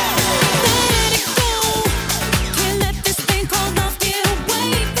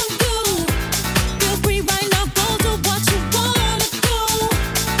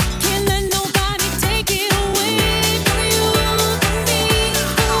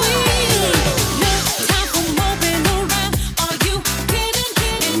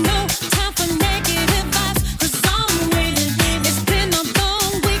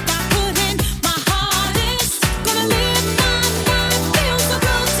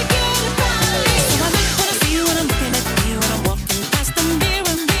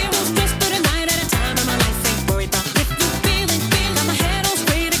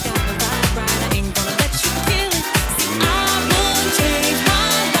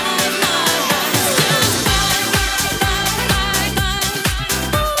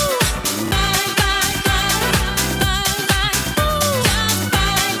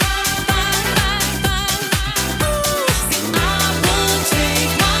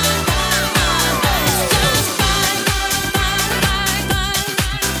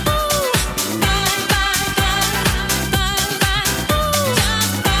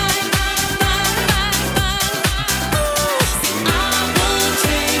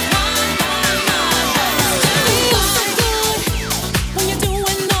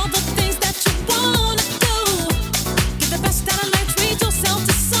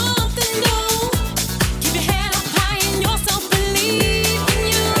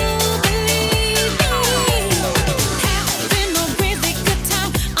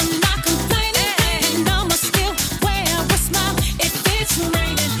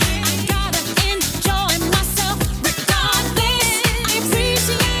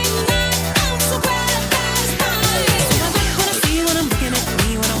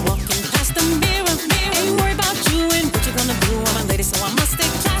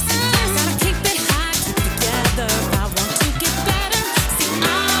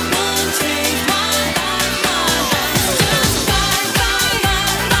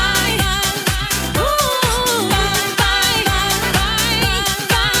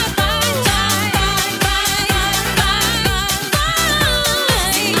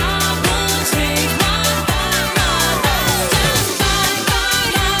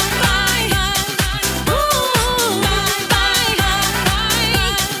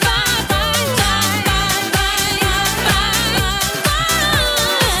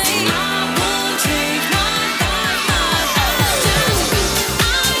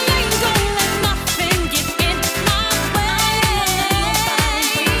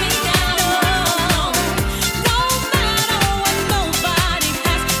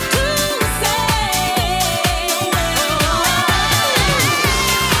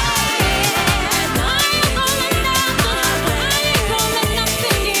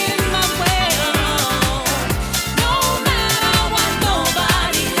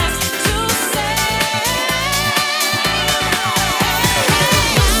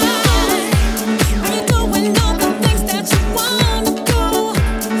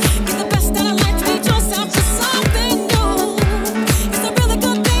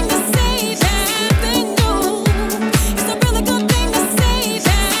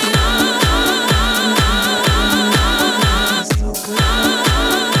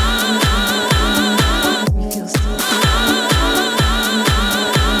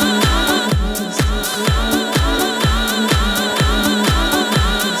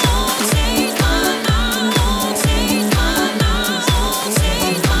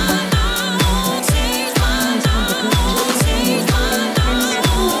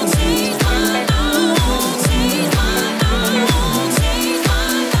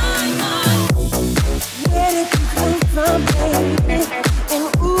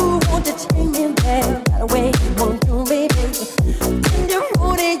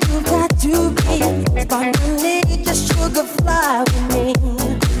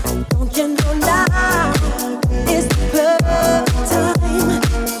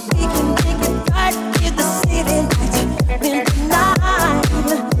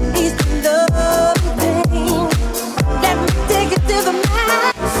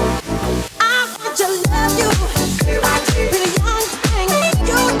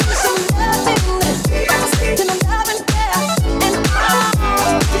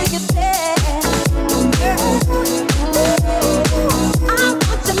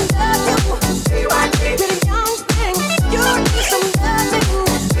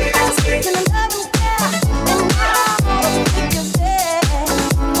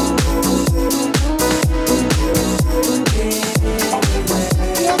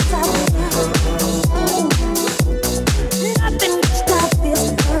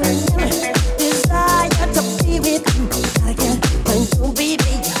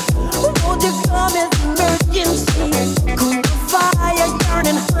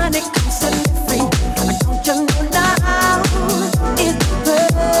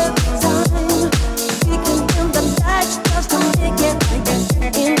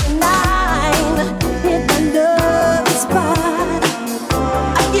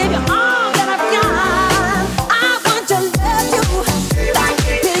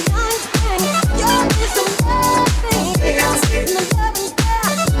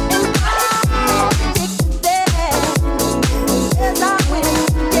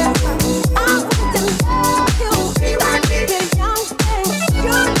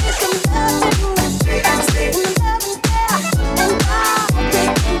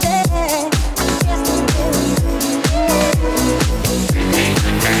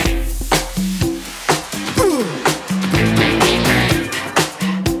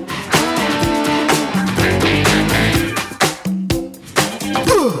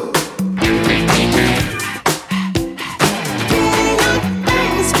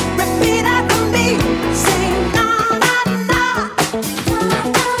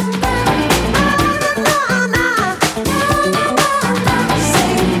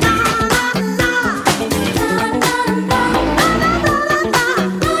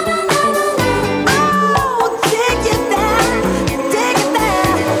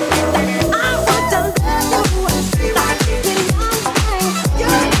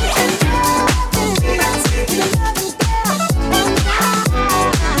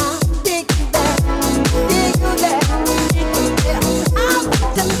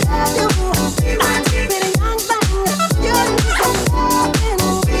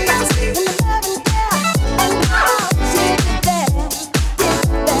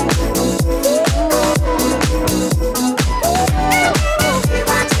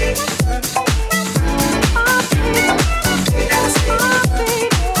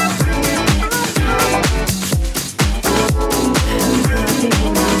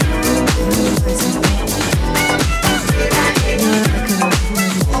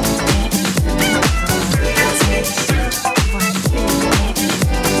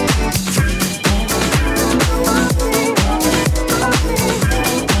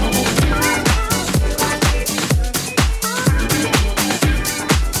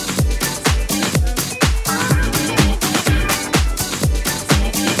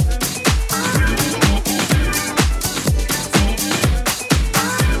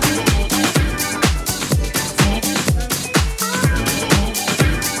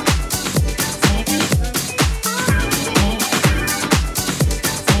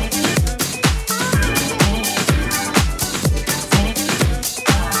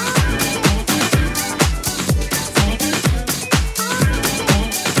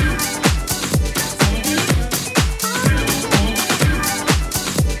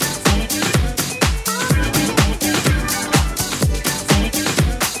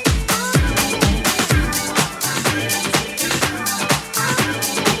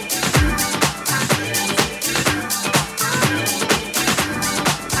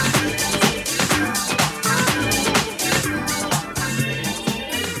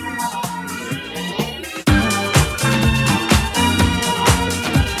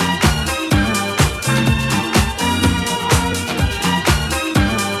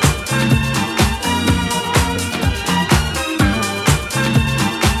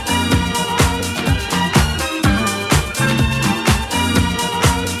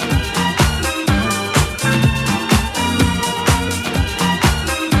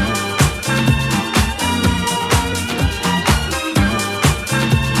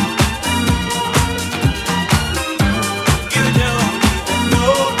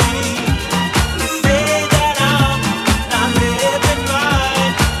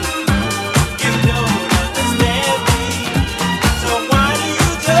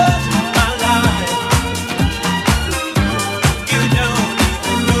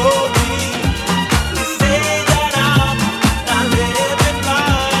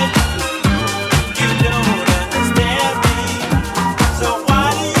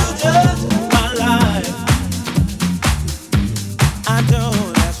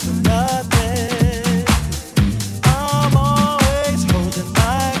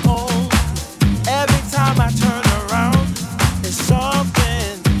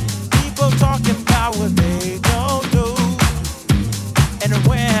And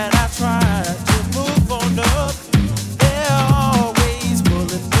when I try to move on up, they're always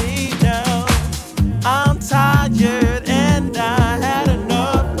pulling me down. I'm tired and I had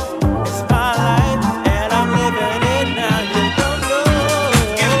enough. It's my life and I'm living it now. You don't know.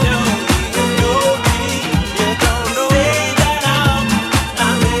 You don't even know me. You don't know. Say that I'm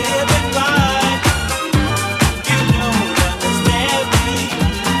not living right. You don't understand me.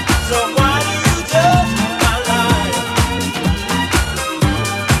 So why do you judge my life?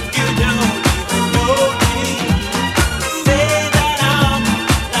 You don't even know me. Say that I'm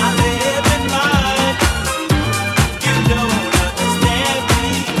not living right. You don't understand me.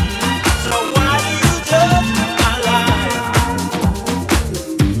 So why do you judge my life?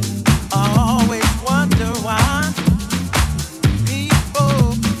 I always wonder why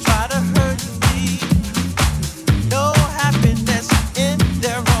people try to hurt me. No happiness in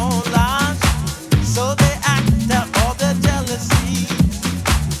their own lives, so they act out all their jealousies.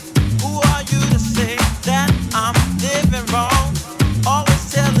 Who are you to say that I'm living wrong? Always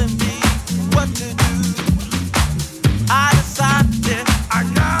telling me what to do. I decided I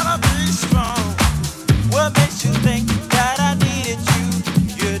gotta be strong. What makes you think that I needed you?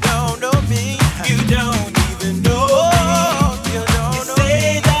 You don't know me. You don't even know me. You don't know me.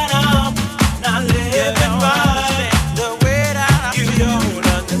 Say that I'm not living right the way that I feel. You don't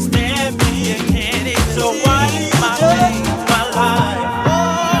understand me. You can't even so why do you judge my life?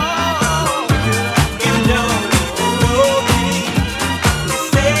 You don't even know me. You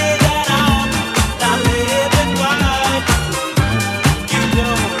say that I'm not living right. You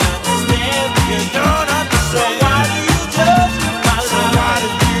don't understand me. You don't understand. So why do you judge my life? So why do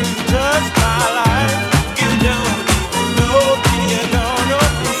you judge my life? You don't even know me. You don't know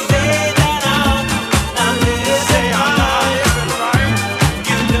me. You say that I'm not living right.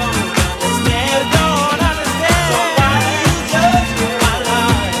 You don't understand. You don't understand. So why do you judge my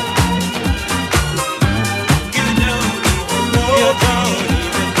life? You don't even know. You don't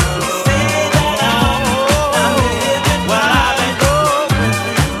even know. You say that I'm not living right.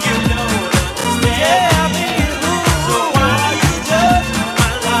 You don't understand me. So why you judge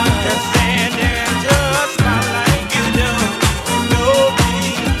my life? Just stand there and judge my life. You don't even know me.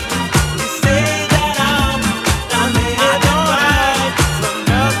 You say that I'm not living right for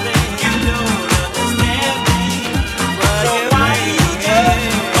nothing. You don't understand me. So why you judge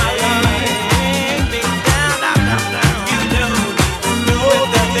my life? Big down, down, down, down. You don't even know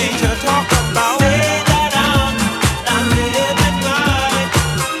the things you talk about. Say that I'm not living right.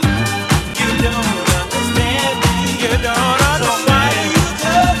 You don't understand me. You don't understand. So why do you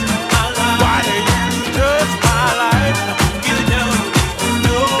judge my life? Why do you judge my life? You don't even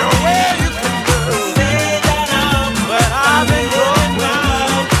know the way you can do. Say that I'm, but I've been living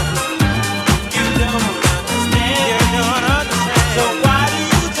right. You don't understand. You don't understand. So why do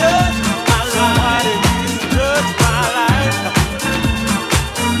you judge my life? So why do you judge my life?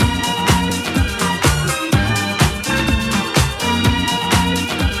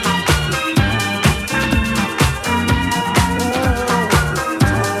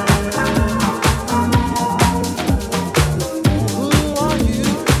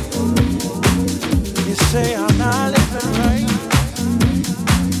 You say I'm not living right.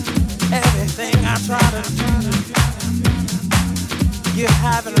 Everything I try to do, you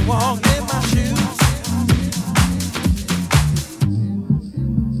haven't walked in my shoes.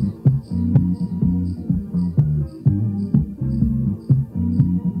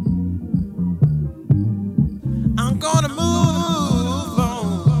 I'm gonna move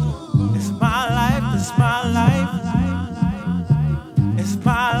on. It's my life, it's my life. It's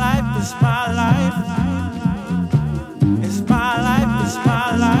my life, it's my life. It's my life, it's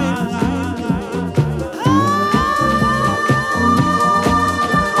my life.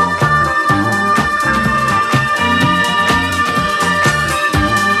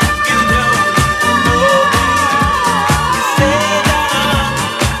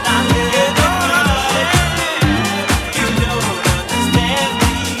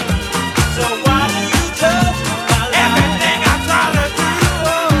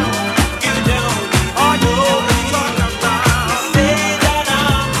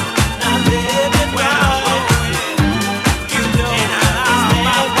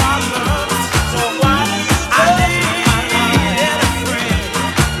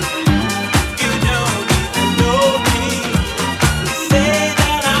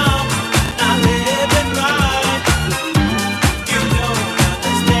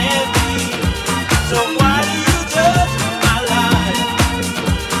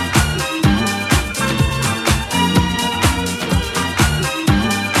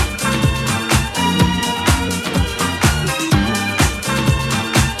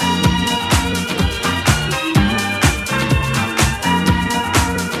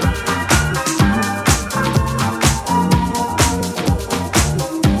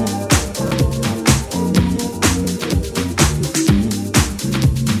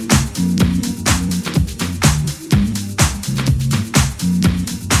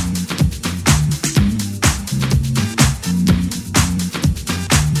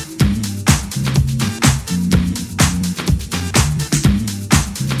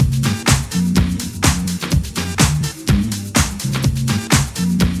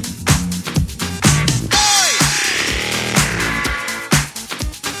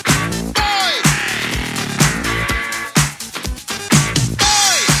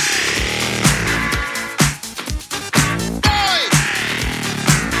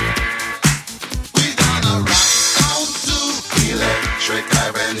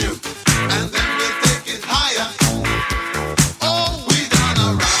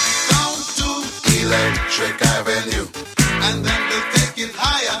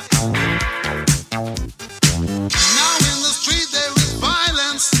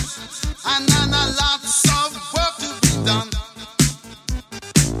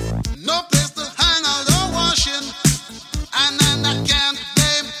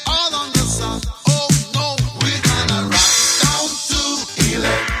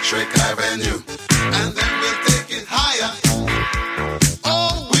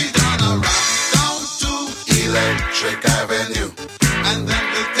 Electric Avenue. And then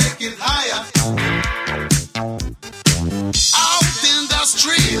we'll take it higher. Out in the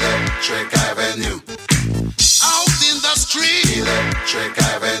street. Electric Avenue. Out in the street. Electric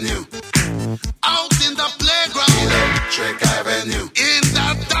Avenue. Out in the playground. Electric Avenue. In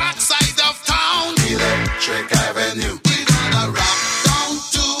the dark side of town. Electric Avenue. We're gonna rock down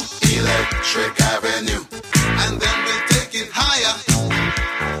to Electric Avenue. And then we'll take it higher.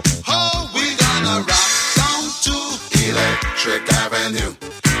 Oh, we're gonna rock down to Electric Avenue.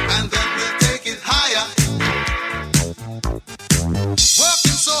 And then we'll take it higher.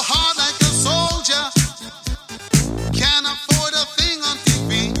 Working so hard like a soldier. Can't afford a thing on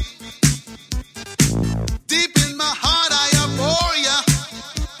TV. Deep in my heart I abhor ya.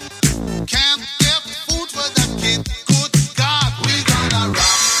 Can't get food for the kid. Good God, we're gonna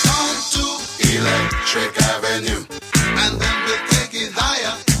rock down to Electric Avenue. And then we'll take it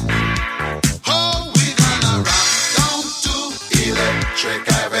higher. Oh, we're gonna rock down to Electric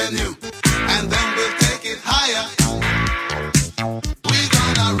Avenue. And then we'll take it higher. We're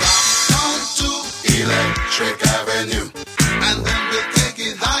gonna rock down to Electric Avenue. And then we'll take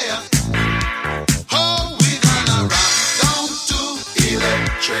it higher. Oh, we're gonna rock down to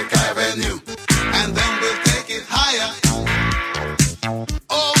Electric Avenue. And then we'll take it higher.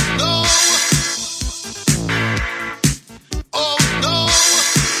 Oh no. Oh no.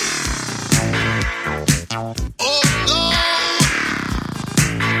 Oh no.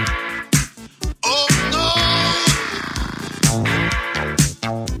 Oh no.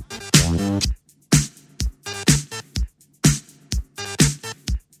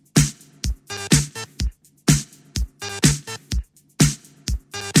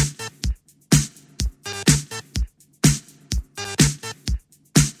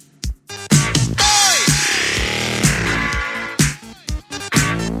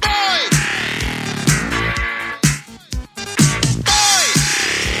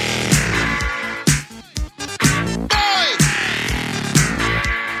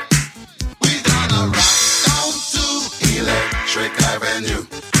 We're gonna rock down to Electric Avenue.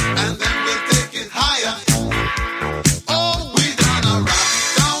 And then we'll take it higher. Oh, we're gonna rock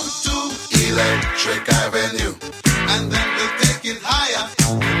down to Electric Avenue. And then we'll take it higher.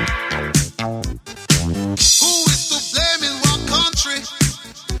 Who is to blame in one country?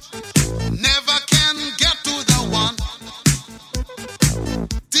 Never can get to the one.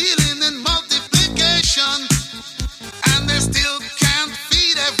 Dealing in multiplication. And they still can't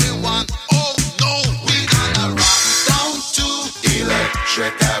feed everyone. Oh no, we're gonna rock down to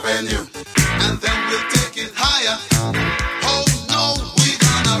Electric Avenue. And then we'll take it higher. Oh no, we're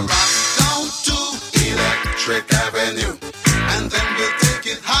gonna rock down to Electric Avenue. And then we'll take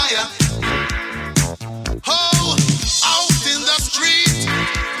it higher. Oh, out in the street.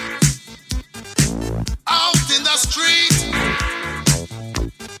 Out in the street.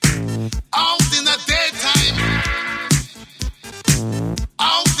 Out in the daytime.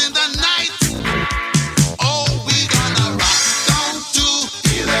 Out in the night. Oh, we're gonna rock down to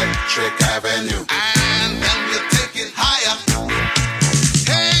Electric Avenue. And then we'll take it higher.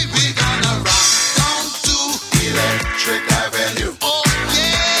 Hey, we're gonna rock down to Electric Avenue. Oh,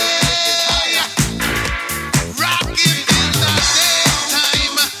 yeah. Rock it in the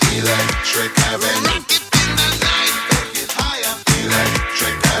daytime. Electric Avenue. Rock it in the night. Take it higher.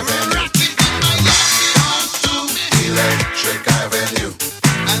 Electric Avenue. Rock it in my yard. Down to Electric Avenue.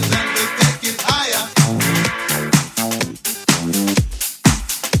 And then we'll take it higher.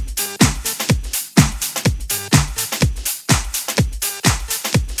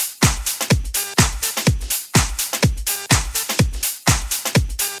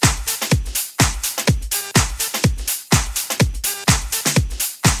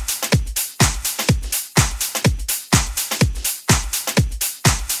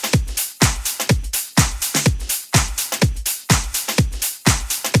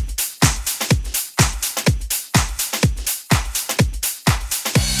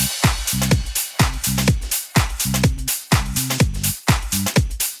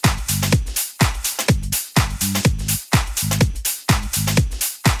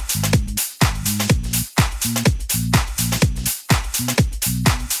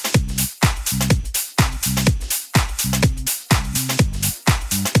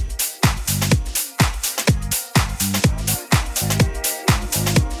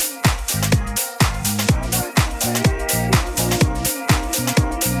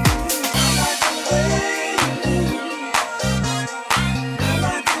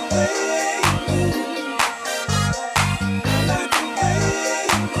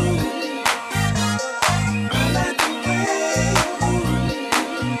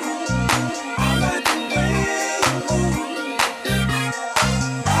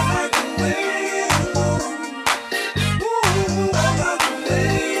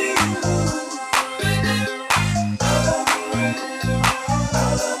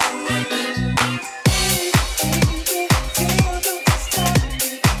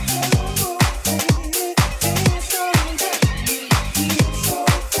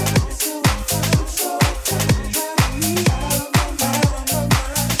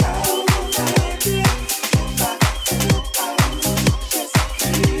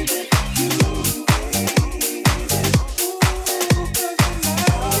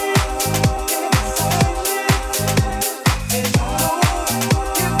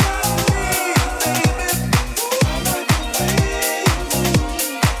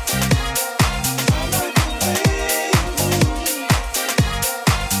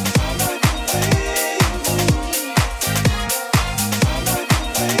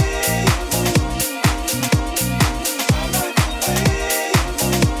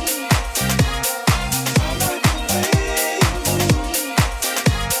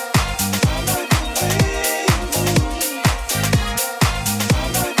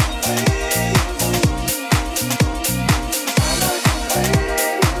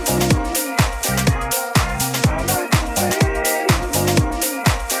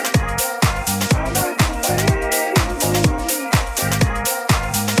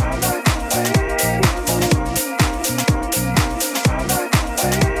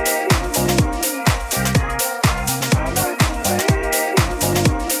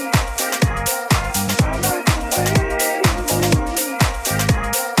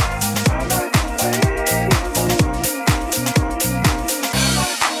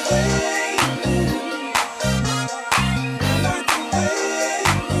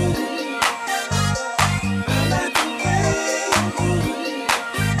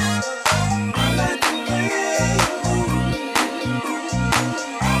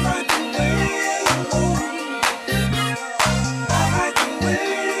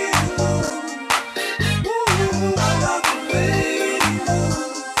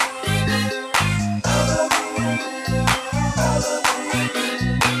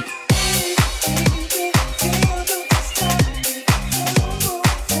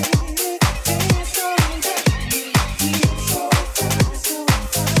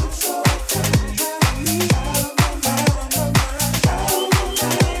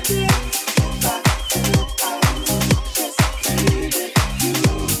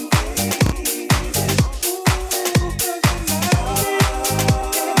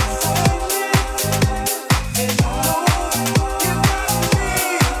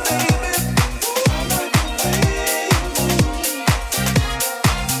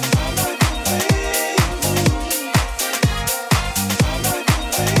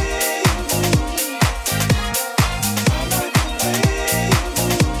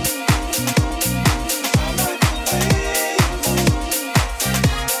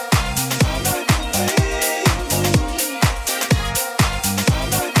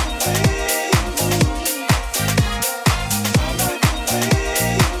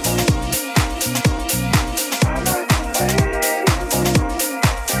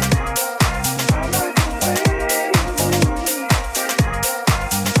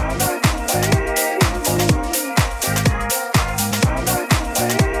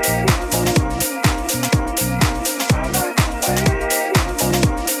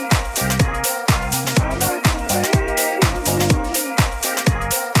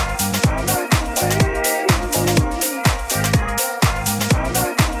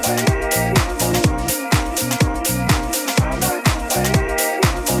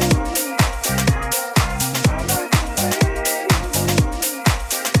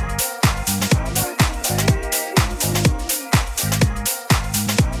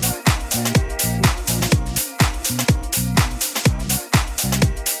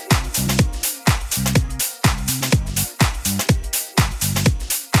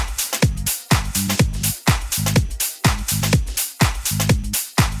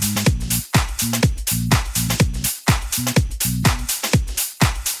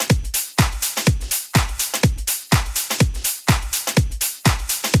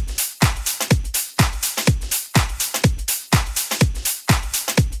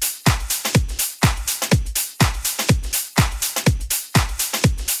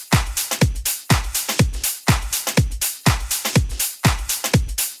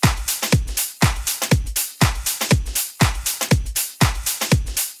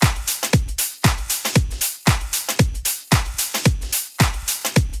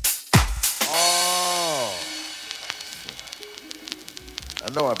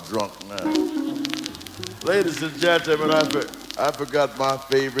 know I'm drunk now. Ladies and gentlemen, I forgot my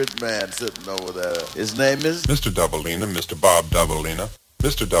favorite man sitting over there. His name is Mr. Doubleina, Mr. Bob Doubleina.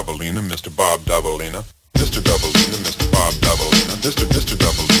 Mr. Doubleina, Mr. Bob Doubleina. Mr. Doubleina, Mr. Bob Doubleina. Mr.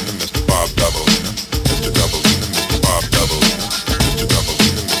 Doubleina, Mr. Bob Doubleina. Mr. Doubleina, Mr. Bob Doubleina. Mr.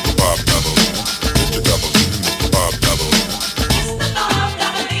 Doubleina, Mr. Bob Doubleina. Mr. Doubleina, Mr. Bob Doubleina.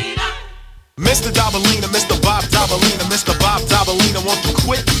 Mr. Doubleina, Mr. Bob Doubleina, Mr. Bob Doubleina, won't you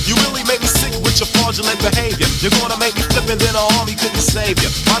quit? You really make me sick with your fraudulent behavior. You're gonna make me flip and then the army couldn't save you.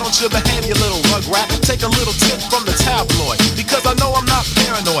 Why don't you behave, you little rugrat? Take a little tip from the tabloid. Because I know I'm not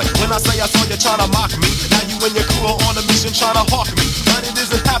paranoid. When I say I saw you trying to mock me, now you and your crew are on a mission trying to hawk me. But it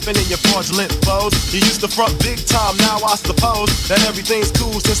isn't happening, you fraudulent foes. You used to front big time, now I suppose that everything's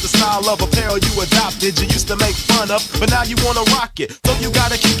cool since the style of apparel you adopted. You used to make fun of, but now you wanna rock it. So you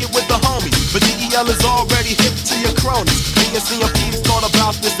gotta kick it with the homies. But DEL is already hip to your cronies. Me and CMP's thought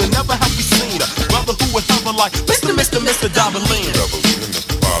about this and never have we seen a brother who would have a like Mr. Doubleina. Doubleina,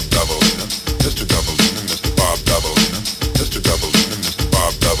 Mr. Bob Doubleina. Mr. Doubleina, Mr. Bob Doubleina. Mr. Doubleina, Mr.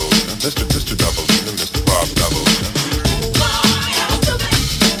 Bob Doubleina. Mr. Doubleina, Mr. Bob Doubleina.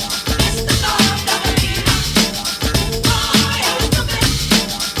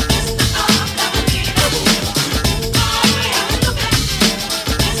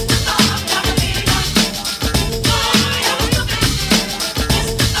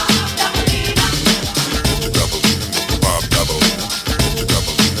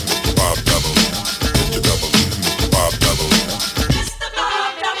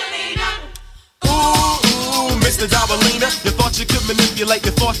 Mr. Doubleina, you thought you could manipulate,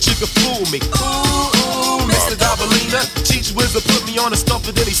 you thought you could fool me. Ooh, Mr. Doubleina, Cheech Wizard put me on a stump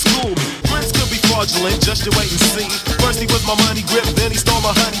and then he schooled me. Friends could be fraudulent, just you wait and see. First he was my money grip, then he stole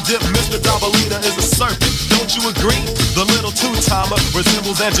my honey dip. Mr. Doubleina is a serpent, don't you agree? The little two-timer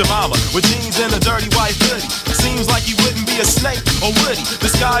resembles Aunt Jemima with jeans and a dirty white hoodie. Seems like he wouldn't be a snake, or would he?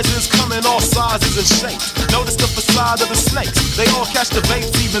 Disguises come in all sizes and shapes. Notice the facade of the snakes, they all catch the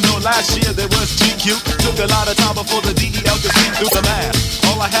vapes, even though last year there was GQ. Took a lot of time before the DEL could see through the math.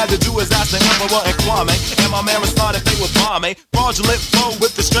 All I had to do is ask the Emperor and Kwame, and my man responded they would bomb me. Fraudulent foe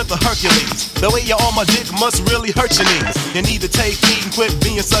with the strength of Hercules. The way you're on my dick must really hurt your knees. You need to take heed and quit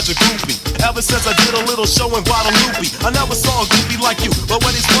being such a groupie. Ever since I did a little show in Guadalupe, I never saw a groupie like you. But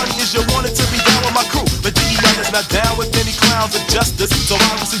what is funny is you wanted to be down with my crew, but DEL is not down with any clowns of justice. So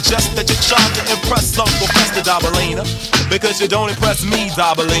I would suggest that you try to impress Uncle Fester Doubleina, because you don't impress me,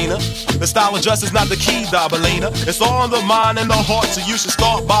 Doubleina. The style of dress is not the key, Doubleina. It's all in the mind and the heart, so you should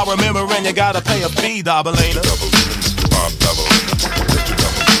start by remembering you gotta pay a fee, Doubleina. Mr. Bob Doubleina. Mr.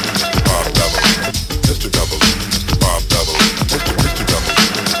 Doubleina, Mr. Bob Doubleina. Mr. Doubleina, Mr. Bob Doubleina. Mr. Doubleina,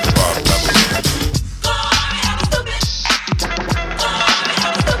 Mr. Bob Doubleina.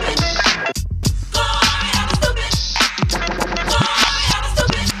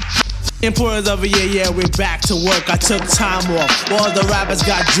 Importers of a year, yeah, we're back to work. I took time off, all the rappers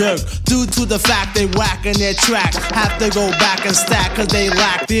got jerked due to the fact they whacking their tracks. Have to go back and stack cause they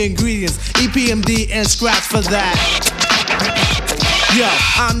lack the ingredients, EPMD and scratch for that. Yo,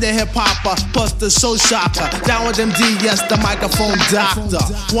 I'm the hip-hopper, plus the soul shocker. Down with MD, yes, the microphone doctor.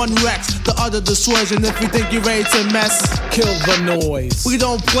 One Rex, the other the Swerge, and if you think you're ready to mess, kill the noise. We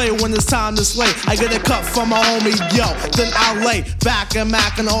don't play when it's time to slay. I get a cut from my homie, yo, then I lay back and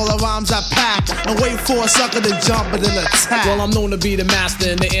mac and all the rhymes I pack and wait for a sucker to jump and then attack. Well, I'm known to be the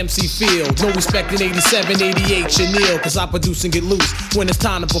master in the MC field. No respect in 87, 88, Chanel, cause I produce and get loose when it's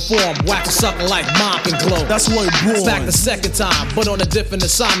time to perform. Wax a sucker like Mop and Glow. That's what it born. It's back the second time, but on a different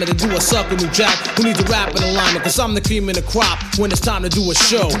assignment to do a sucker new jack who needs a rap in alignment, cause I'm the cream in the crop when it's time to do a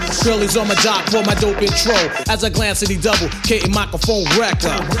show. Girlies on my jock for my dope intro as I glance at the double K microphone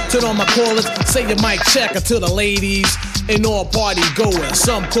wrecker. Turn on my callers, say your mic checker to the ladies and all party goers.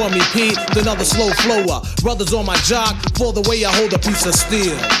 Some call me Pete, then others slow flower. Brothers on my jock for the way I hold a piece of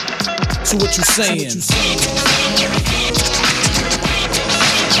steel. So what you saying?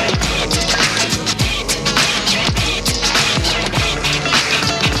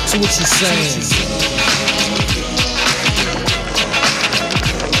 So what you saying?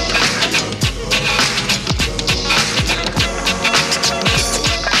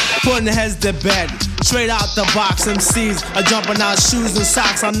 Putting heads to bed, Straight out the box, MCs are jumping out shoes and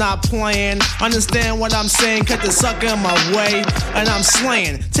socks. I'm not playing. Understand what I'm saying? Cut the sucker in my way, and I'm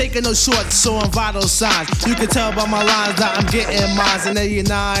slaying. Taking no shorts, showing vital signs. You can tell by my lines that I'm getting mines in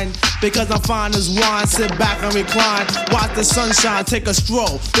 89. Because I'm fine as wine, sit back and recline. Watch the sunshine, take a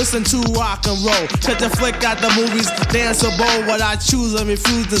stroll. Listen to rock and roll. Cut the flick at the movies, dance a bowl. What I choose and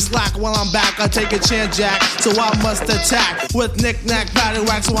refuse to slack. While I'm back, I take a chance, Jack. So I must attack with knick-knack,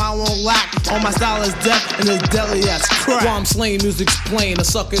 paddywhack, so I won't lack. All my style is death and it's deadly as crack. While I'm slaying, music's playing, the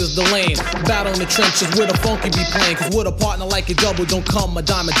sucker is the lane. Battle in the trenches where the funky be playing. Cause with a partner like a double, don't come a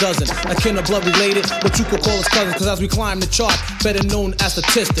dime a dozen. A kin of blood related, but you could call us cousins. Cause as we climb the chart, better known as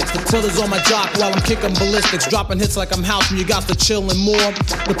statistics. The brothers on my jock while I'm kicking ballistics. Dropping hits like I'm house and you got to chillin' more.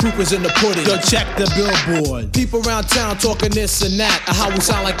 The proof is in the pudding. Yo, check the billboard. People around town talking this and that. How we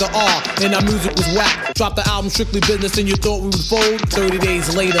sound like the R and our music was whack. Drop the album Strictly Business and you thought we would fold. 30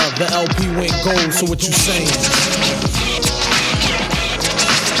 days later, the LP went gold. So what you saying?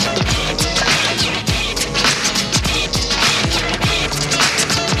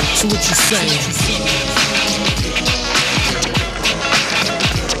 So what you saying?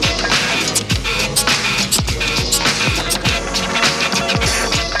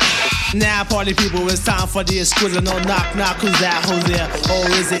 Now party people, it's time for the exquisite. No knock knock, who's that, who's there? Oh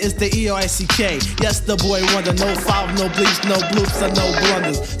is it, it's the E-R-I-C-K. Yes, the boy wonder, no foul, no bleeps, no bloops, and no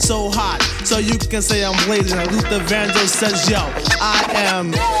blunders. So hot, so you can say I'm blazing. And Luther Vandross says, yo, I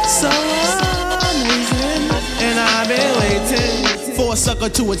am so amazing, and I've been waiting for a sucker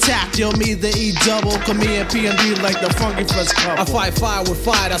to attack. Yo, me the E-double, come me and P&D like the funky fresh couple. I fight fire with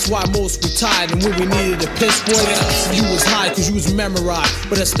fire, that's why most retired. And when we needed a piss boy, you was high cause you was memorized.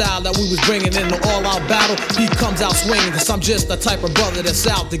 But the style that we was bringing in the all-out battle, he comes out swinging. Cause I'm just the type of brother that's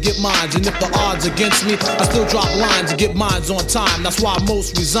out to get mines. And if the odds against me, I still drop lines to get mines on time. That's why I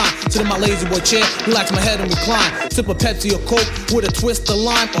most resign. Sit in my lazy boy chair, relax my head and recline. Sip a Pepsi or Coke with a twist of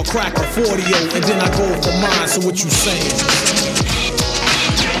lime or crack a 40-o. And then I go for mine, so what you saying?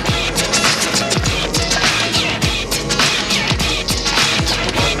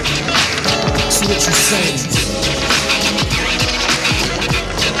 What you saying?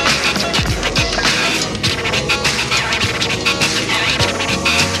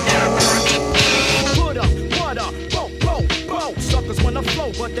 Suckers wanna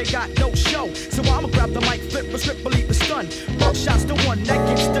flow, but they got no show. So I'ma grab the mic, flip, strip, believe the stun. Buckshots the one that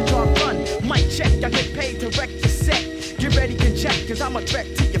gets the job done. Mic check, I get paid to wreck the set. Get ready, can check, cause I'm a threat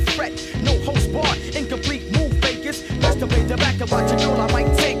to your fret. No host bar, incomplete move fakers. Best to play the back and watch a girl, I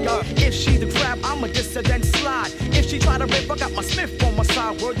might take her. If she the grab, I'ma dissident slide. If she try to rip, I got my Smith on my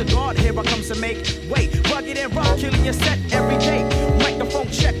side. Word to God, here I comes to make way. Rugged and rough, killing your set every day. Microphone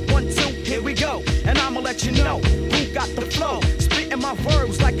check, 1, 2, here we go. And I'ma let you know who got the flow. Spitting my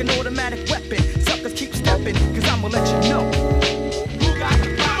verbs like an automatic weapon. Suckers keep stepping, cause I'ma let you know. Who got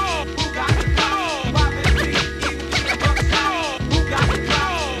the flow? Who got the flow? Who got the flow? Who got the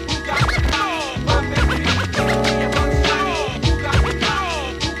flow? Who got the flow?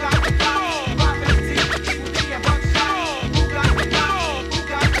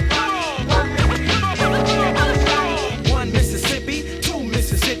 One Mississippi, two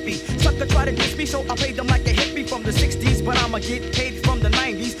Mississippi. Sucker try to diss me, so I paid them like a hippie from the 60s, but I'ma get paid from the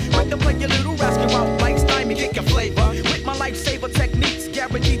 90s. Like to play your little rascal out like stymie, get your flavor. With my lifesaver techniques,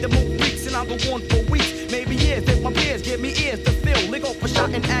 guaranteed to move freaks, and I'll go on for weeks, maybe years. If my peers give me ears to fill, lick off a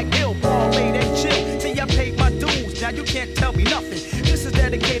shot and act ill, ball late and chill. See, I paid my dues, now you can't tell me nothing. This is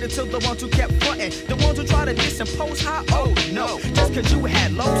dedicated to the ones who kept frontin', the ones who try to disimpose high. Oh no, just cause you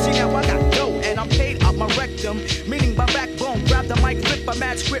had low, see now I got dough, and I'm paid out my rectum, meaning my backbone. Grab the mic, flip a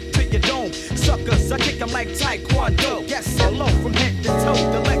mad script to your dome. Suckers, I kick them like Taekwondo. Yes, hello, from head to toe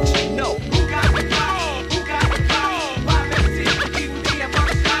to let you know. Who got the flow? Who got the flow? 515, people be about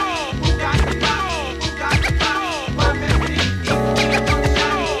the show. Who got the flow? Who got the flow? 515, people be about the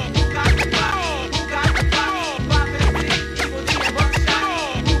show. Who got the flow? Who got the flow? 515, people be about the show.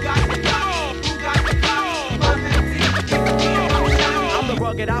 Who got the flow? Who got the flow? 515, people be about the show. I'm the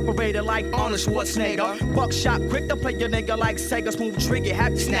rugged operator like Arnold Schwarzenegger. Buckshot quick to play your nigga like Sega. Smooth trigger,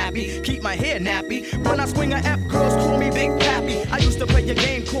 happy snappy. Keep my hair nappy. When I swing a F, girls call me Big Pappy. I used to play a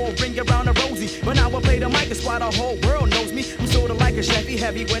game called Ring Around a Rosie, but now I play the mic, it's why the whole world knows me. I'm sorta like a Chevy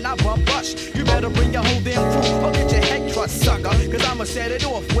heavy when I bump rush. You better bring your whole damn crew or get your head crushed, sucker. Cause I'ma set it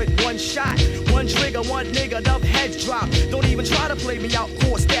off with one shot. One trigger, one nigga, enough heads drop. Don't even try to play me out,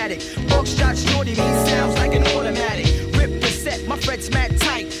 core static. Buckshot shorty, me sounds like an automatic. Rip the set, my frets mad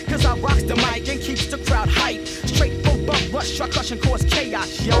tight. Cause I rocks the mic and keeps the crowd hype. Straight from bump rush, try crush and cause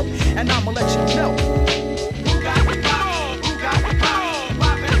chaos, yo. And I'ma let you know. Who got the power? Who got the power?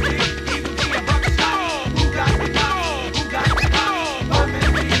 515, people be about the show.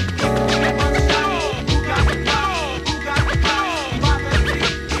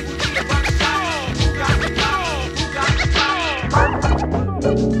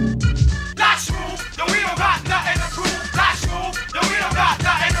 Last room, yo, we don't got nothing to prove. Last room, yo, we don't got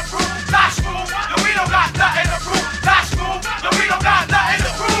nothing to prove. Last room, yo, we don't got nothing to prove. Last room, yo, we don't got nothing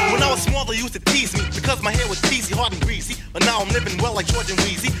to prove. When I was small, they used to tease me because my hair was teasy, hard and greasy. But now I'm living well like George and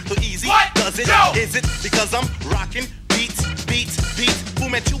Wheezy. So easy, what? Does it? Yo. Is it because I'm rocking beats? Who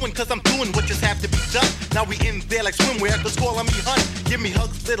met you in? Cause I'm doing what just have to be done. Now we in there like swimwear, cause calling me hun. Give me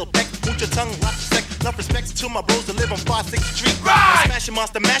hugs, little peck, boot your tongue, lots of sex. Enough respect to my bros that live on 5-6th Street. Right. I'm smashing,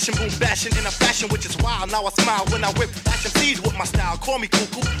 monster, mashing, boom, bashing in a fashion which is wild. Now I smile when I whip, fashion seeds with my style. Call me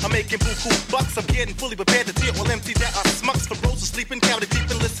cuckoo, I'm making buku bucks. I'm getting fully prepared to deal with MCs that are smucks. For bros who sleeping, count it deep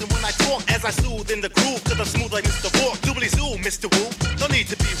and listen when I talk. As I soothe in the groove, cause I'm smooth like Mr. Borg. Doobly zoo, Mr. Woo. No need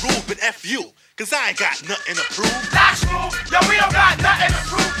to be rude, but F you, cause I ain't got nothing to prove. Last room, yo, we don't got nothing to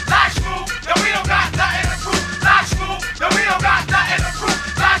prove. Last room, yo, we don't got nothing to prove. Last room, yo, we don't got nothing to prove.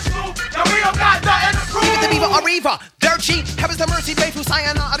 Last room, yo, we don't got nothing to prove. Even the Viva Arriva, dirt cheap, heavens to mercy, Bayfu,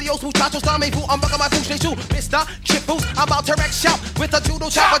 Sayana, adios, muchachos, dame fu, I'm bucking my boots, they too, Mr. Chipus, I'm about to wreck shop with a judo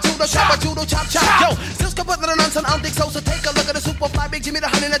chop, a judo chop, a judo chop, chop. Yo, still can put the nonsense, I'm Dick Sosa, take a look at the super fly, big Jimmy, the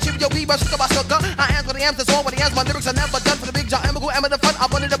honey, and the chip, yo, Viva, sugar, by sugar. I am what I am, that's all what I am, my lyrics are never done for the big jaw, Emma, the fun, I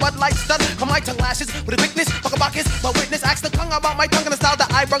wanted the Bud Light stud, come my tongue lashes, with a quickness, fuck a bucket, my witness, ask the tongue about my tongue and the style that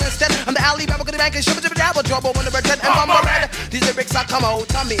I brung instead. I'm the alley, Baba, the bank, and shibba, dabble, trouble, when the red, and bumble red. These lyrics are come out,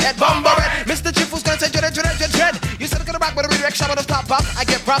 Tommy, Ed, bumble red. Mr. Chip was gonna say, dread. You said I'm gonna rock with a redirect shot on the top box. I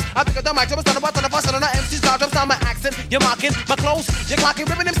get props, I pick up the mic, jump on the button, the bus, and the MC's dodge, I'm my accent. You're mocking my clothes, you're clocking,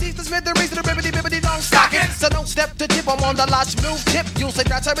 ripping MCs, the Smith, the reason, the bibbity, long stocking. So don't step to tip, I'm on the lodge move tip. You'll say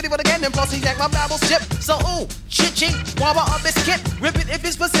that's already, but again, and plus he jack my babbles chip. So ooh, chitchy, wabba up biscuit. Rip it if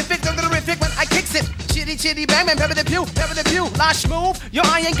it's specific, don't terrific when I kicks it. Chitty, bang, man, pepper the pew. Lash move, yo,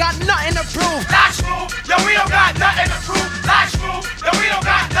 I ain't got nothing to prove. Lash move, yo, we don't got nothing to prove. Lash move, yo, we don't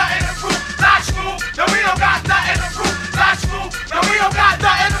got nothing to prove. Lash move, yo, we don't got nothing to prove. Lash move, yo, we don't got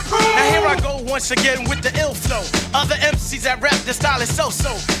nothing to prove. Now here I go once again with the ill flow. Other MCs that rap, the style is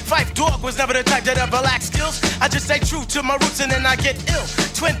so-so. Phife Dawg was never the type that ever lacked skills. I just stay true to my roots and then I get ill.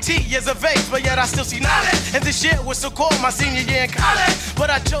 20 years of age, but yet I still see knowledge. And this year was so-called my senior year in college. But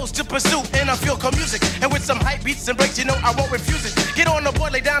I chose to pursue and I feel cool music. And with some hype beats and breaks, you know I won't refuse it. Get on the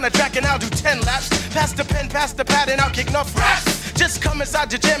board, lay down the track and I'll do 10 laps. Pass the pen, pass the pad and I'll kick enough raps. Just come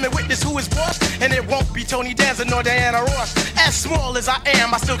inside your jam and witness who is boss. And it won't be Tony Danza nor Diana Ross. As small as I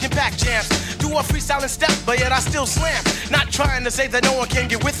am, I still can pack jams. Do a freestyling step, but yet I still slam. Not trying to say that no one can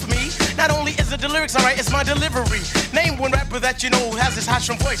get with me. Not only is it the lyrics alright, it's my delivery. Name one rapper that you know who has this hot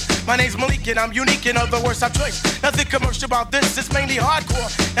shrimp voice. My name's Malik and I'm unique, in other words, I'm choice. Nothing commercial about this, it's mainly hardcore.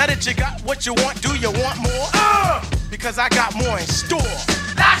 Now that you got what you want, do you want more? Because I got more in store.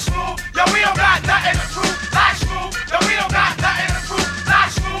 Lash move, yo, we don't got nothing to prove. Lash move, yo, we don't got nothing to prove.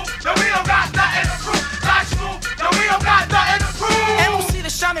 Lash move, yo, we don't got nothing to prove. Lash move, yo, we don't got nothing to prove. MOC the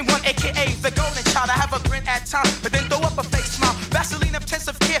shining one, aka the golden child. I have a grin at times, but then throw up a fake smile. Vaseline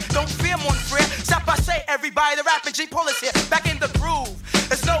intensive care, don't fear mon frere. Stop, I say, everybody, the rapping G Paul is here, back in the groove.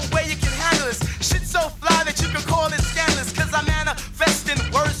 There's no way you can handle this. Shit so fly that you can call it scandalous. Cause I'm manifesting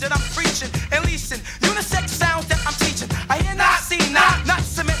words that I'm preaching and leasing. Unisex sounds that I'm teaching. I hear not, see, not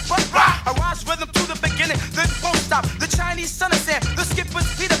cement, but rock. I rise rhythm to the beginning, then won't stop. The Chinese son of Sam, the skipper's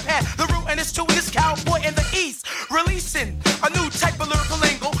Peter Pan. The root and it's two in this cowboy in the east. Releasing a new type of lyrical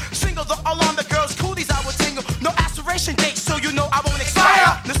lingo. Single the all on the girls, coolies I will tingle. No asterisks.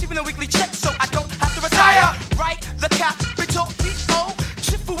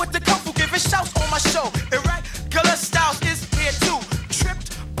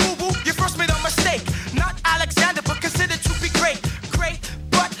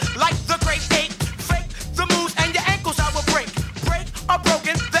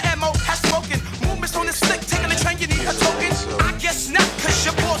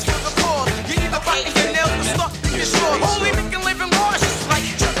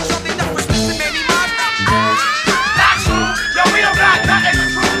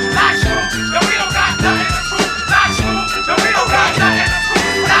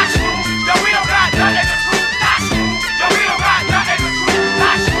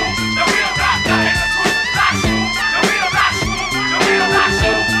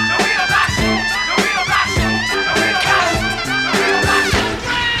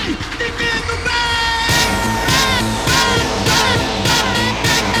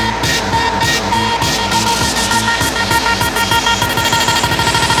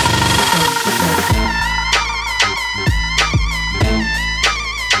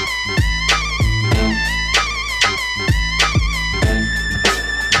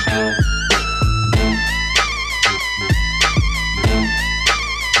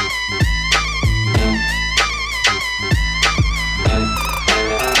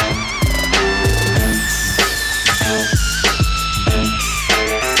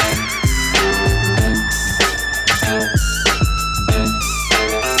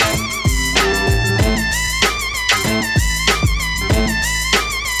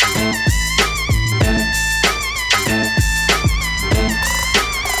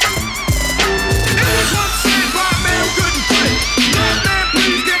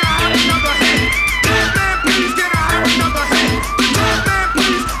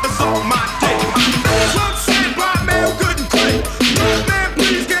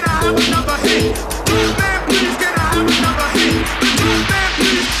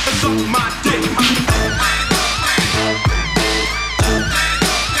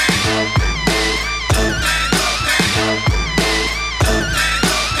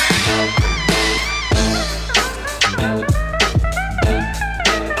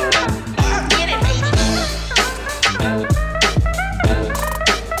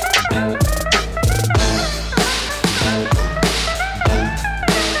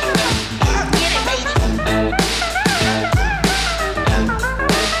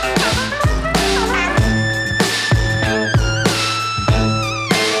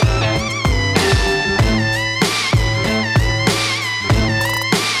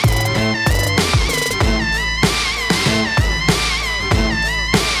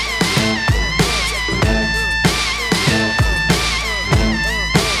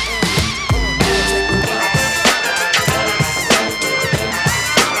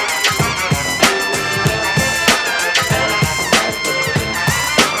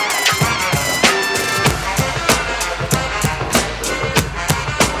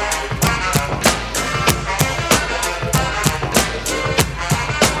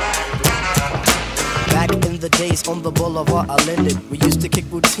 on the boulevard of Linden. We used to kick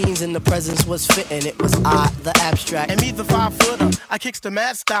routines and the presence was fitting. It was I, the abstract. And me, the 5-footer. I kicks the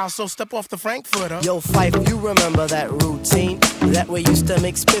mad style, so step off the Frankfurter. Yo, Fife, you remember that routine? That way used to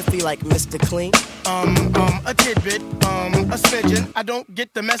make spiffy like Mr. Clean. A tidbit, a smidgen. I don't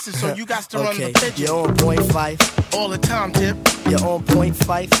get the message, so you got to run the pigeon. You're on point, Fife. All the time, Tip. You're on point,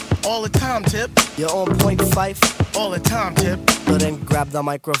 Fife. All the time, Tip. You're on point, Fife. All the time, Tip. So then grab the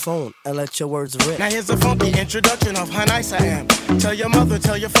microphone and let your words rip. Now here's a funky introduction of how nice I am. Tell your mother,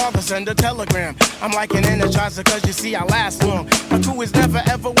 tell your father, send a telegram. I'm like an energizer cause you see I last long. My crew is never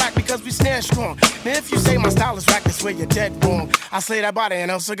ever whack because we stand strong. Now if you say my style is whack, that's where you're dead wrong. I slay that body in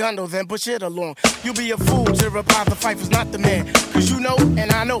El Segundo, then push it along. You'll be a fool to reply the Fife is not the man. Cause you know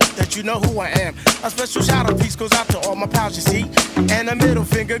and I know that you know who I am. A special shout out piece goes out to all my pals you see. And a middle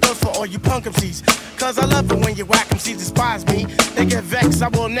finger goes for all you punk MCs. Cause I love it when you whack MCs despise me. They get vexed, I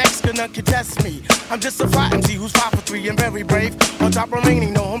will next, cause none contest me. I'm just a fly MC who's 5 for 3 and very brave. On top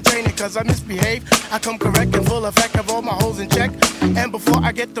remaining, no home training cause I misbehave. I come correct and full effect of all my holes in check. And before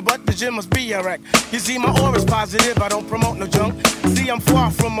I get the butt, the gym must be a wreck. You see my aura's positive, I don't promote no junk. See I'm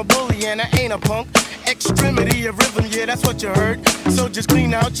far from a bully and I ain't a punk. Extremity of rhythm, yeah that's what you heard. So just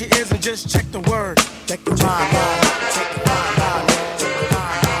clean out your ears and just check the word. Check the rhyme, check the rhyme.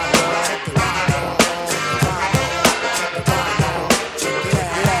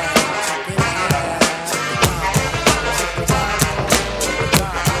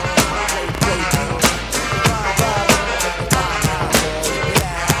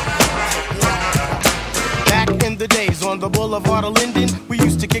 The days on the boulevard of Linden, we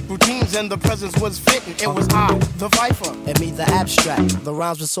used to kick routines and the presence was fitting. It was I, the Viper, and me, the abstract. The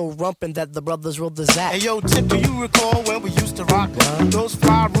rhymes were so rumpin' that the brothers rolled the Zach. Hey yo, Tip, do you recall when we used to rock those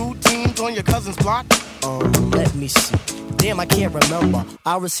fly routines on your cousin's block? Let me see. Damn, I can't remember.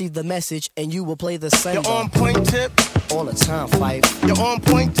 I'll receive the message and you will play the sender. You're on point, Tip. All the time, Fife. You're on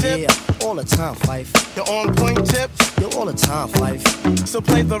point, Tip. Yeah, all the time, Fife. You're on point, Tip. You're all the time, Fife. So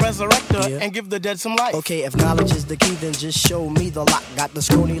play the resurrector and give the dead some life. Okay, if knowledge is the key, then just show me the lock. Got the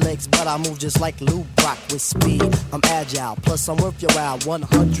scrawny legs, but I move just like Lou Brock with speed. I'm agile, plus I'm worth your while.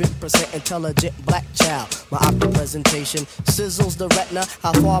 100% intelligent black child. My optic presentation sizzles the retina.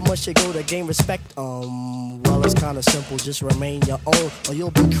 How far must you go to gain respect? Well, it's kinda simple. Just remain your own, or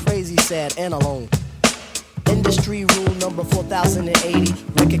you'll be crazy, sad, and alone. Industry rule number 4080.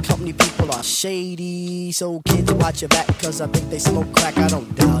 Record company people are shady. So kids watch your back, cause I think they smoke crack. I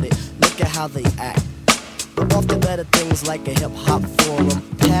don't doubt it. Look at how they act. But off the better things like a hip hop forum.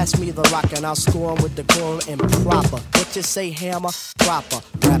 Pass me the rock and I'll score 'em with the decorum and proper. What you say, hammer? Proper.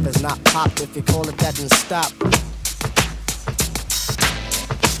 Rap is not pop. If you call it that, then stop.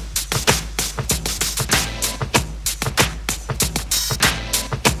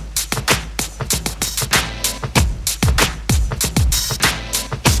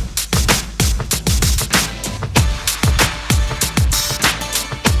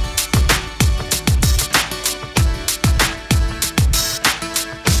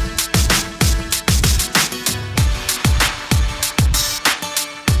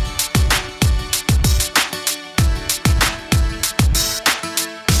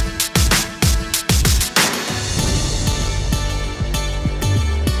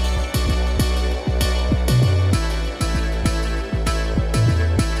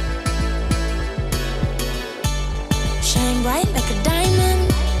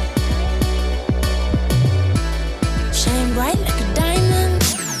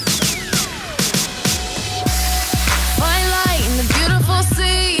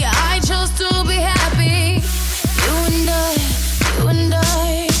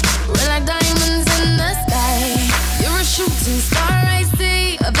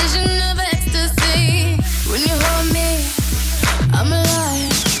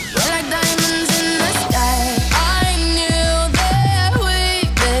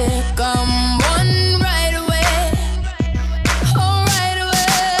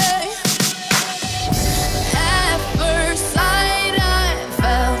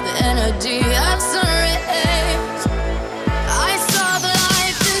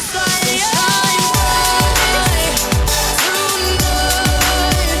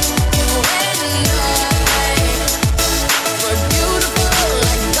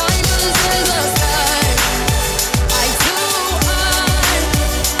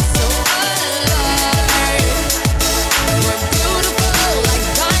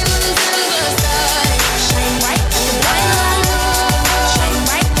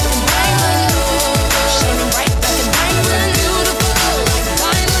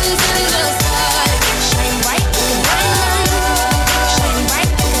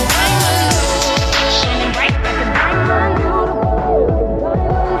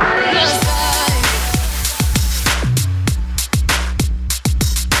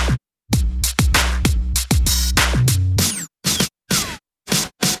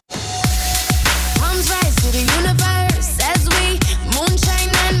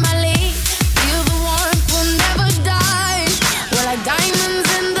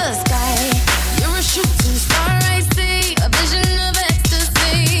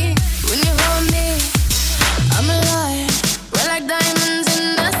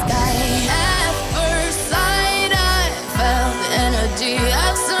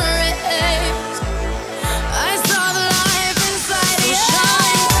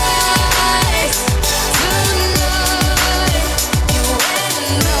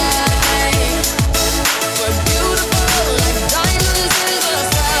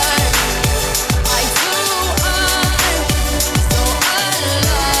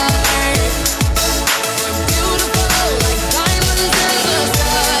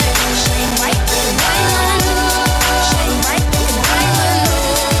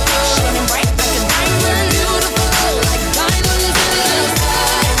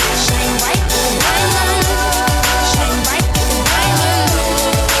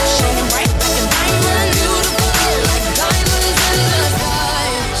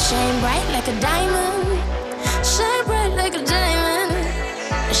 a diamond. Shine bright like a diamond.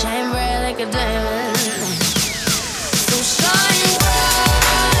 Shine bright like a diamond. So shine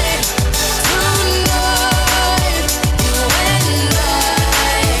bright tonight. You and I.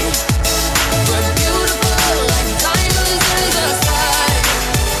 We're beautiful like diamonds in the sky.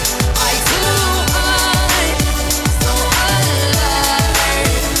 Eye to eye, so alive.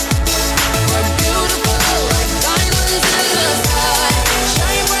 We're beautiful like diamonds in the sky.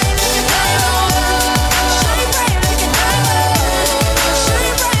 Shine bright like a diamond. Shine bright like a diamond.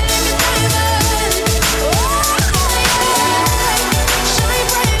 Shine bright like a diamond. Oh, shine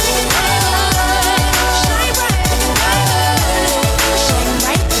bright like a diamond. Shine bright like a diamond. Shine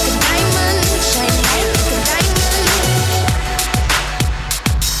bright like a diamond. Shine bright like a diamond.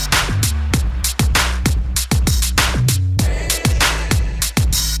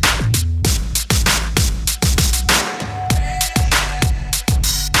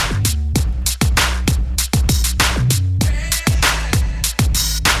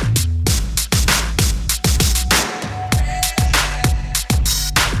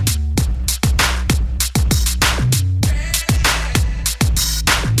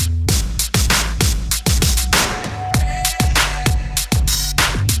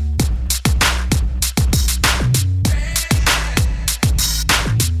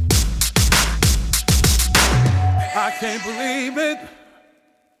 I can't believe it.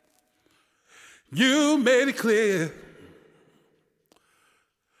 You made it clear.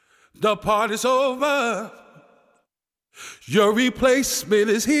 The party's over. Your replacement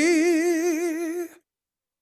is here.